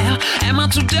smile? Am I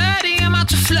too dirty? Am I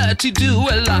too flirty? Do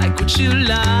I like what you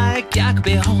like? I could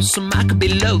be wholesome, I could be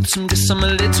loathsome, guess I'm a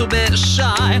little bit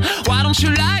shy. Why don't you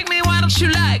like me? Why don't you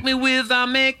like me without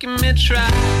making me try?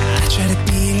 I try to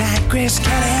be like Grace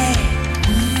Kelly,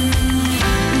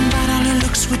 but all her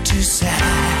looks were too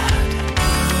sad.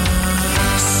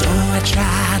 So I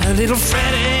tried a little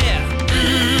Freddie.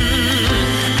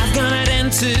 I've got an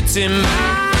entity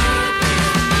mind.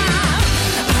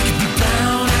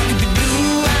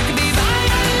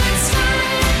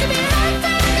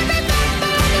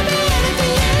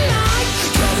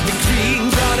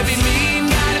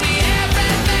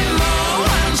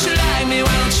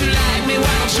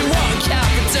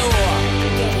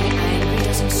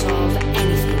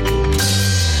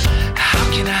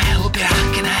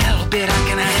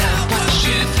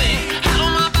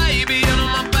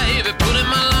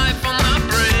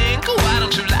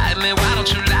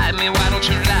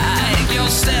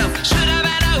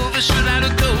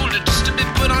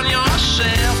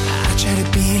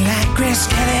 Grace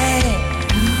Kelly,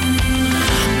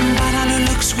 but all her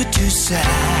looks were too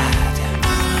sad.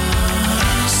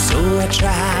 So I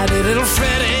tried a little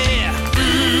Freddie.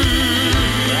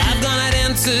 I've got an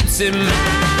entity mind.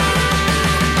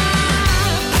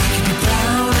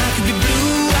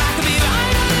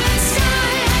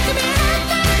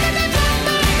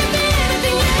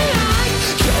 Anything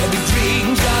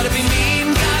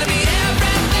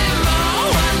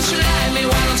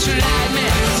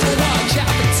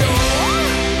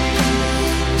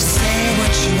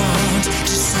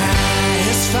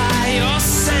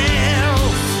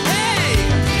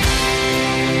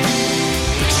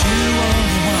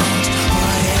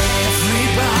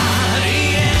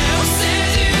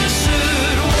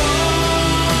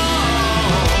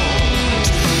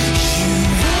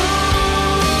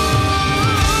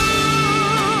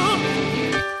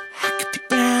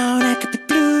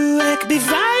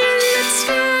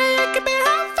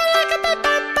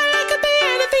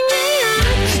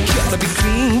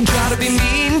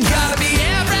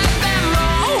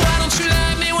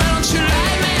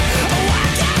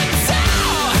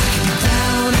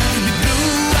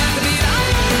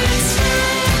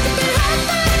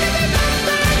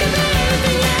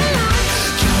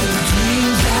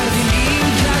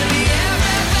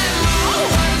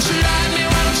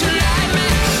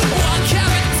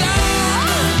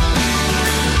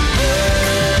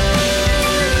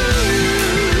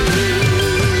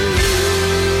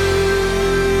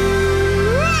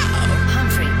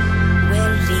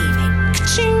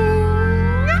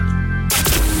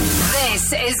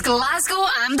is Glasgow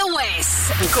and the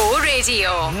West. Go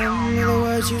Radio. Remember the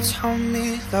words you told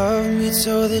me, love me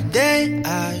till the day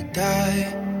I die.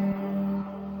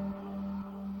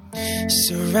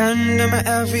 Surrender my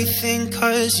everything,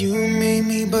 'cause you made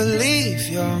me believe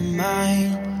you're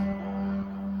mine.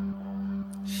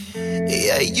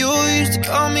 Yeah, you used to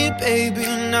call me baby,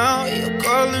 now you're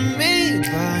calling me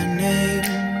by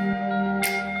name.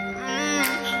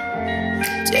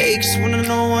 Takes one to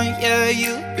know one, yeah,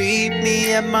 you beat me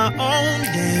at my own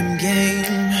damn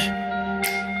game.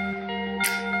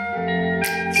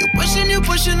 You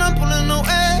pushing, I'm pulling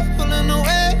away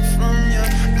from you.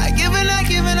 I give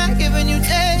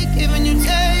and you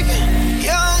take,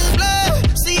 Young blood,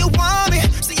 see you want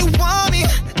me,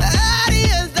 out of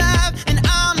your life, and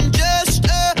I'm just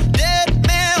a dead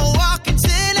man walking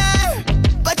tonight.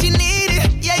 But you need it,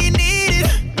 yeah, you need it,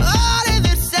 all of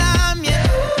the time, yeah.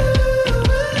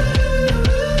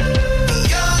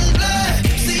 Young blood,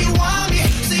 see you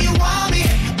want me,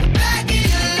 back in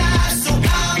your life, so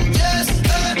I'm just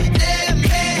a dead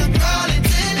man crawling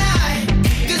tonight.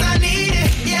 'Cause I need it,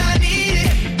 yeah, I need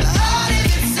it, all of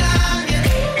the time, yeah.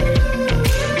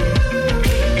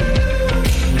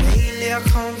 Lately our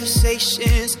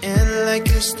conversations end like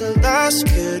it's the last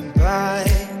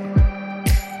goodbye.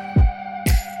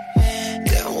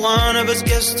 Then one of us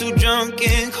gets too drunk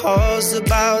and calls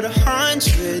about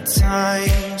 100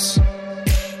 times.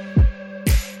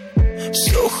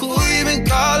 So who you been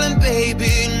calling,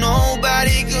 baby?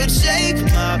 Nobody could take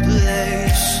my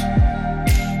place.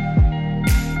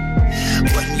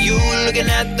 When you looking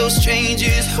at those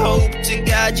strangers, hope to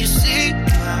God you see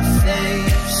my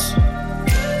face.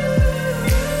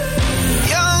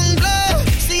 Young blood,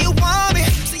 see you want me,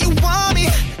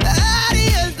 out of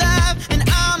your life, and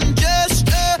I'm just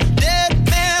a dead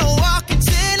man walking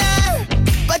tonight.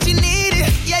 But you need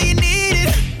it, yeah, you need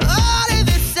it, all of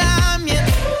the time, yeah.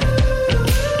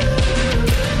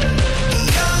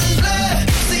 Young blood,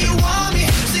 see you want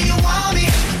me,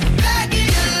 back in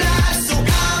your life, so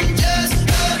I'm just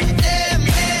a dead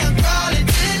man crawling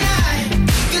tonight.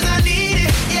 'Cause I need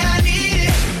it, yeah, I need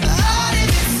it, all of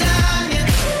the time, yeah.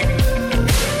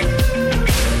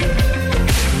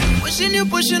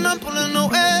 Pushing, I'm pulling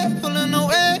away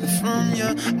from you.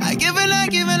 I give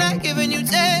and you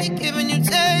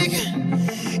take,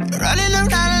 You're running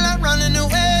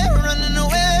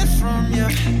away from you,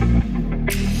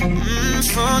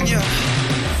 from you.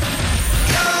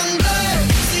 Young blood,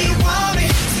 see you want me,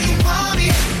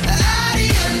 out of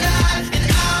your life, and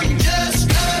I'm just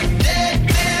a dead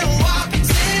man walking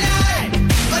tonight.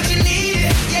 But you need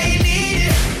it, yeah, you need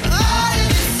it, all of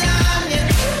the time, yeah.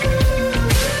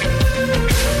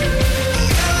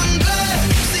 Young blood,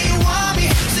 see you want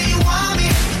me,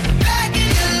 back in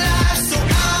your life, so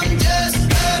I'm just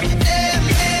a dead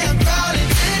man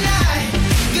crawling tonight.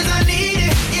 'Cause I need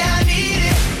it, yeah, I need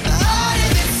it, all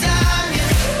of the time,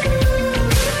 yeah.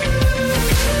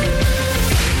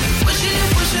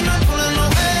 Pushing, I'm pulling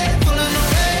away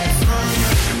from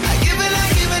you. I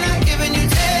give and you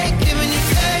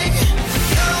take,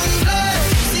 Young blood,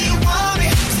 see you want me,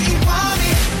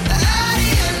 out of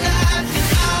your life, and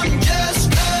I'm just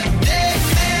a dead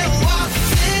man walking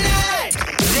tonight.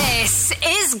 This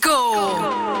is Go.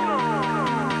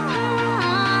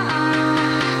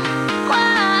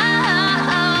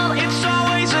 It's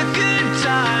always a good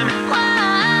time.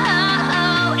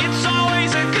 It's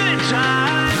always a good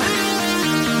time.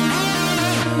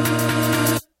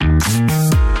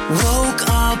 Woke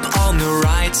up on the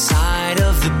right side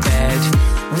of the bed.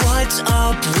 What's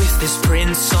up with this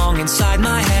Prince song inside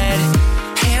my head?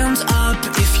 Hands up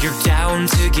if you're down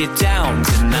to get down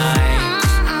tonight.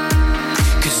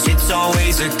 'Cause it's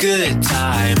always a good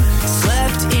time.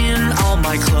 Slept in all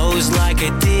my clothes like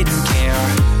I didn't care.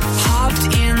 Hopped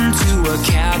into a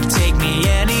cab, take me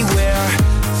anywhere.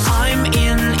 I'm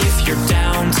in if you're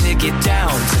down to get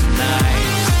down tonight.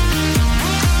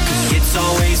 'Cause it's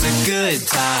always a good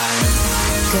time.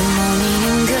 Good morning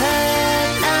and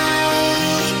good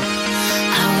night.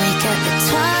 I wake up at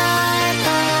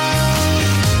twilight.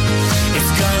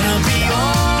 It's gonna be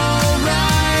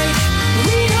alright.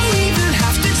 We don't even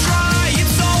have to try.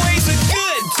 It's always a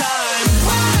good time.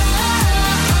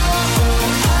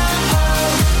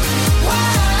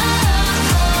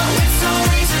 It's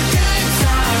always a good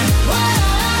time.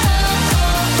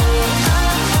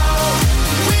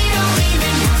 We don't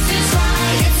even have to try.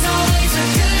 It's always a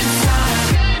good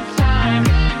time.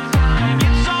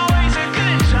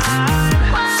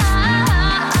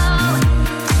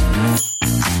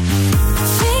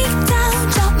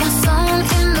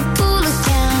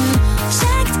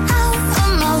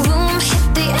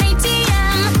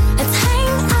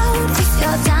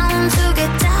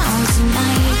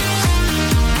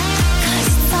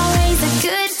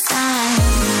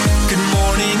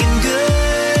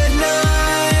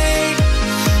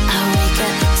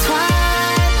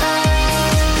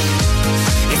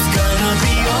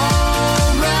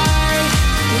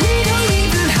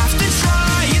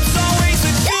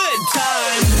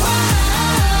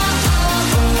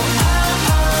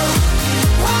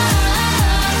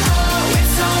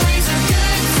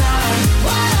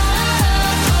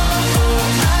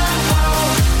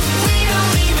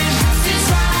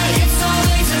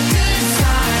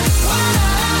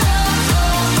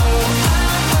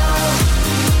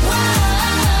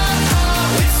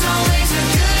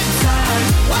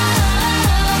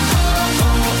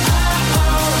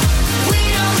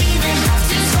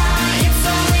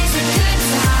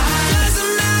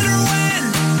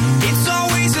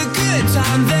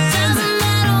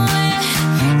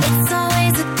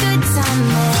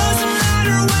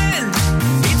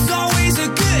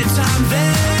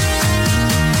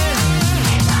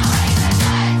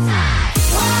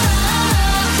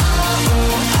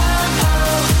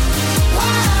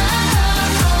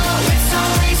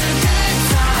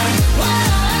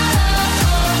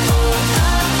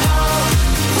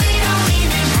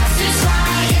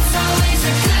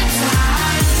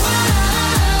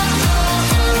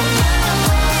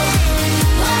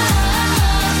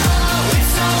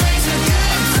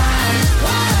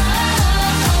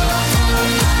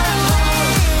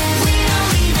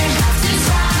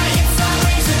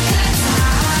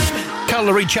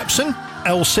 Corey Jepson,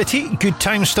 L City, Good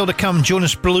Times still to come,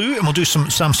 Jonas Blue, and we'll do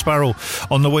some Sam Sparrow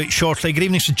on the way shortly. Good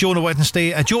evening to Joe on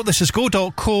Wednesday. Joe, this is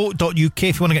go.co.uk if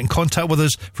you want to get in contact with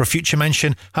us for a future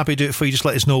mention. Happy to do it for you. Just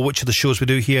let us know which of the shows we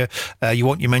do here you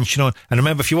want your mention on. And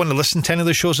remember, if you want to listen to any of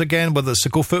the shows again, whether it's the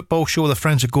Go Football Show, the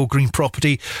Friends of Go Green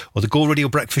Property, or the Go Radio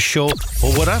Breakfast Show,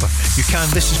 or whatever, you can.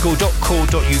 This is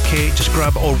go.co.uk. Just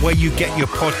grab it, or where you get your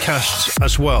podcasts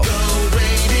as well.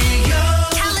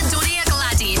 Caledonia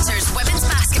Gladiators women's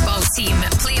basketball team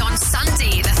play on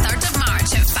Sunday, the 3rd of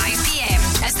March at 5 p.m.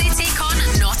 as they take on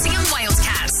Nottingham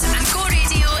Wildcats. And Go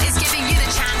Radio is giving you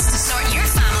the chance to sort your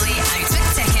family out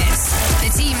with tickets.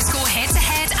 The teams go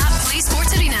head-to-head at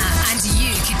PlaySport Arena, and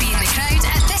you could be in the crowd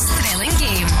at this thrilling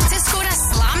game. To score a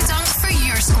slam dunk for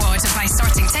your squad by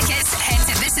sorting tickets, head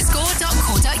to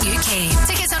thisisgo.co.uk.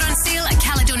 Tickets are on sale at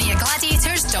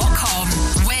caledoniagladiators.com.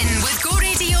 Win with Go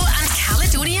Radio and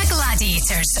Caledonia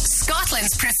Gladiators,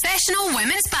 Scotland's professional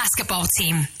women's basketball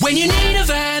team. When you need a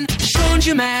van, Sean's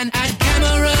your man at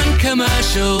Cameron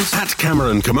Commercials. At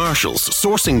Cameron Commercials,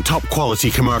 sourcing top quality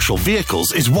commercial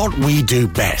vehicles is what we do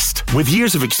best. With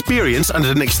years of experience and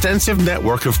an extensive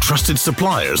network of trusted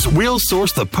suppliers, we'll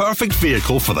source the perfect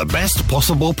vehicle for the best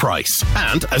possible price.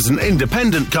 And as an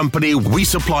independent company, we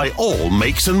supply all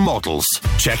makes and models.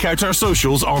 Check out our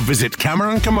socials or visit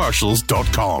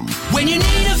CameronCommercials.com. When you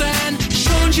need a van,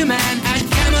 Sean's your man at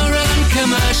Cameron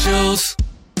Commercials.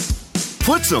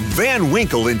 Put some Van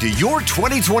Winkle into your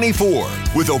 2024.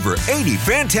 With over 80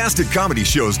 fantastic comedy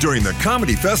shows during the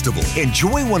Comedy Festival,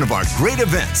 enjoy one of our great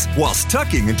events whilst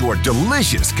tucking into our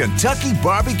delicious Kentucky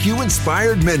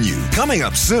barbecue-inspired menu. Coming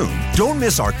up soon, don't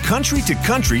miss our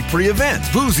country-to-country pre-event,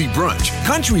 boozy brunch,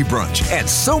 country brunch, and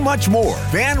so much more.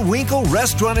 Van Winkle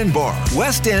Restaurant and Bar,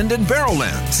 West End and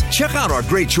Barrowlands. Check out our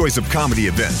great choice of comedy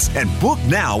events and book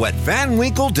now at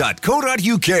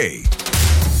vanwinkle.co.uk.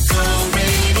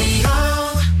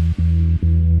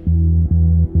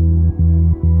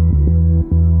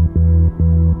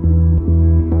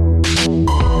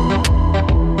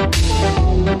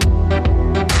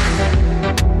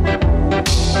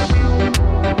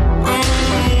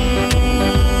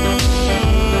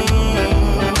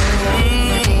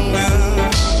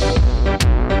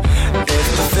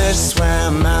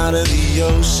 Swam out of the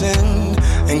ocean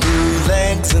and grew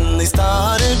legs and they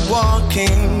started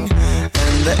walking,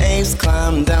 and the apes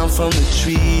climbed down from the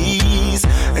trees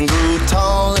and grew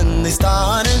tall and they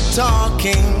started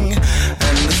talking,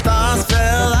 and the stars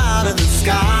fell out of the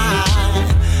sky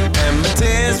and my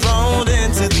tears rolled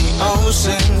into the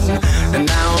ocean, and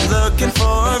now I'm looking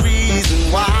for a reason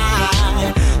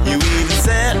why you even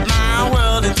set my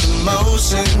world into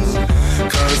motion.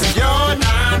 Cause if you're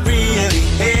not really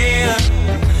here,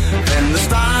 then the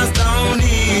stars don't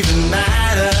even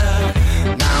matter.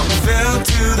 Now I'm filled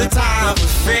to the top of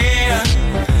fear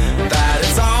that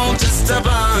it's all just a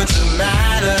bunch of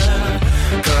matter.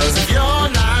 Cause if you're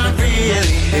not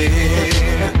really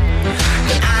here,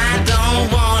 then I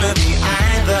don't wanna be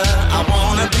either. I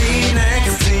wanna be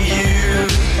next to you.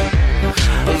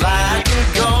 Black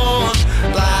and gold,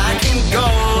 black and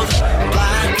gold,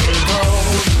 black and gold.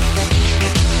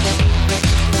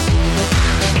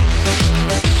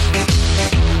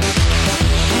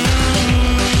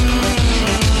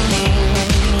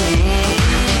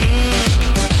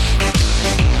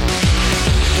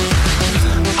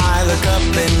 I look up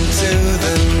into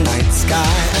the night sky,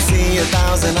 I see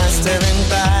 1,000 eyes staring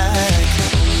back,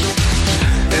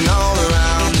 and all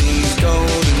around these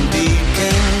golden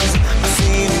beacons I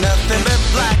see nothing but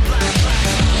black.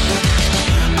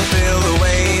 I feel the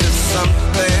weight of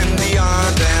something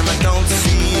beyond them, I don't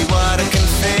see what I can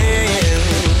feel.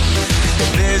 The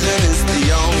vision is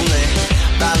the only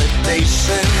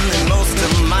validation, and most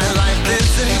of my life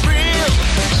isn't real.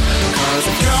 Cause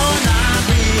if you're not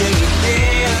really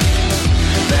here,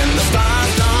 then the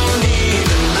stars don't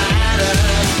even matter.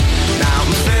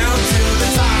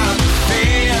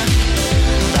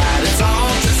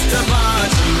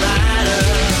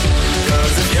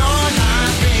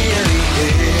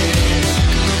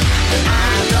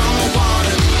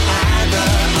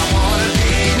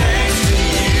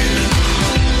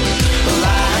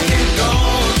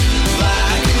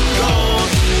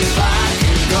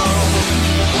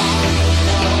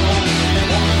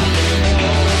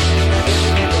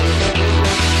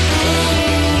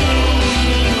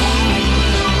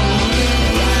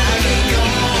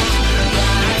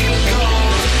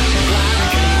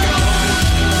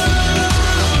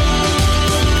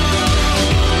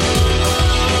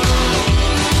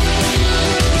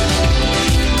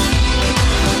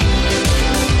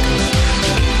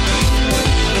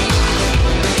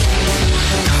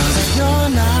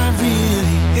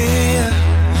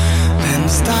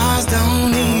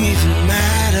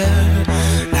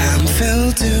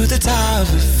 to the top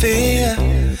of fear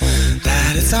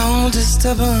that it's all just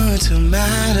a bunch of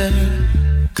matter.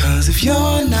 'Cause if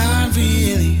you're not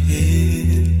really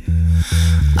here,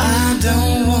 I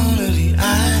don't wanna be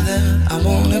either. I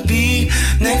wanna be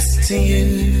next to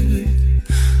you.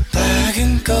 Black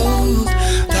and gold,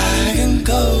 black and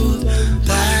gold,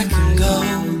 black and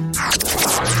gold.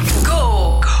 Go!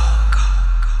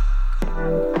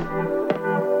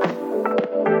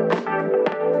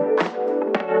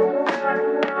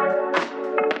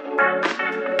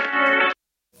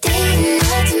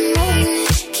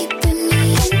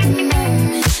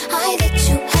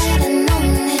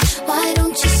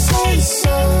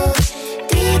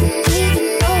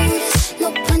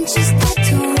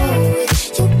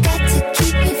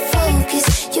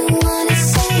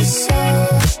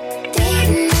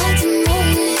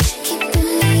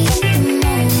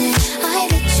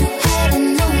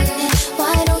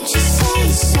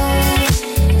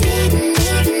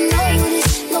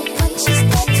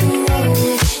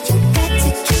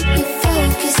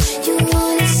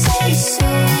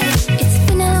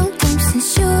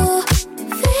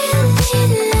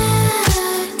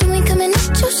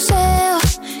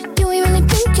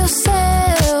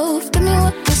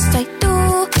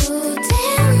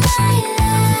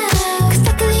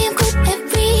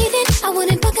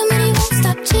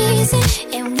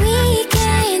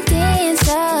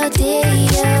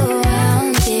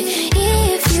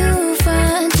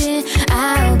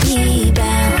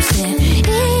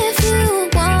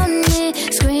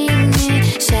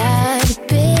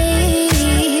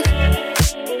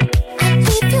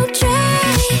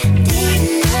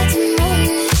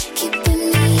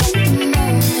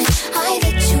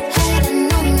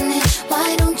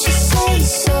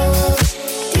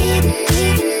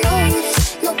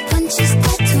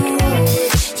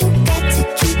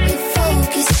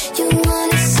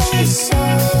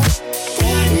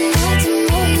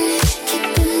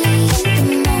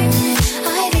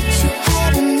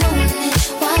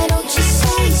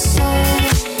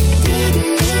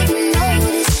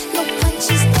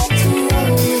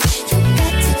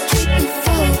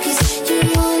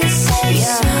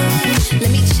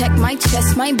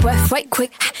 my breath right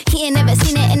quick. He ain't never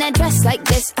seen it in a dress like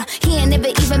this. He ain't never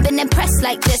even been impressed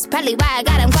like this. Probably why I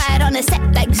got him quiet on the set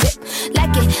like zip.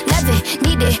 Like it, love it,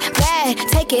 need it, bad.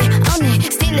 Take it, own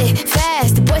it, steal it,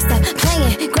 fast. The boy stop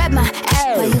playing, grab my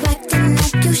ass. Why you acting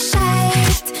like you shy?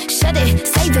 Shut it,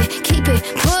 save it, keep it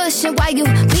pushing. While you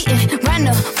beating round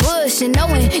the bush and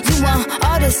knowing you want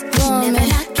all this woman. Never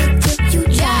knock it till you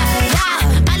try.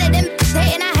 Yeah. All of them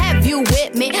saying I have you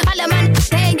with me. All of my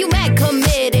saying you mad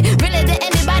committed. Really to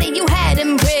anybody you had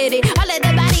them pretty. All of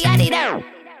the body I need out.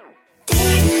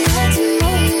 Didn't have to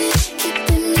moan,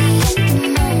 keeping me in the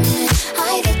moment.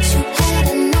 I that you had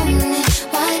a known it.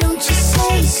 Why don't you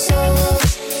say so?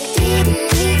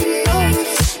 Didn't even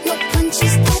notice. No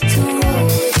punches got to roll.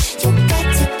 You got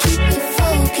to keep me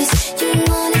focused. You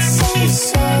wanna say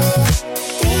so?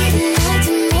 Didn't have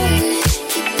to moan,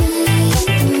 keeping me in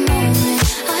the moment.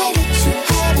 I that you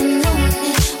had a known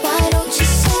it. Why don't you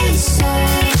say so?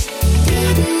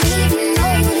 Didn't even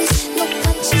notice. No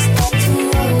punches got to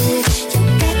roll. You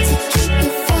got to keep me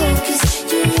focused.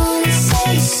 You wanna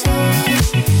say so?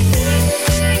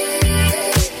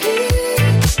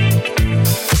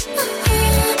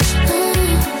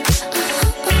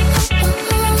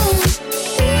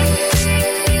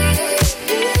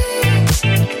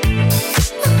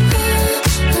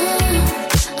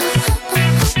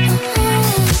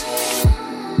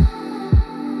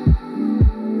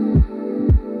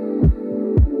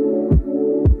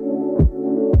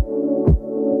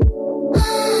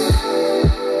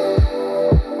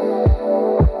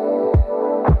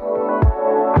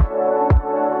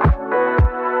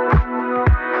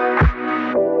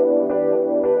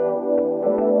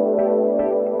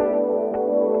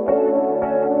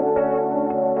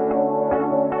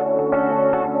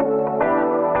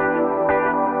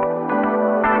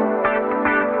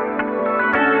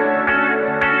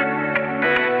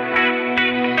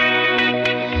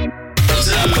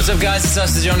 What's up, guys? It's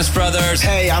us, the Jonas Brothers.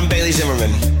 Hey, I'm Bailey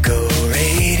Zimmerman. Go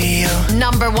radio.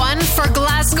 Number 1 for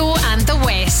Glasgow and the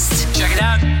West. Check it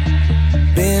out.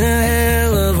 Been a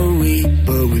hell of a week,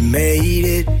 but we made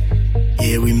it.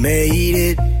 Yeah, we made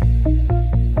it.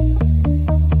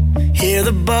 Hear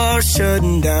the bar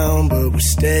shutting down, but we're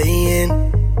staying.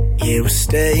 Yeah, we're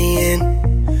staying.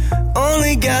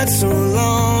 Only got so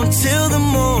long till the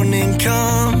morning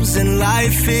comes, and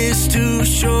life is too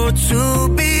short to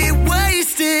be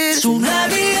wasted. So light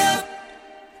me up,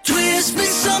 twist me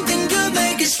something good,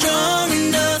 make it strong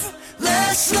enough,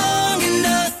 last long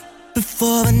enough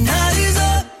before the night is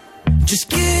up. Just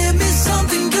give me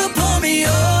something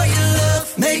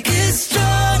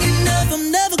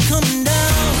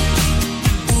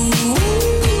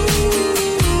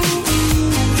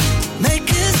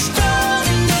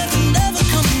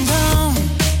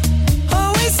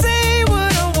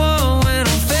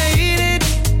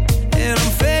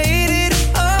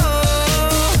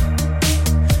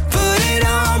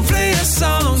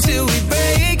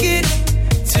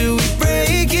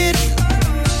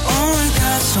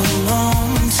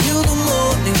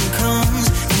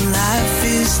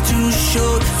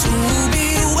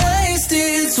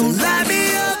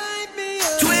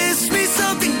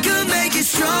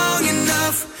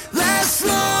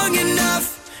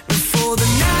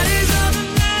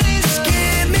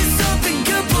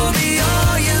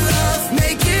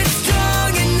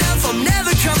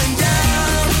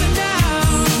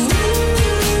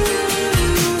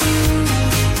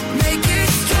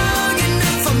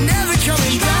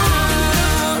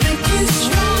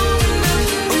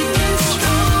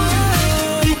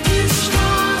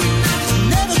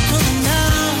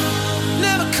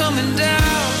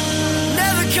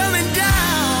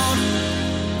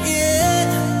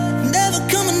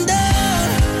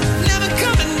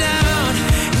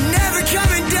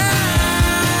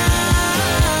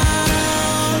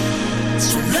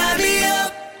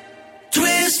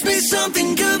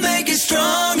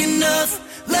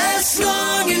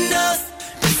strong enough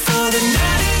before the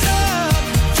night is up.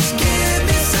 Just give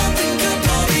me something good,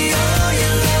 pour me all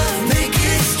your love. Make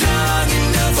it strong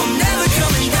enough, I'm never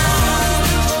coming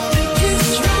down. Make it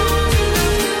strong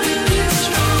enough, make it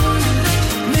strong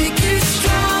enough. Make it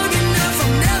strong enough,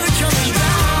 I'm never coming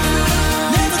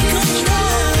down. Never coming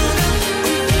down.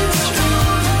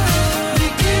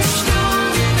 Make it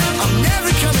strong enough, I'm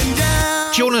never coming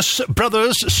down. Jonas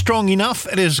Brothers, Strong Enough.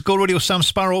 It is Go Radio, Sam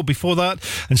Sparrow before that,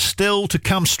 and still to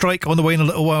come Strike on the way in a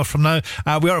little while from now.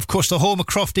 We are, of course, the home of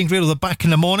Crofty and Grado. They're back in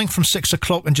the morning from 6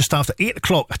 o'clock and just after 8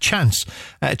 o'clock. A chance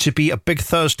to be a Big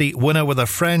Thursday winner with our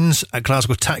friends at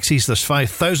Glasgow Taxis. There's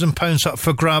 £5,000 up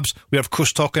for grabs. We are, of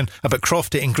course, talking about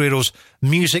Crofty and Grado's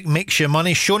Music Makes Your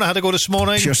Money. Shona, how'd it go this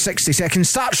morning? Your 60 seconds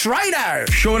starts right now.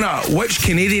 Shona, which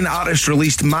Canadian artist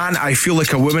released Man, I Feel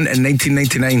Like a Woman in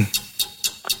 1999?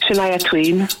 Shania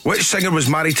Twain. Which singer was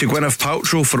married to Gwyneth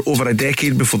Paltrow for over a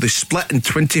decade before they split in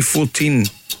 2014?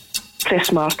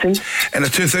 Chris Martin. In a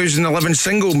 2011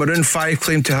 single, Maroon 5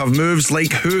 claimed to have moves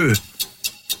like who?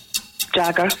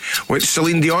 Jagger. Which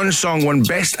Celine Dion song won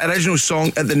Best Original Song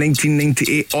at the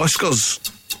 1998 Oscars?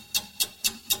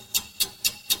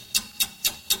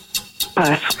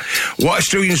 Pass. What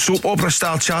Australian soap opera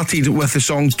star charted with the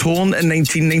song Torn in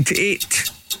 1998?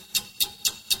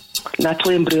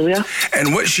 Natalie Imbruglia.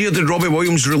 In which year did Robbie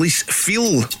Williams release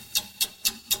Feel?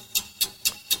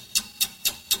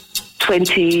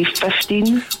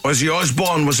 2015. Ozzy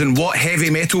Osbourne was in what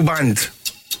heavy metal band?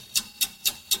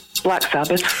 Black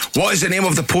Sabbath. What is the name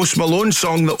of the Post Malone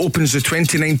song that opens the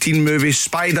 2019 movie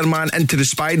Spider-Man Into the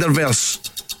Spider-Verse?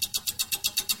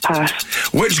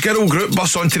 Pass. Which girl group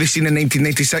burst onto the scene in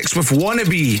 1996 with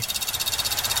Wannabe?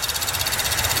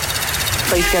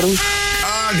 Spice Girls.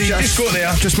 Just go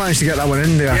there. Just managed to get that one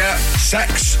in there. Yeah,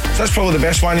 6. So that's probably the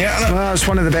best one yet, isn't it? Well, it's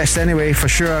one of the best anyway, for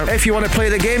sure. If you want to play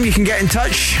the game, you can get in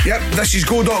touch. Yep, this is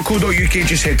go.co.uk.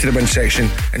 Just head to the win section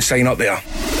and sign up there.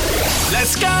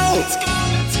 Let's go! Let's go!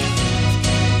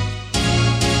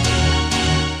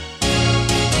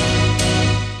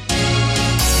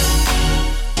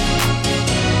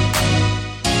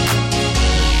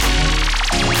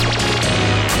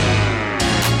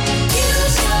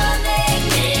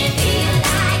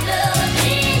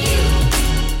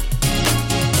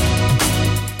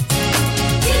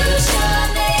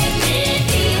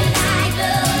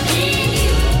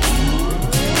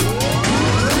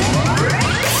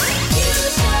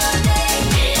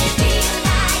 You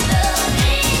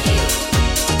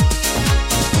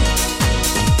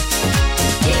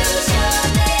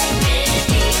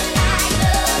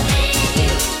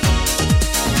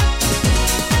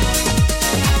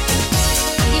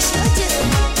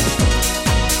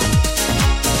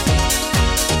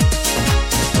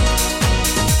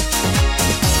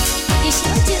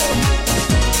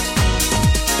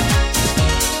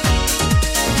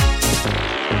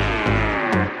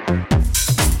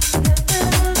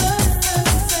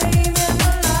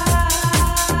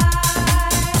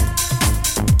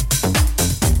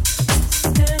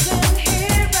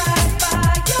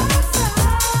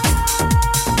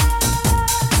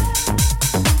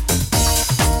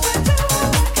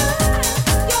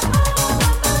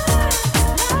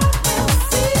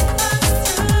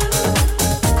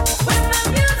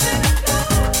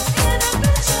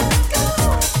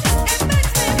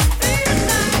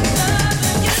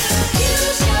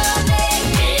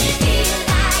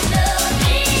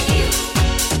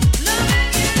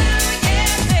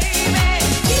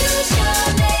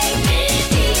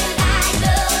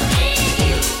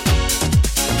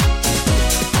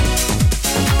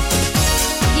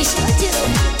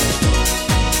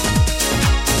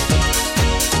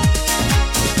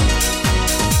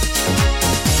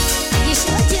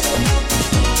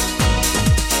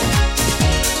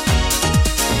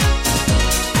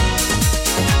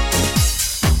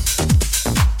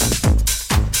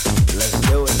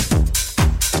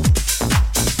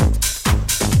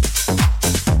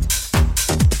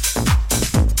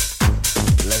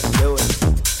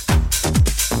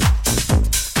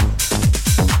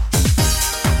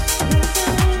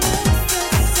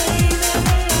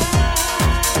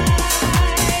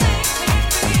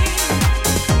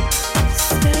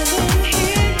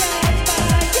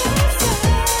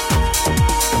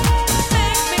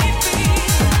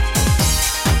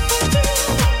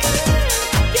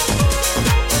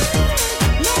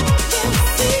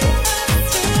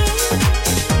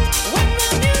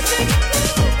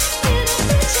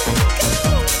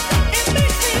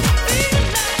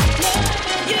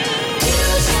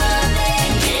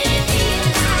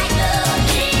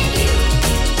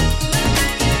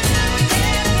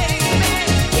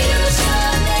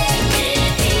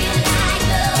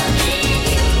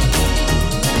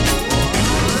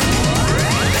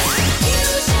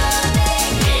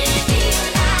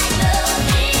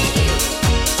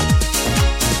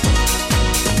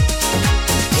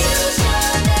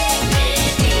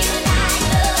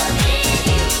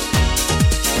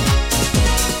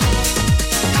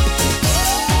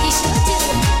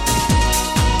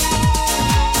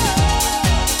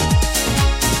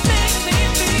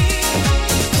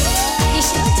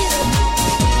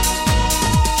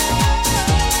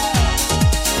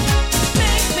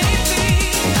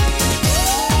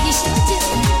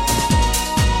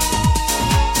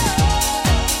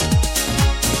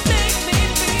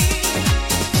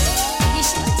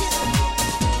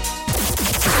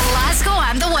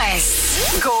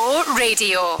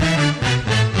Radio.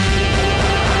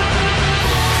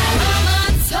 Mama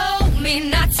told me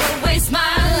not to waste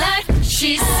my life.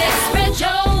 She said, spread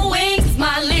your wings,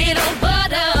 my little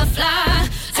butterfly.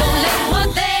 Don't let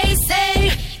what they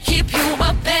say keep you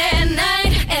up at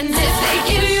night. And if they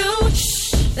give you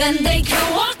shh, then they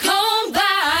can walk on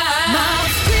by. My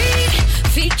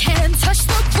feet can't touch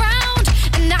the ground,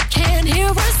 and I can't hear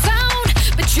a sound.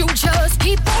 But you just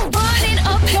keep on running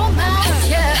up your mouth,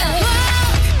 yeah.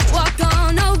 Walk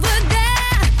on over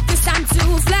there, 'cause I'm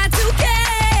too fly to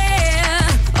care.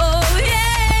 Oh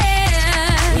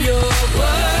yeah. Your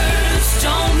words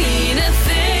don't mean a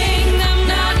thing. I'm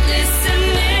not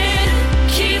listening.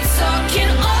 Keep talking,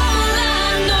 all I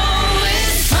know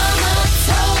is Mama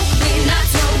told me not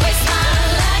to waste my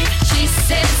life. She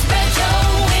said, spread your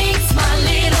wings, my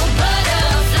little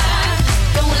butterfly.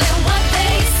 Don't let what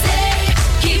they say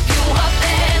keep you up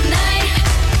at night.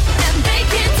 And they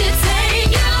can't detain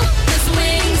you, 'cause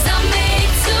wings are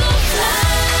made to fly.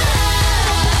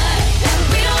 And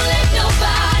we don't let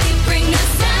nobody bring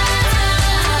us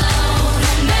down.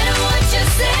 No matter what you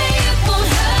say, it won't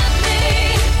hurt me.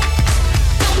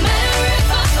 No matter if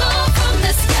I fall from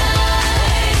the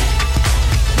sky,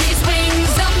 these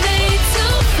wings are made to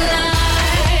fly.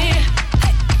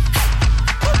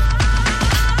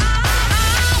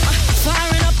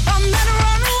 Firing up on that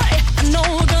runway. I know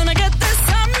we're gonna get this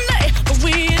someday, but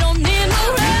we don't need no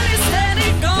ready, steady,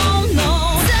 go, no.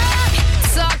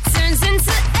 Talk turns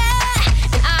into air,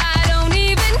 and I don't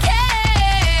even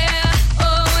care.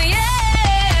 Oh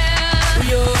yeah.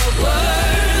 Your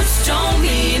words don't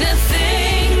mean a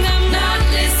thing. I'm not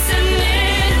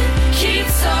listening. Keep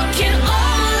talking,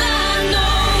 all I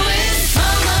know is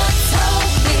Mama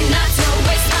told me not to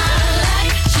waste my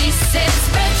life. She said,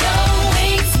 spread your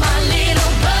wings, my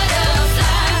little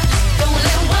butterfly. Don't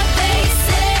let what they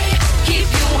say keep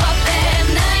you up at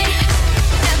night.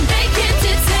 And they can't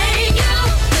detain you,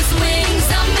 'cause wings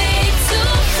are made to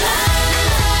fly.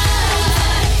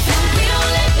 And we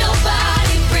don't let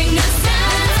nobody bring us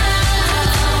down.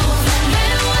 No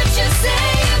matter what you say,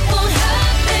 it won't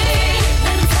hurt me.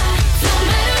 No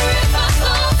matter if I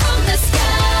fall from the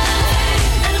sky,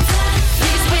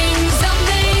 these wings are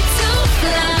made to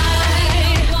fly.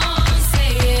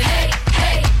 Say it, hey,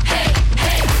 hey, hey,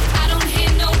 hey. I don't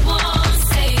hear no one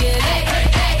say it, hey, hey,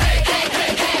 hey, hey,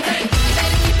 hey, hey. You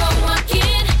better keep on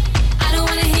walking. I don't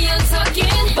wanna hear you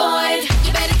talking, Boyd.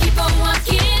 You better keep on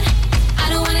walking. I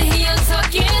don't wanna hear you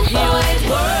talking, Boyd.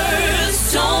 Words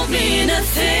don't mean a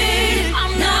thing.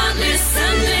 I'm not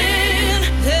listening.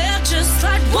 They're just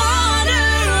like water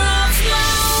off my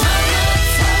Mama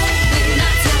told me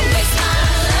not to waste my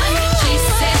life. She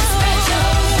said, spread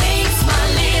your wings, my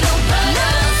little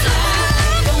butterfly.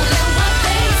 Don't let what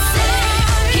they say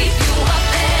keep you up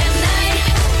at night.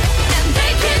 And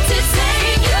they can't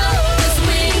detain you, 'cause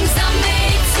wings are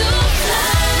made to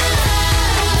fly.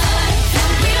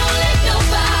 And we don't let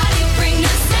nobody bring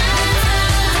us down.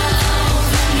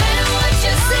 No matter what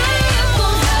you say, it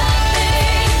won't hurt me.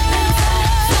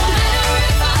 No matter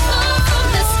if I fall from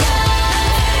the sky,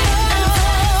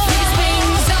 these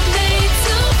wings are made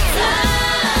to fly.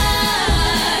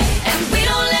 And we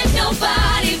don't let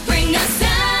nobody bring us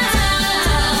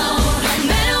down. No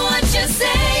matter what you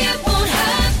say, it won't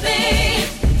hurt me.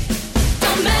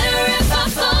 No matter if I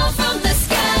fall from the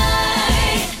sky,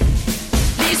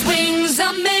 these wings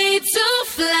are made to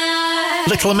fly.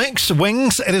 Little Mix,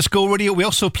 Wings, it is Go Radio. We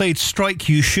also played Strike,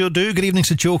 You Sure Do. Good evening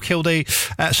to Joe Kilday.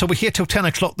 So we're here till 10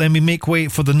 o'clock, then we make way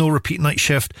for the no repeat night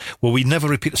shift, where we never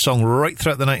repeat the song right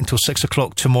throughout the night until 6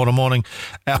 o'clock tomorrow morning.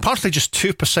 Apparently just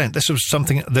 2%, this was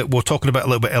something that we're talking about a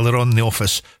little bit earlier on in the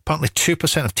office, apparently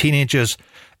 2% of teenagers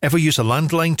ever use a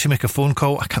landline to make a phone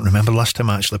call. I can't remember the last time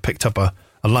I actually picked up a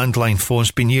landline phone.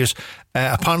 It's been years.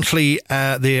 Apparently,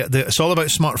 it's all about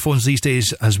smartphones these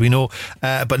days, as we know.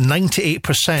 But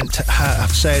 98%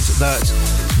 have said that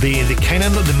they kind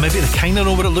of know, maybe they kind of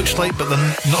know what it looks like, but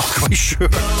they're not quite sure.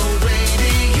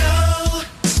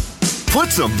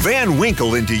 Put some Van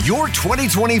Winkle into your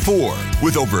 2024.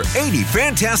 With over 80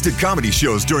 fantastic comedy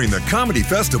shows during the Comedy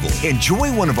Festival,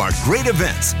 enjoy one of our great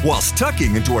events whilst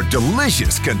tucking into our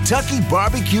delicious Kentucky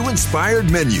barbecue-inspired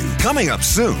menu. Coming up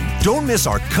soon, don't miss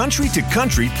our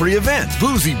country-to-country pre-event,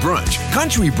 boozy brunch,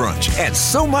 country brunch, and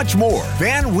so much more.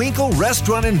 Van Winkle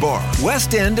Restaurant and Bar,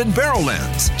 West End and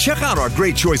Barrowlands. Check out our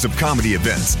great choice of comedy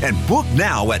events and book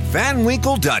now at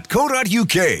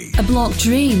vanwinkle.co.uk. A blocked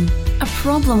drain? A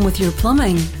problem with your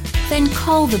plumbing? Then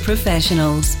call the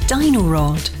professionals, Dino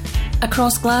Rod.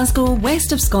 Across Glasgow,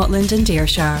 west of Scotland and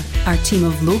Ayrshire, our team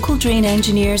of local drain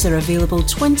engineers are available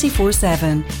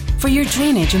 24/7 for your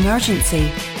drainage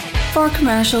emergency. For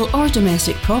commercial or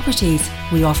domestic Properties.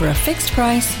 We offer a fixed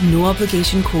price, no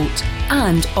obligation quote,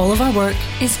 and all of our work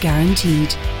is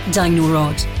guaranteed. Dino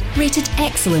Rod. Rated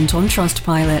excellent on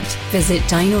Trustpilot. Visit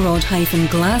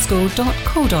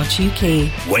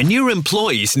dinorod-glasgow.co.uk. When your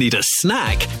employees need a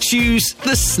snack, choose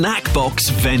the Snack Box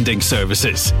Vending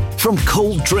Services. From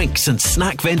cold drinks and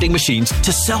snack vending machines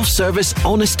to self-service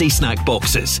Honesty snack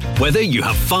boxes. Whether you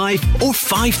have 5 or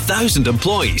 5,000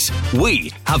 employees,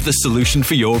 we have the solution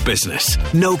for your business.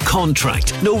 No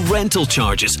contract, no rental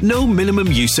charges, no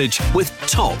minimum usage with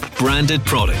top branded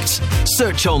products.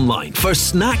 Search online for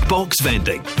Snack Box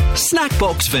Vending. Snack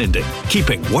Box Vending,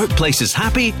 keeping workplaces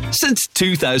happy since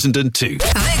 2002.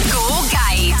 The Go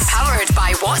Guide, powered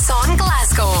by What's On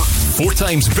Glasgow. 4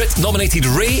 times Brit nominated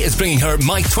Ray is bringing her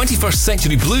My 21st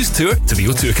Century Blues Tour to the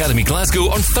O2 Academy Glasgow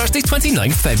on Thursday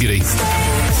 29th February.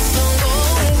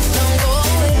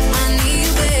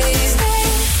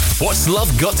 What's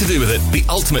love got to do with it? The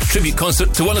ultimate tribute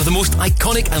concert to one of the most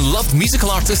iconic and loved musical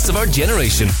artists of our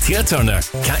generation, Tina Turner.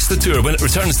 Catch the tour when it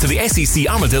returns to the SEC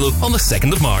Armadillo on the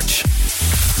 2nd of March.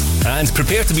 And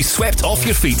prepare to be swept off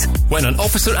your feet when An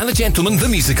Officer and a Gentleman the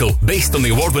Musical, based on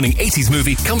the award-winning 80s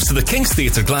movie, comes to the King's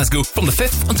Theatre Glasgow from the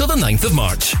 5th until the 9th of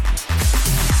March.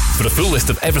 For a full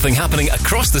list of everything happening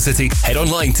across the city, head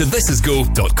online to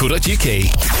thisisgo.co.uk.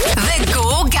 The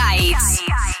Go Guide.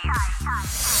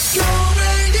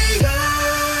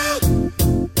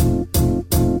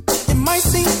 It might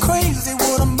seem crazy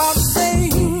what I'm about to say.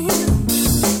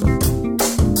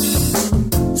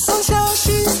 Sunshine,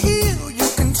 she's here, you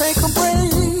can take a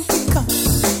break.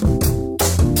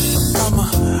 I'm a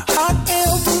hot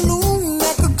air balloon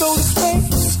that could go to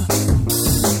space.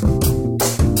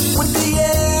 With the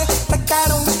air, like I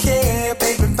don't care,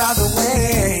 baby, by the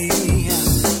way.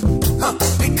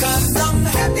 Because I'm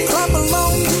happy. Clap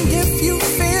along if you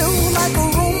feel like a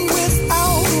room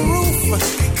without a roof.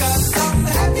 Because I'm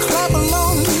happy. Clap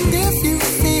along if you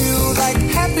feel like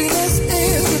happiness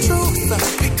is the truth.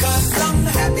 Because I'm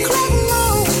happy. Clap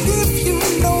along if you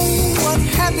know what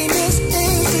happiness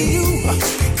is to you.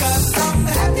 Because I'm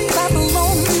happy. Clap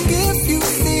along if you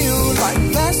feel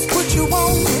like that's what you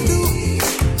want to do.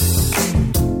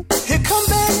 Here come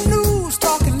bad news,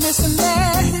 talking this and that.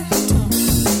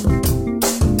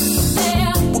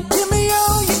 Well, give me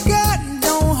all you got and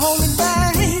don't hold it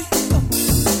back.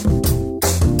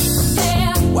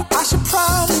 Well, I should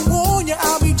probably warn you,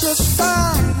 I'll be just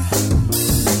fine.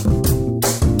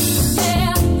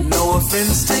 No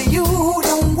offense to you,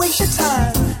 don't waste your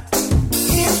time.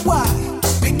 Here's why.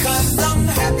 Because I'm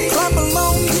happy. Clap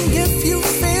along if you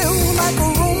feel like a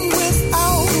room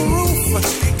without a roof.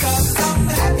 Because I'm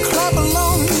happy. Clap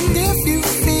along if you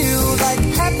feel like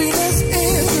happiness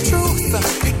is the truth.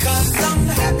 Because I'm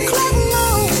happy. Clap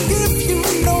along if you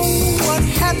know what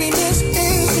happiness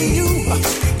is to you.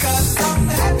 Because I'm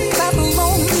happy. Clap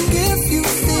along if you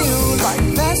feel like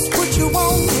that's what you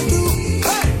want to do.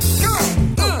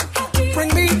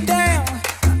 Bring me down,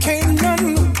 can't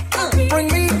none bring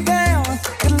me down.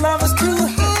 Your love is too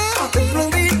high, bring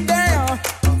me down,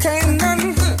 can't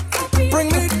none bring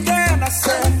me down. I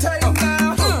said,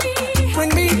 bring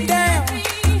me down,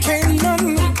 can't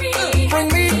none bring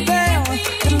me down.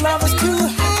 Your love is too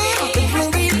high, bring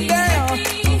me down,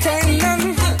 can't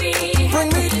none bring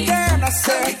me down. I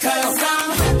said, because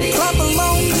I'm happy. Clap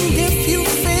along if you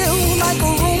feel like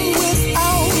a room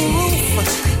without a roof.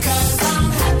 Because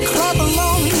I'm happy. Clap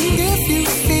along if you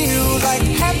feel like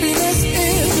happiness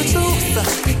is the truth.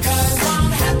 Because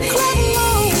I'm happy. Clap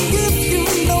along if you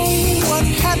know what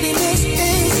happiness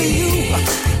is to you.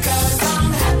 Because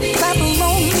I'm happy. Clap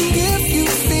along if you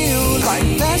feel like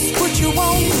that's what you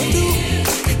want to do.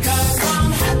 Because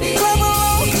I'm happy. Clap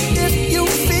along if you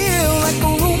feel like a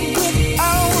room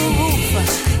without a roof.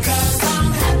 Because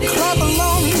I'm happy. Clap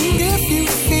along if you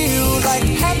feel like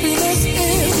happiness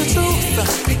is the truth.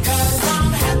 Because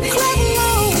I'm happy. Clap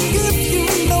along if you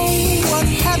know what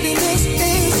happiness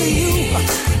is to you.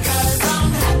 Because I'm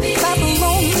happy. Clap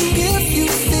along if you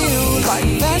feel like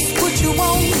that's what you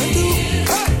want to do.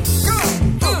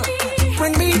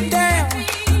 Bring me down,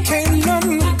 can't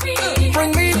none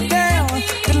bring me down.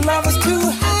 Your love is too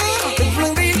high,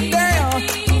 bring me down,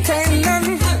 can't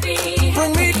none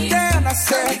bring me down. I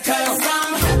said, because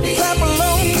I'm happy. Clap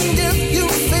along if you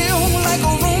feel like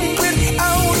a room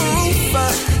without a roof.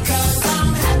 Because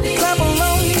I'm happy. Clap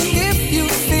along if you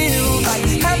feel like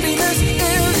happiness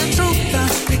is the truth.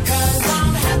 Because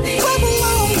I'm happy. Clap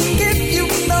along if you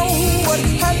know what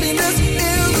happiness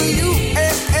is to you.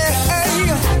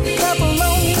 Clap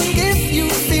along if you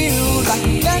feel like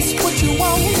that's what you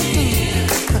want to do.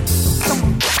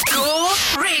 Go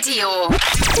Radio.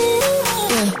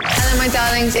 Hello, my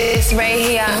darlings. It's Ray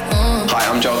here. Hi,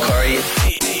 I'm Joel Corey.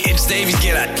 It's David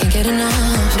Guetta. Can't get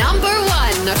enough. Number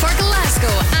 1 for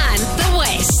Glasgow and the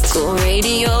West. Go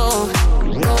radio.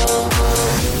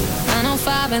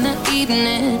 9:05 in the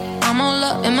evening. I'm all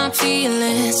up in my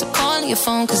feelings. So call your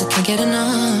phone 'cause I can't get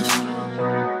enough.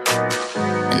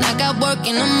 And I got work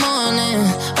in the morning,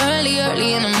 early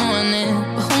in the morning.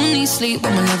 But who needs sleep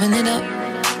when we're loving it up?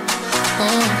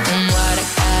 Oh, and what I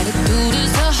gotta do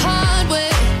this the hard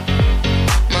way.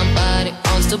 My body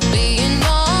wants to be in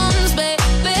arms, baby.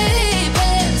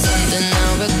 Something I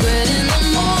regret in the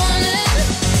morning.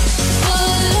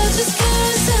 But I just can't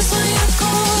resist when you're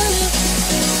calling.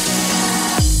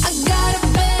 I got a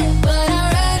bed, but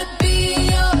I'd rather be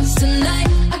yours tonight.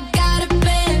 I got a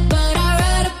bed, but I'd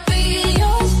rather be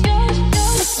yours.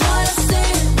 That's what I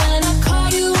said when I call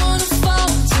you on the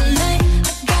phone tonight.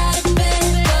 I got a bed,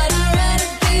 but I'd rather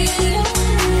be yours.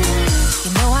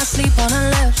 You know I sleep on the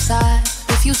left side.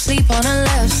 If you sleep on the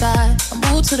left side, I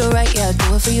move to the right, yeah, I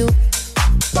do it for you.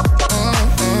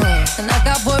 And I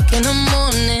got work in the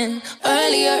morning,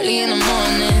 early in the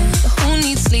morning. But who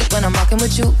needs sleep when I'm rocking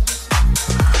with you?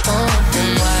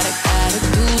 And what I gotta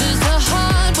do is the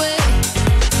hard way.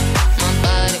 My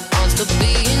body wants to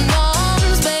be in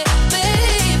arms, baby.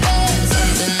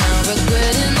 Something I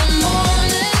regret in the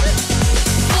morning.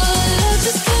 But I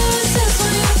just can't resist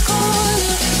when you're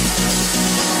calling.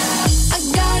 I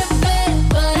got a bed,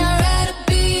 but I'd rather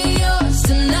be yours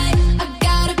tonight. I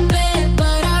got a bed,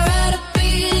 but I'd rather be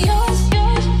yours.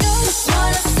 That's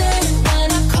what I said when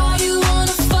I call you on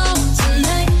the phone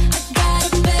tonight. I got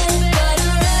a bed, but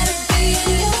I'd rather be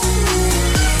yours.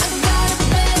 I got a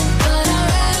bed, but I'd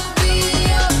rather be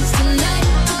yours tonight.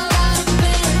 I got a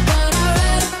bed, but I'd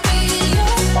rather be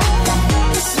yours.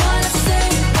 That's what I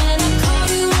said when I call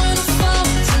you on the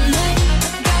phone tonight.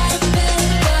 I got a bed,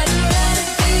 but I'd rather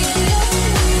be yours.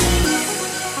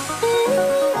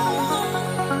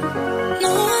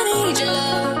 No, I need your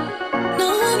love. No,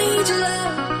 I need your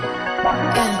love.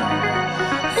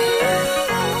 Yeah.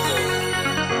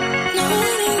 No,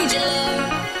 I need your love.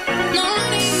 No, I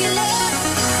need your love.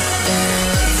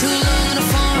 Too long on the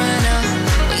phone right now.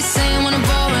 What you saying when I'm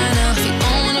bored right now? You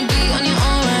don't wanna be on your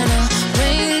own right now.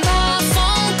 Ring my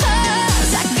phone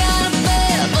 'cause I got a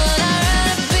bed, but I'd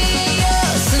rather be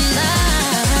yours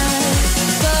tonight.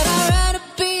 But I'd rather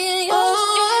be yours.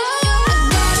 I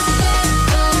got a bed,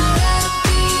 but I'd rather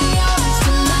be yours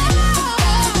tonight. I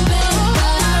got a bed,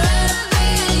 but I'd rather be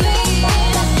yours.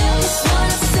 That's what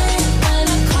I said when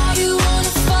I call you on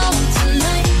the phone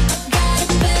tonight. I got a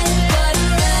bed, but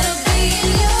I'd rather be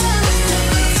yours.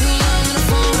 Too long on the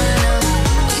phone right now.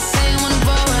 What you saying when I'm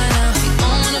bored right now? You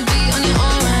don't wanna be on your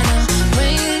own right now.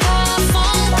 Ring my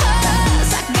phone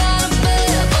 'cause I got a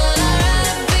bed, but I'd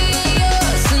rather be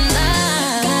yours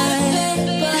tonight.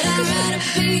 But I'd rather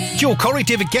be Joel Corey,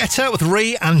 David Guetta with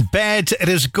Ray and Bed. It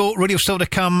is Go Radio still to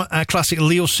come. Classic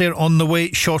Leo Sayer on the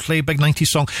way shortly. Big 90s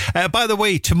song. By the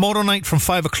way, tomorrow night from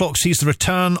 5 o'clock sees the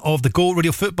return of the Go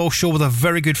Radio football show with our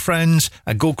very good friends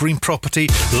at Go Green Property.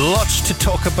 Lots to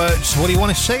talk about. What do you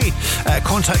want to say?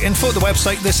 Contact info, the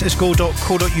website,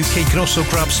 thisisgo.co.uk. You can also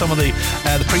grab some of the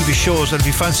previous shows. And if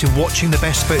you fancy watching the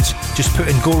best bits, just put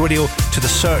in Go Radio to the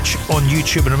search on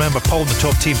YouTube. And remember, Paul and the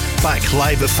top team back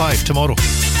live at 5 tomorrow.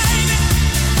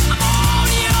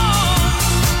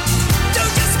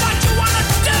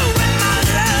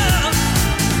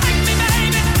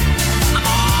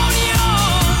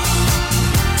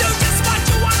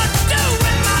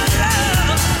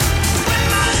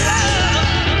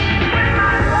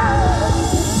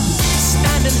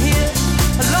 Standing here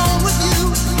alone with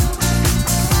you,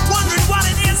 wondering what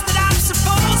it is that I'm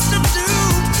supposed to do.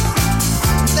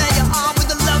 There you are with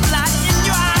the love light in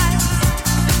your eyes.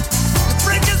 You're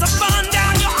breaking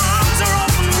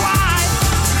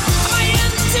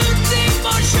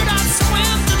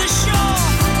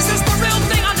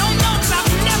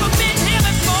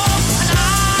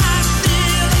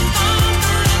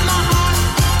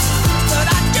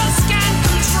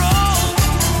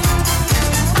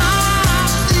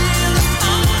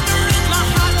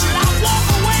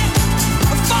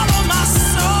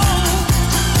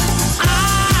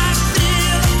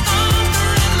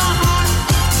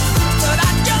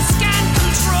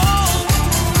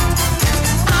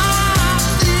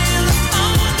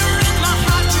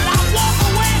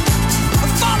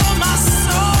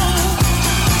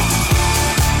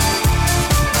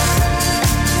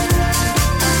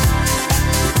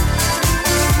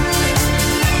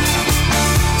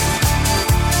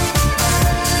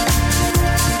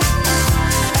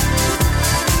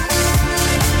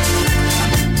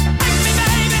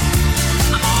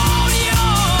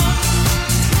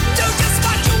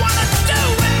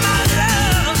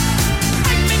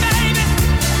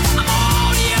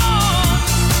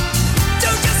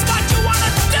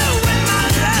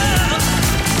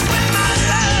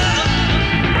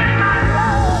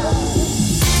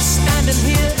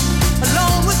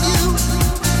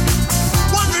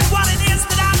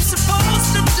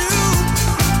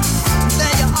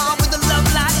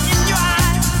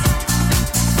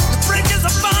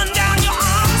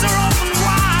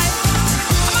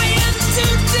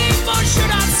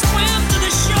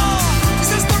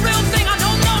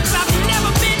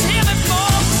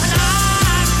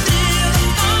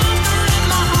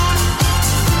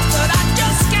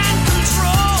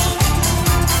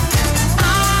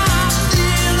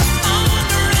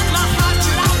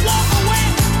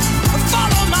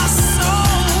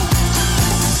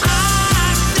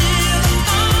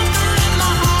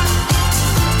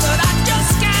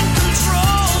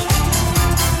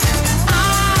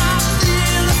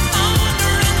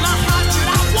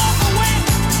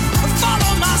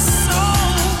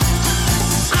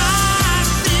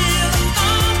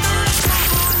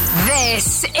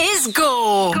This is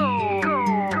Go.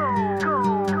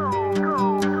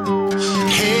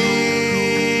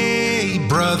 Hey,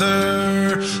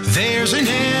 brother, there's an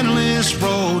endless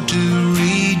road to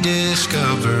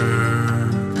rediscover.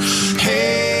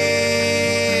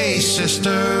 Hey,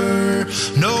 sister,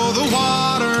 know the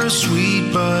water's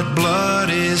sweet, but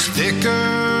blood is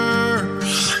thicker.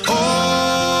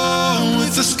 Oh,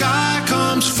 if the sky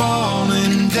comes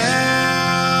falling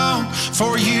down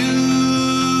for you,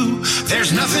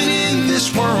 there's nothing in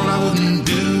this world I wouldn't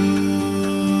do.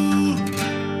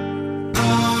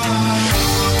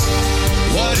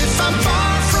 What if I'm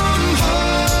far from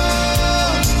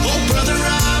home? Oh, brother,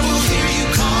 I will hear you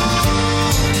call.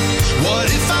 What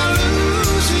if I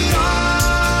lose it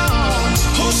all?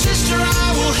 Oh, sister, I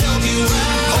will help you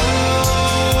out.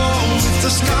 Oh, if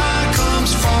the sky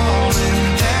comes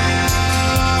falling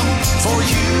down for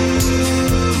you,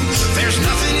 there's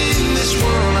nothing in this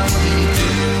world I wouldn't do.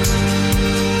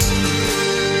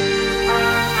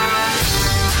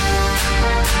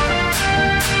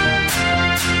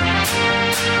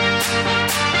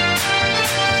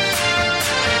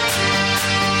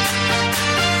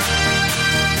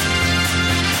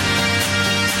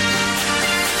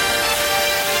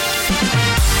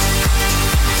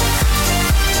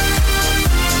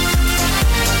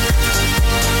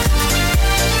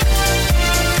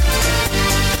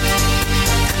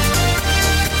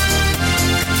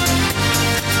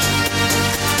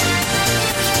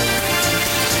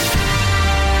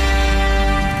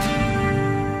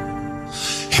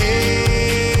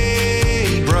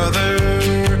 Hey, brother,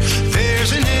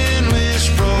 there's an endless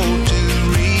road to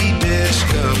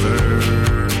rediscover.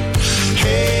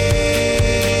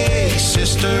 Hey,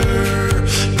 sister,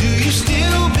 do you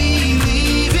still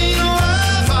believe in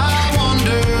love? I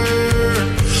wonder.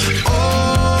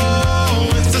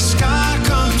 Oh, if the sky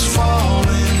comes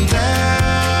falling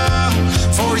down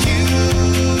for you,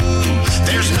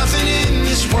 there's nothing in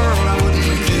this world I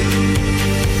wouldn't do.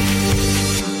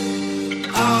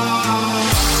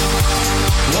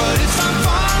 What if I'm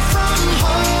far from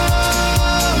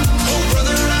home? Oh,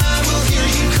 brother, I will hear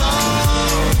you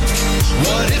call.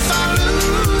 What if I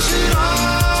lose it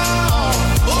all?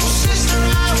 Oh, sister, I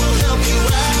will help you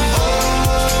out.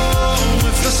 Oh,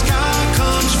 if the sky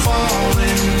comes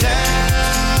falling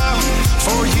down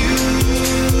for you,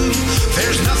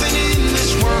 there's nothing in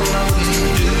this world I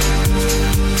wouldn't do.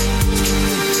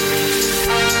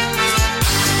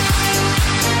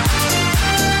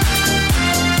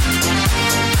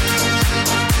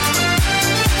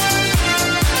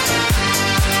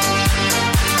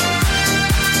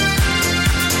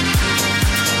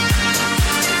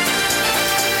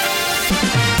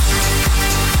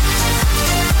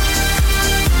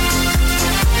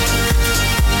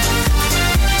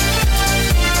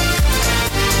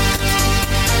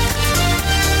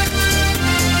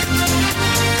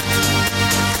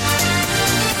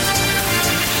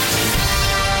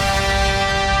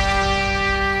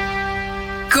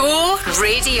 Go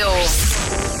Radio.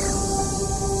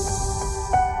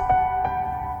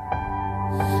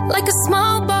 Like a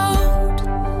small boat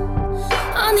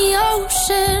on the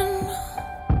ocean,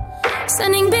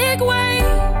 sending big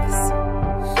waves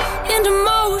into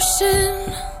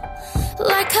motion.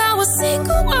 Like how a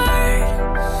single word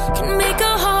can make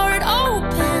a heart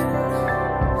open.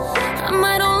 I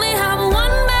might only have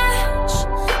one match,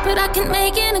 but I can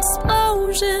make an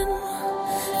explosion.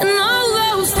 And all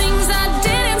those things I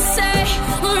didn't say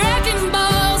were wrecking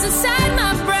balls inside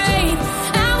my brain.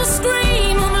 I will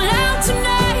scream loud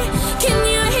tonight. Can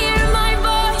you hear my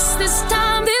voice this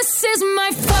time? This is my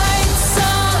fight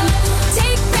song.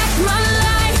 Take back my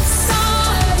life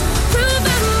song. Prove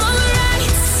I'm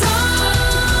alright song.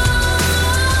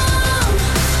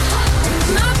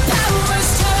 My power's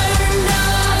turned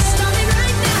on. Starting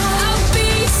right now. I'll be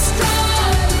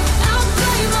strong. I'll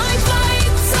play my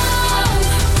fight song.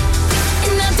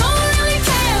 And I don't really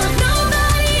care if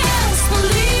nobody else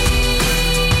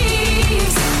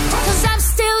believes, 'cause I've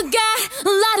still got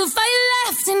a lot of fight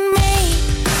left in me.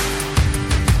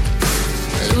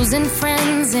 Losing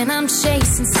friends and I'm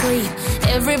chasing sleep.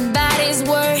 Everybody's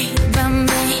worried about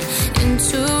me. In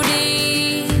too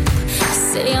deep.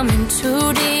 Say I'm in too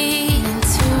deep.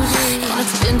 And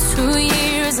it's been 2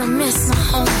 years, I miss my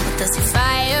home. But there's a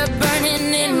fire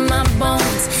burning in my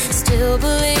bones. Still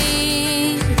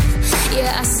believe.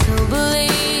 Yeah, I still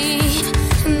believe.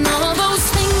 And all those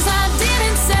things I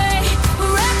didn't say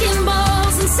were wrecking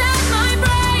balls inside my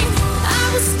brain. I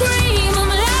will scream,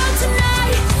 I'm loud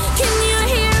tonight. Can you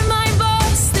hear my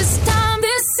voice this time?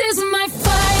 This is my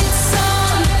fight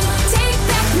song. Take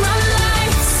back my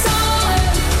life song.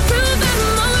 Prove I'm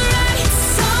alright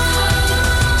song.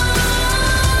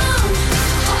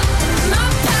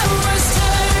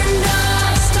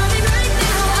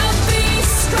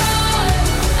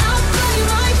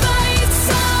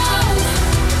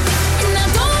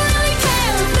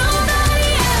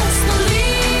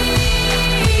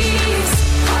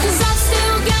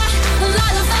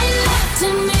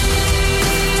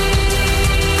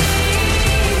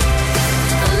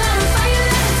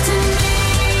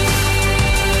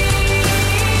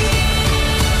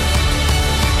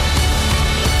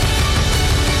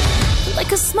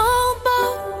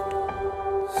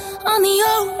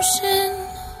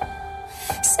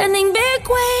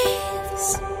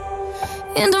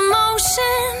 into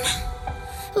motion,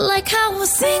 like how a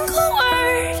single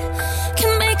word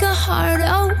can make a heart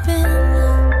open.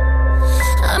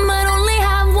 I might only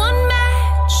have one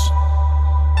match,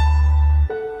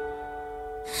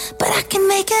 but I can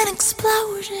make an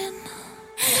explosion.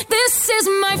 This is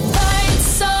my fight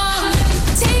song.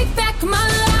 Take back my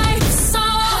life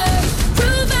song.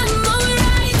 Prove I'm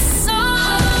alright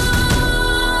song.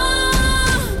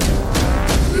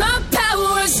 My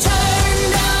power's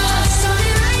turned on.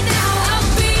 Starting right now. I'll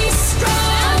be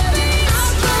strong.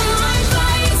 I'll blow my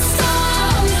fight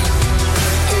song.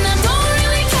 And I don't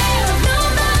really care if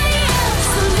nobody else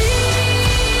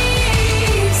believes,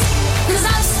 'cause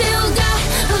I've still got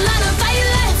a lot of fight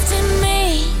left in me.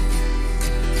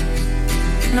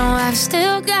 No, I've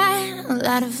still got a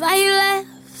lot of fight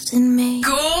left in me.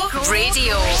 Go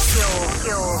Radio.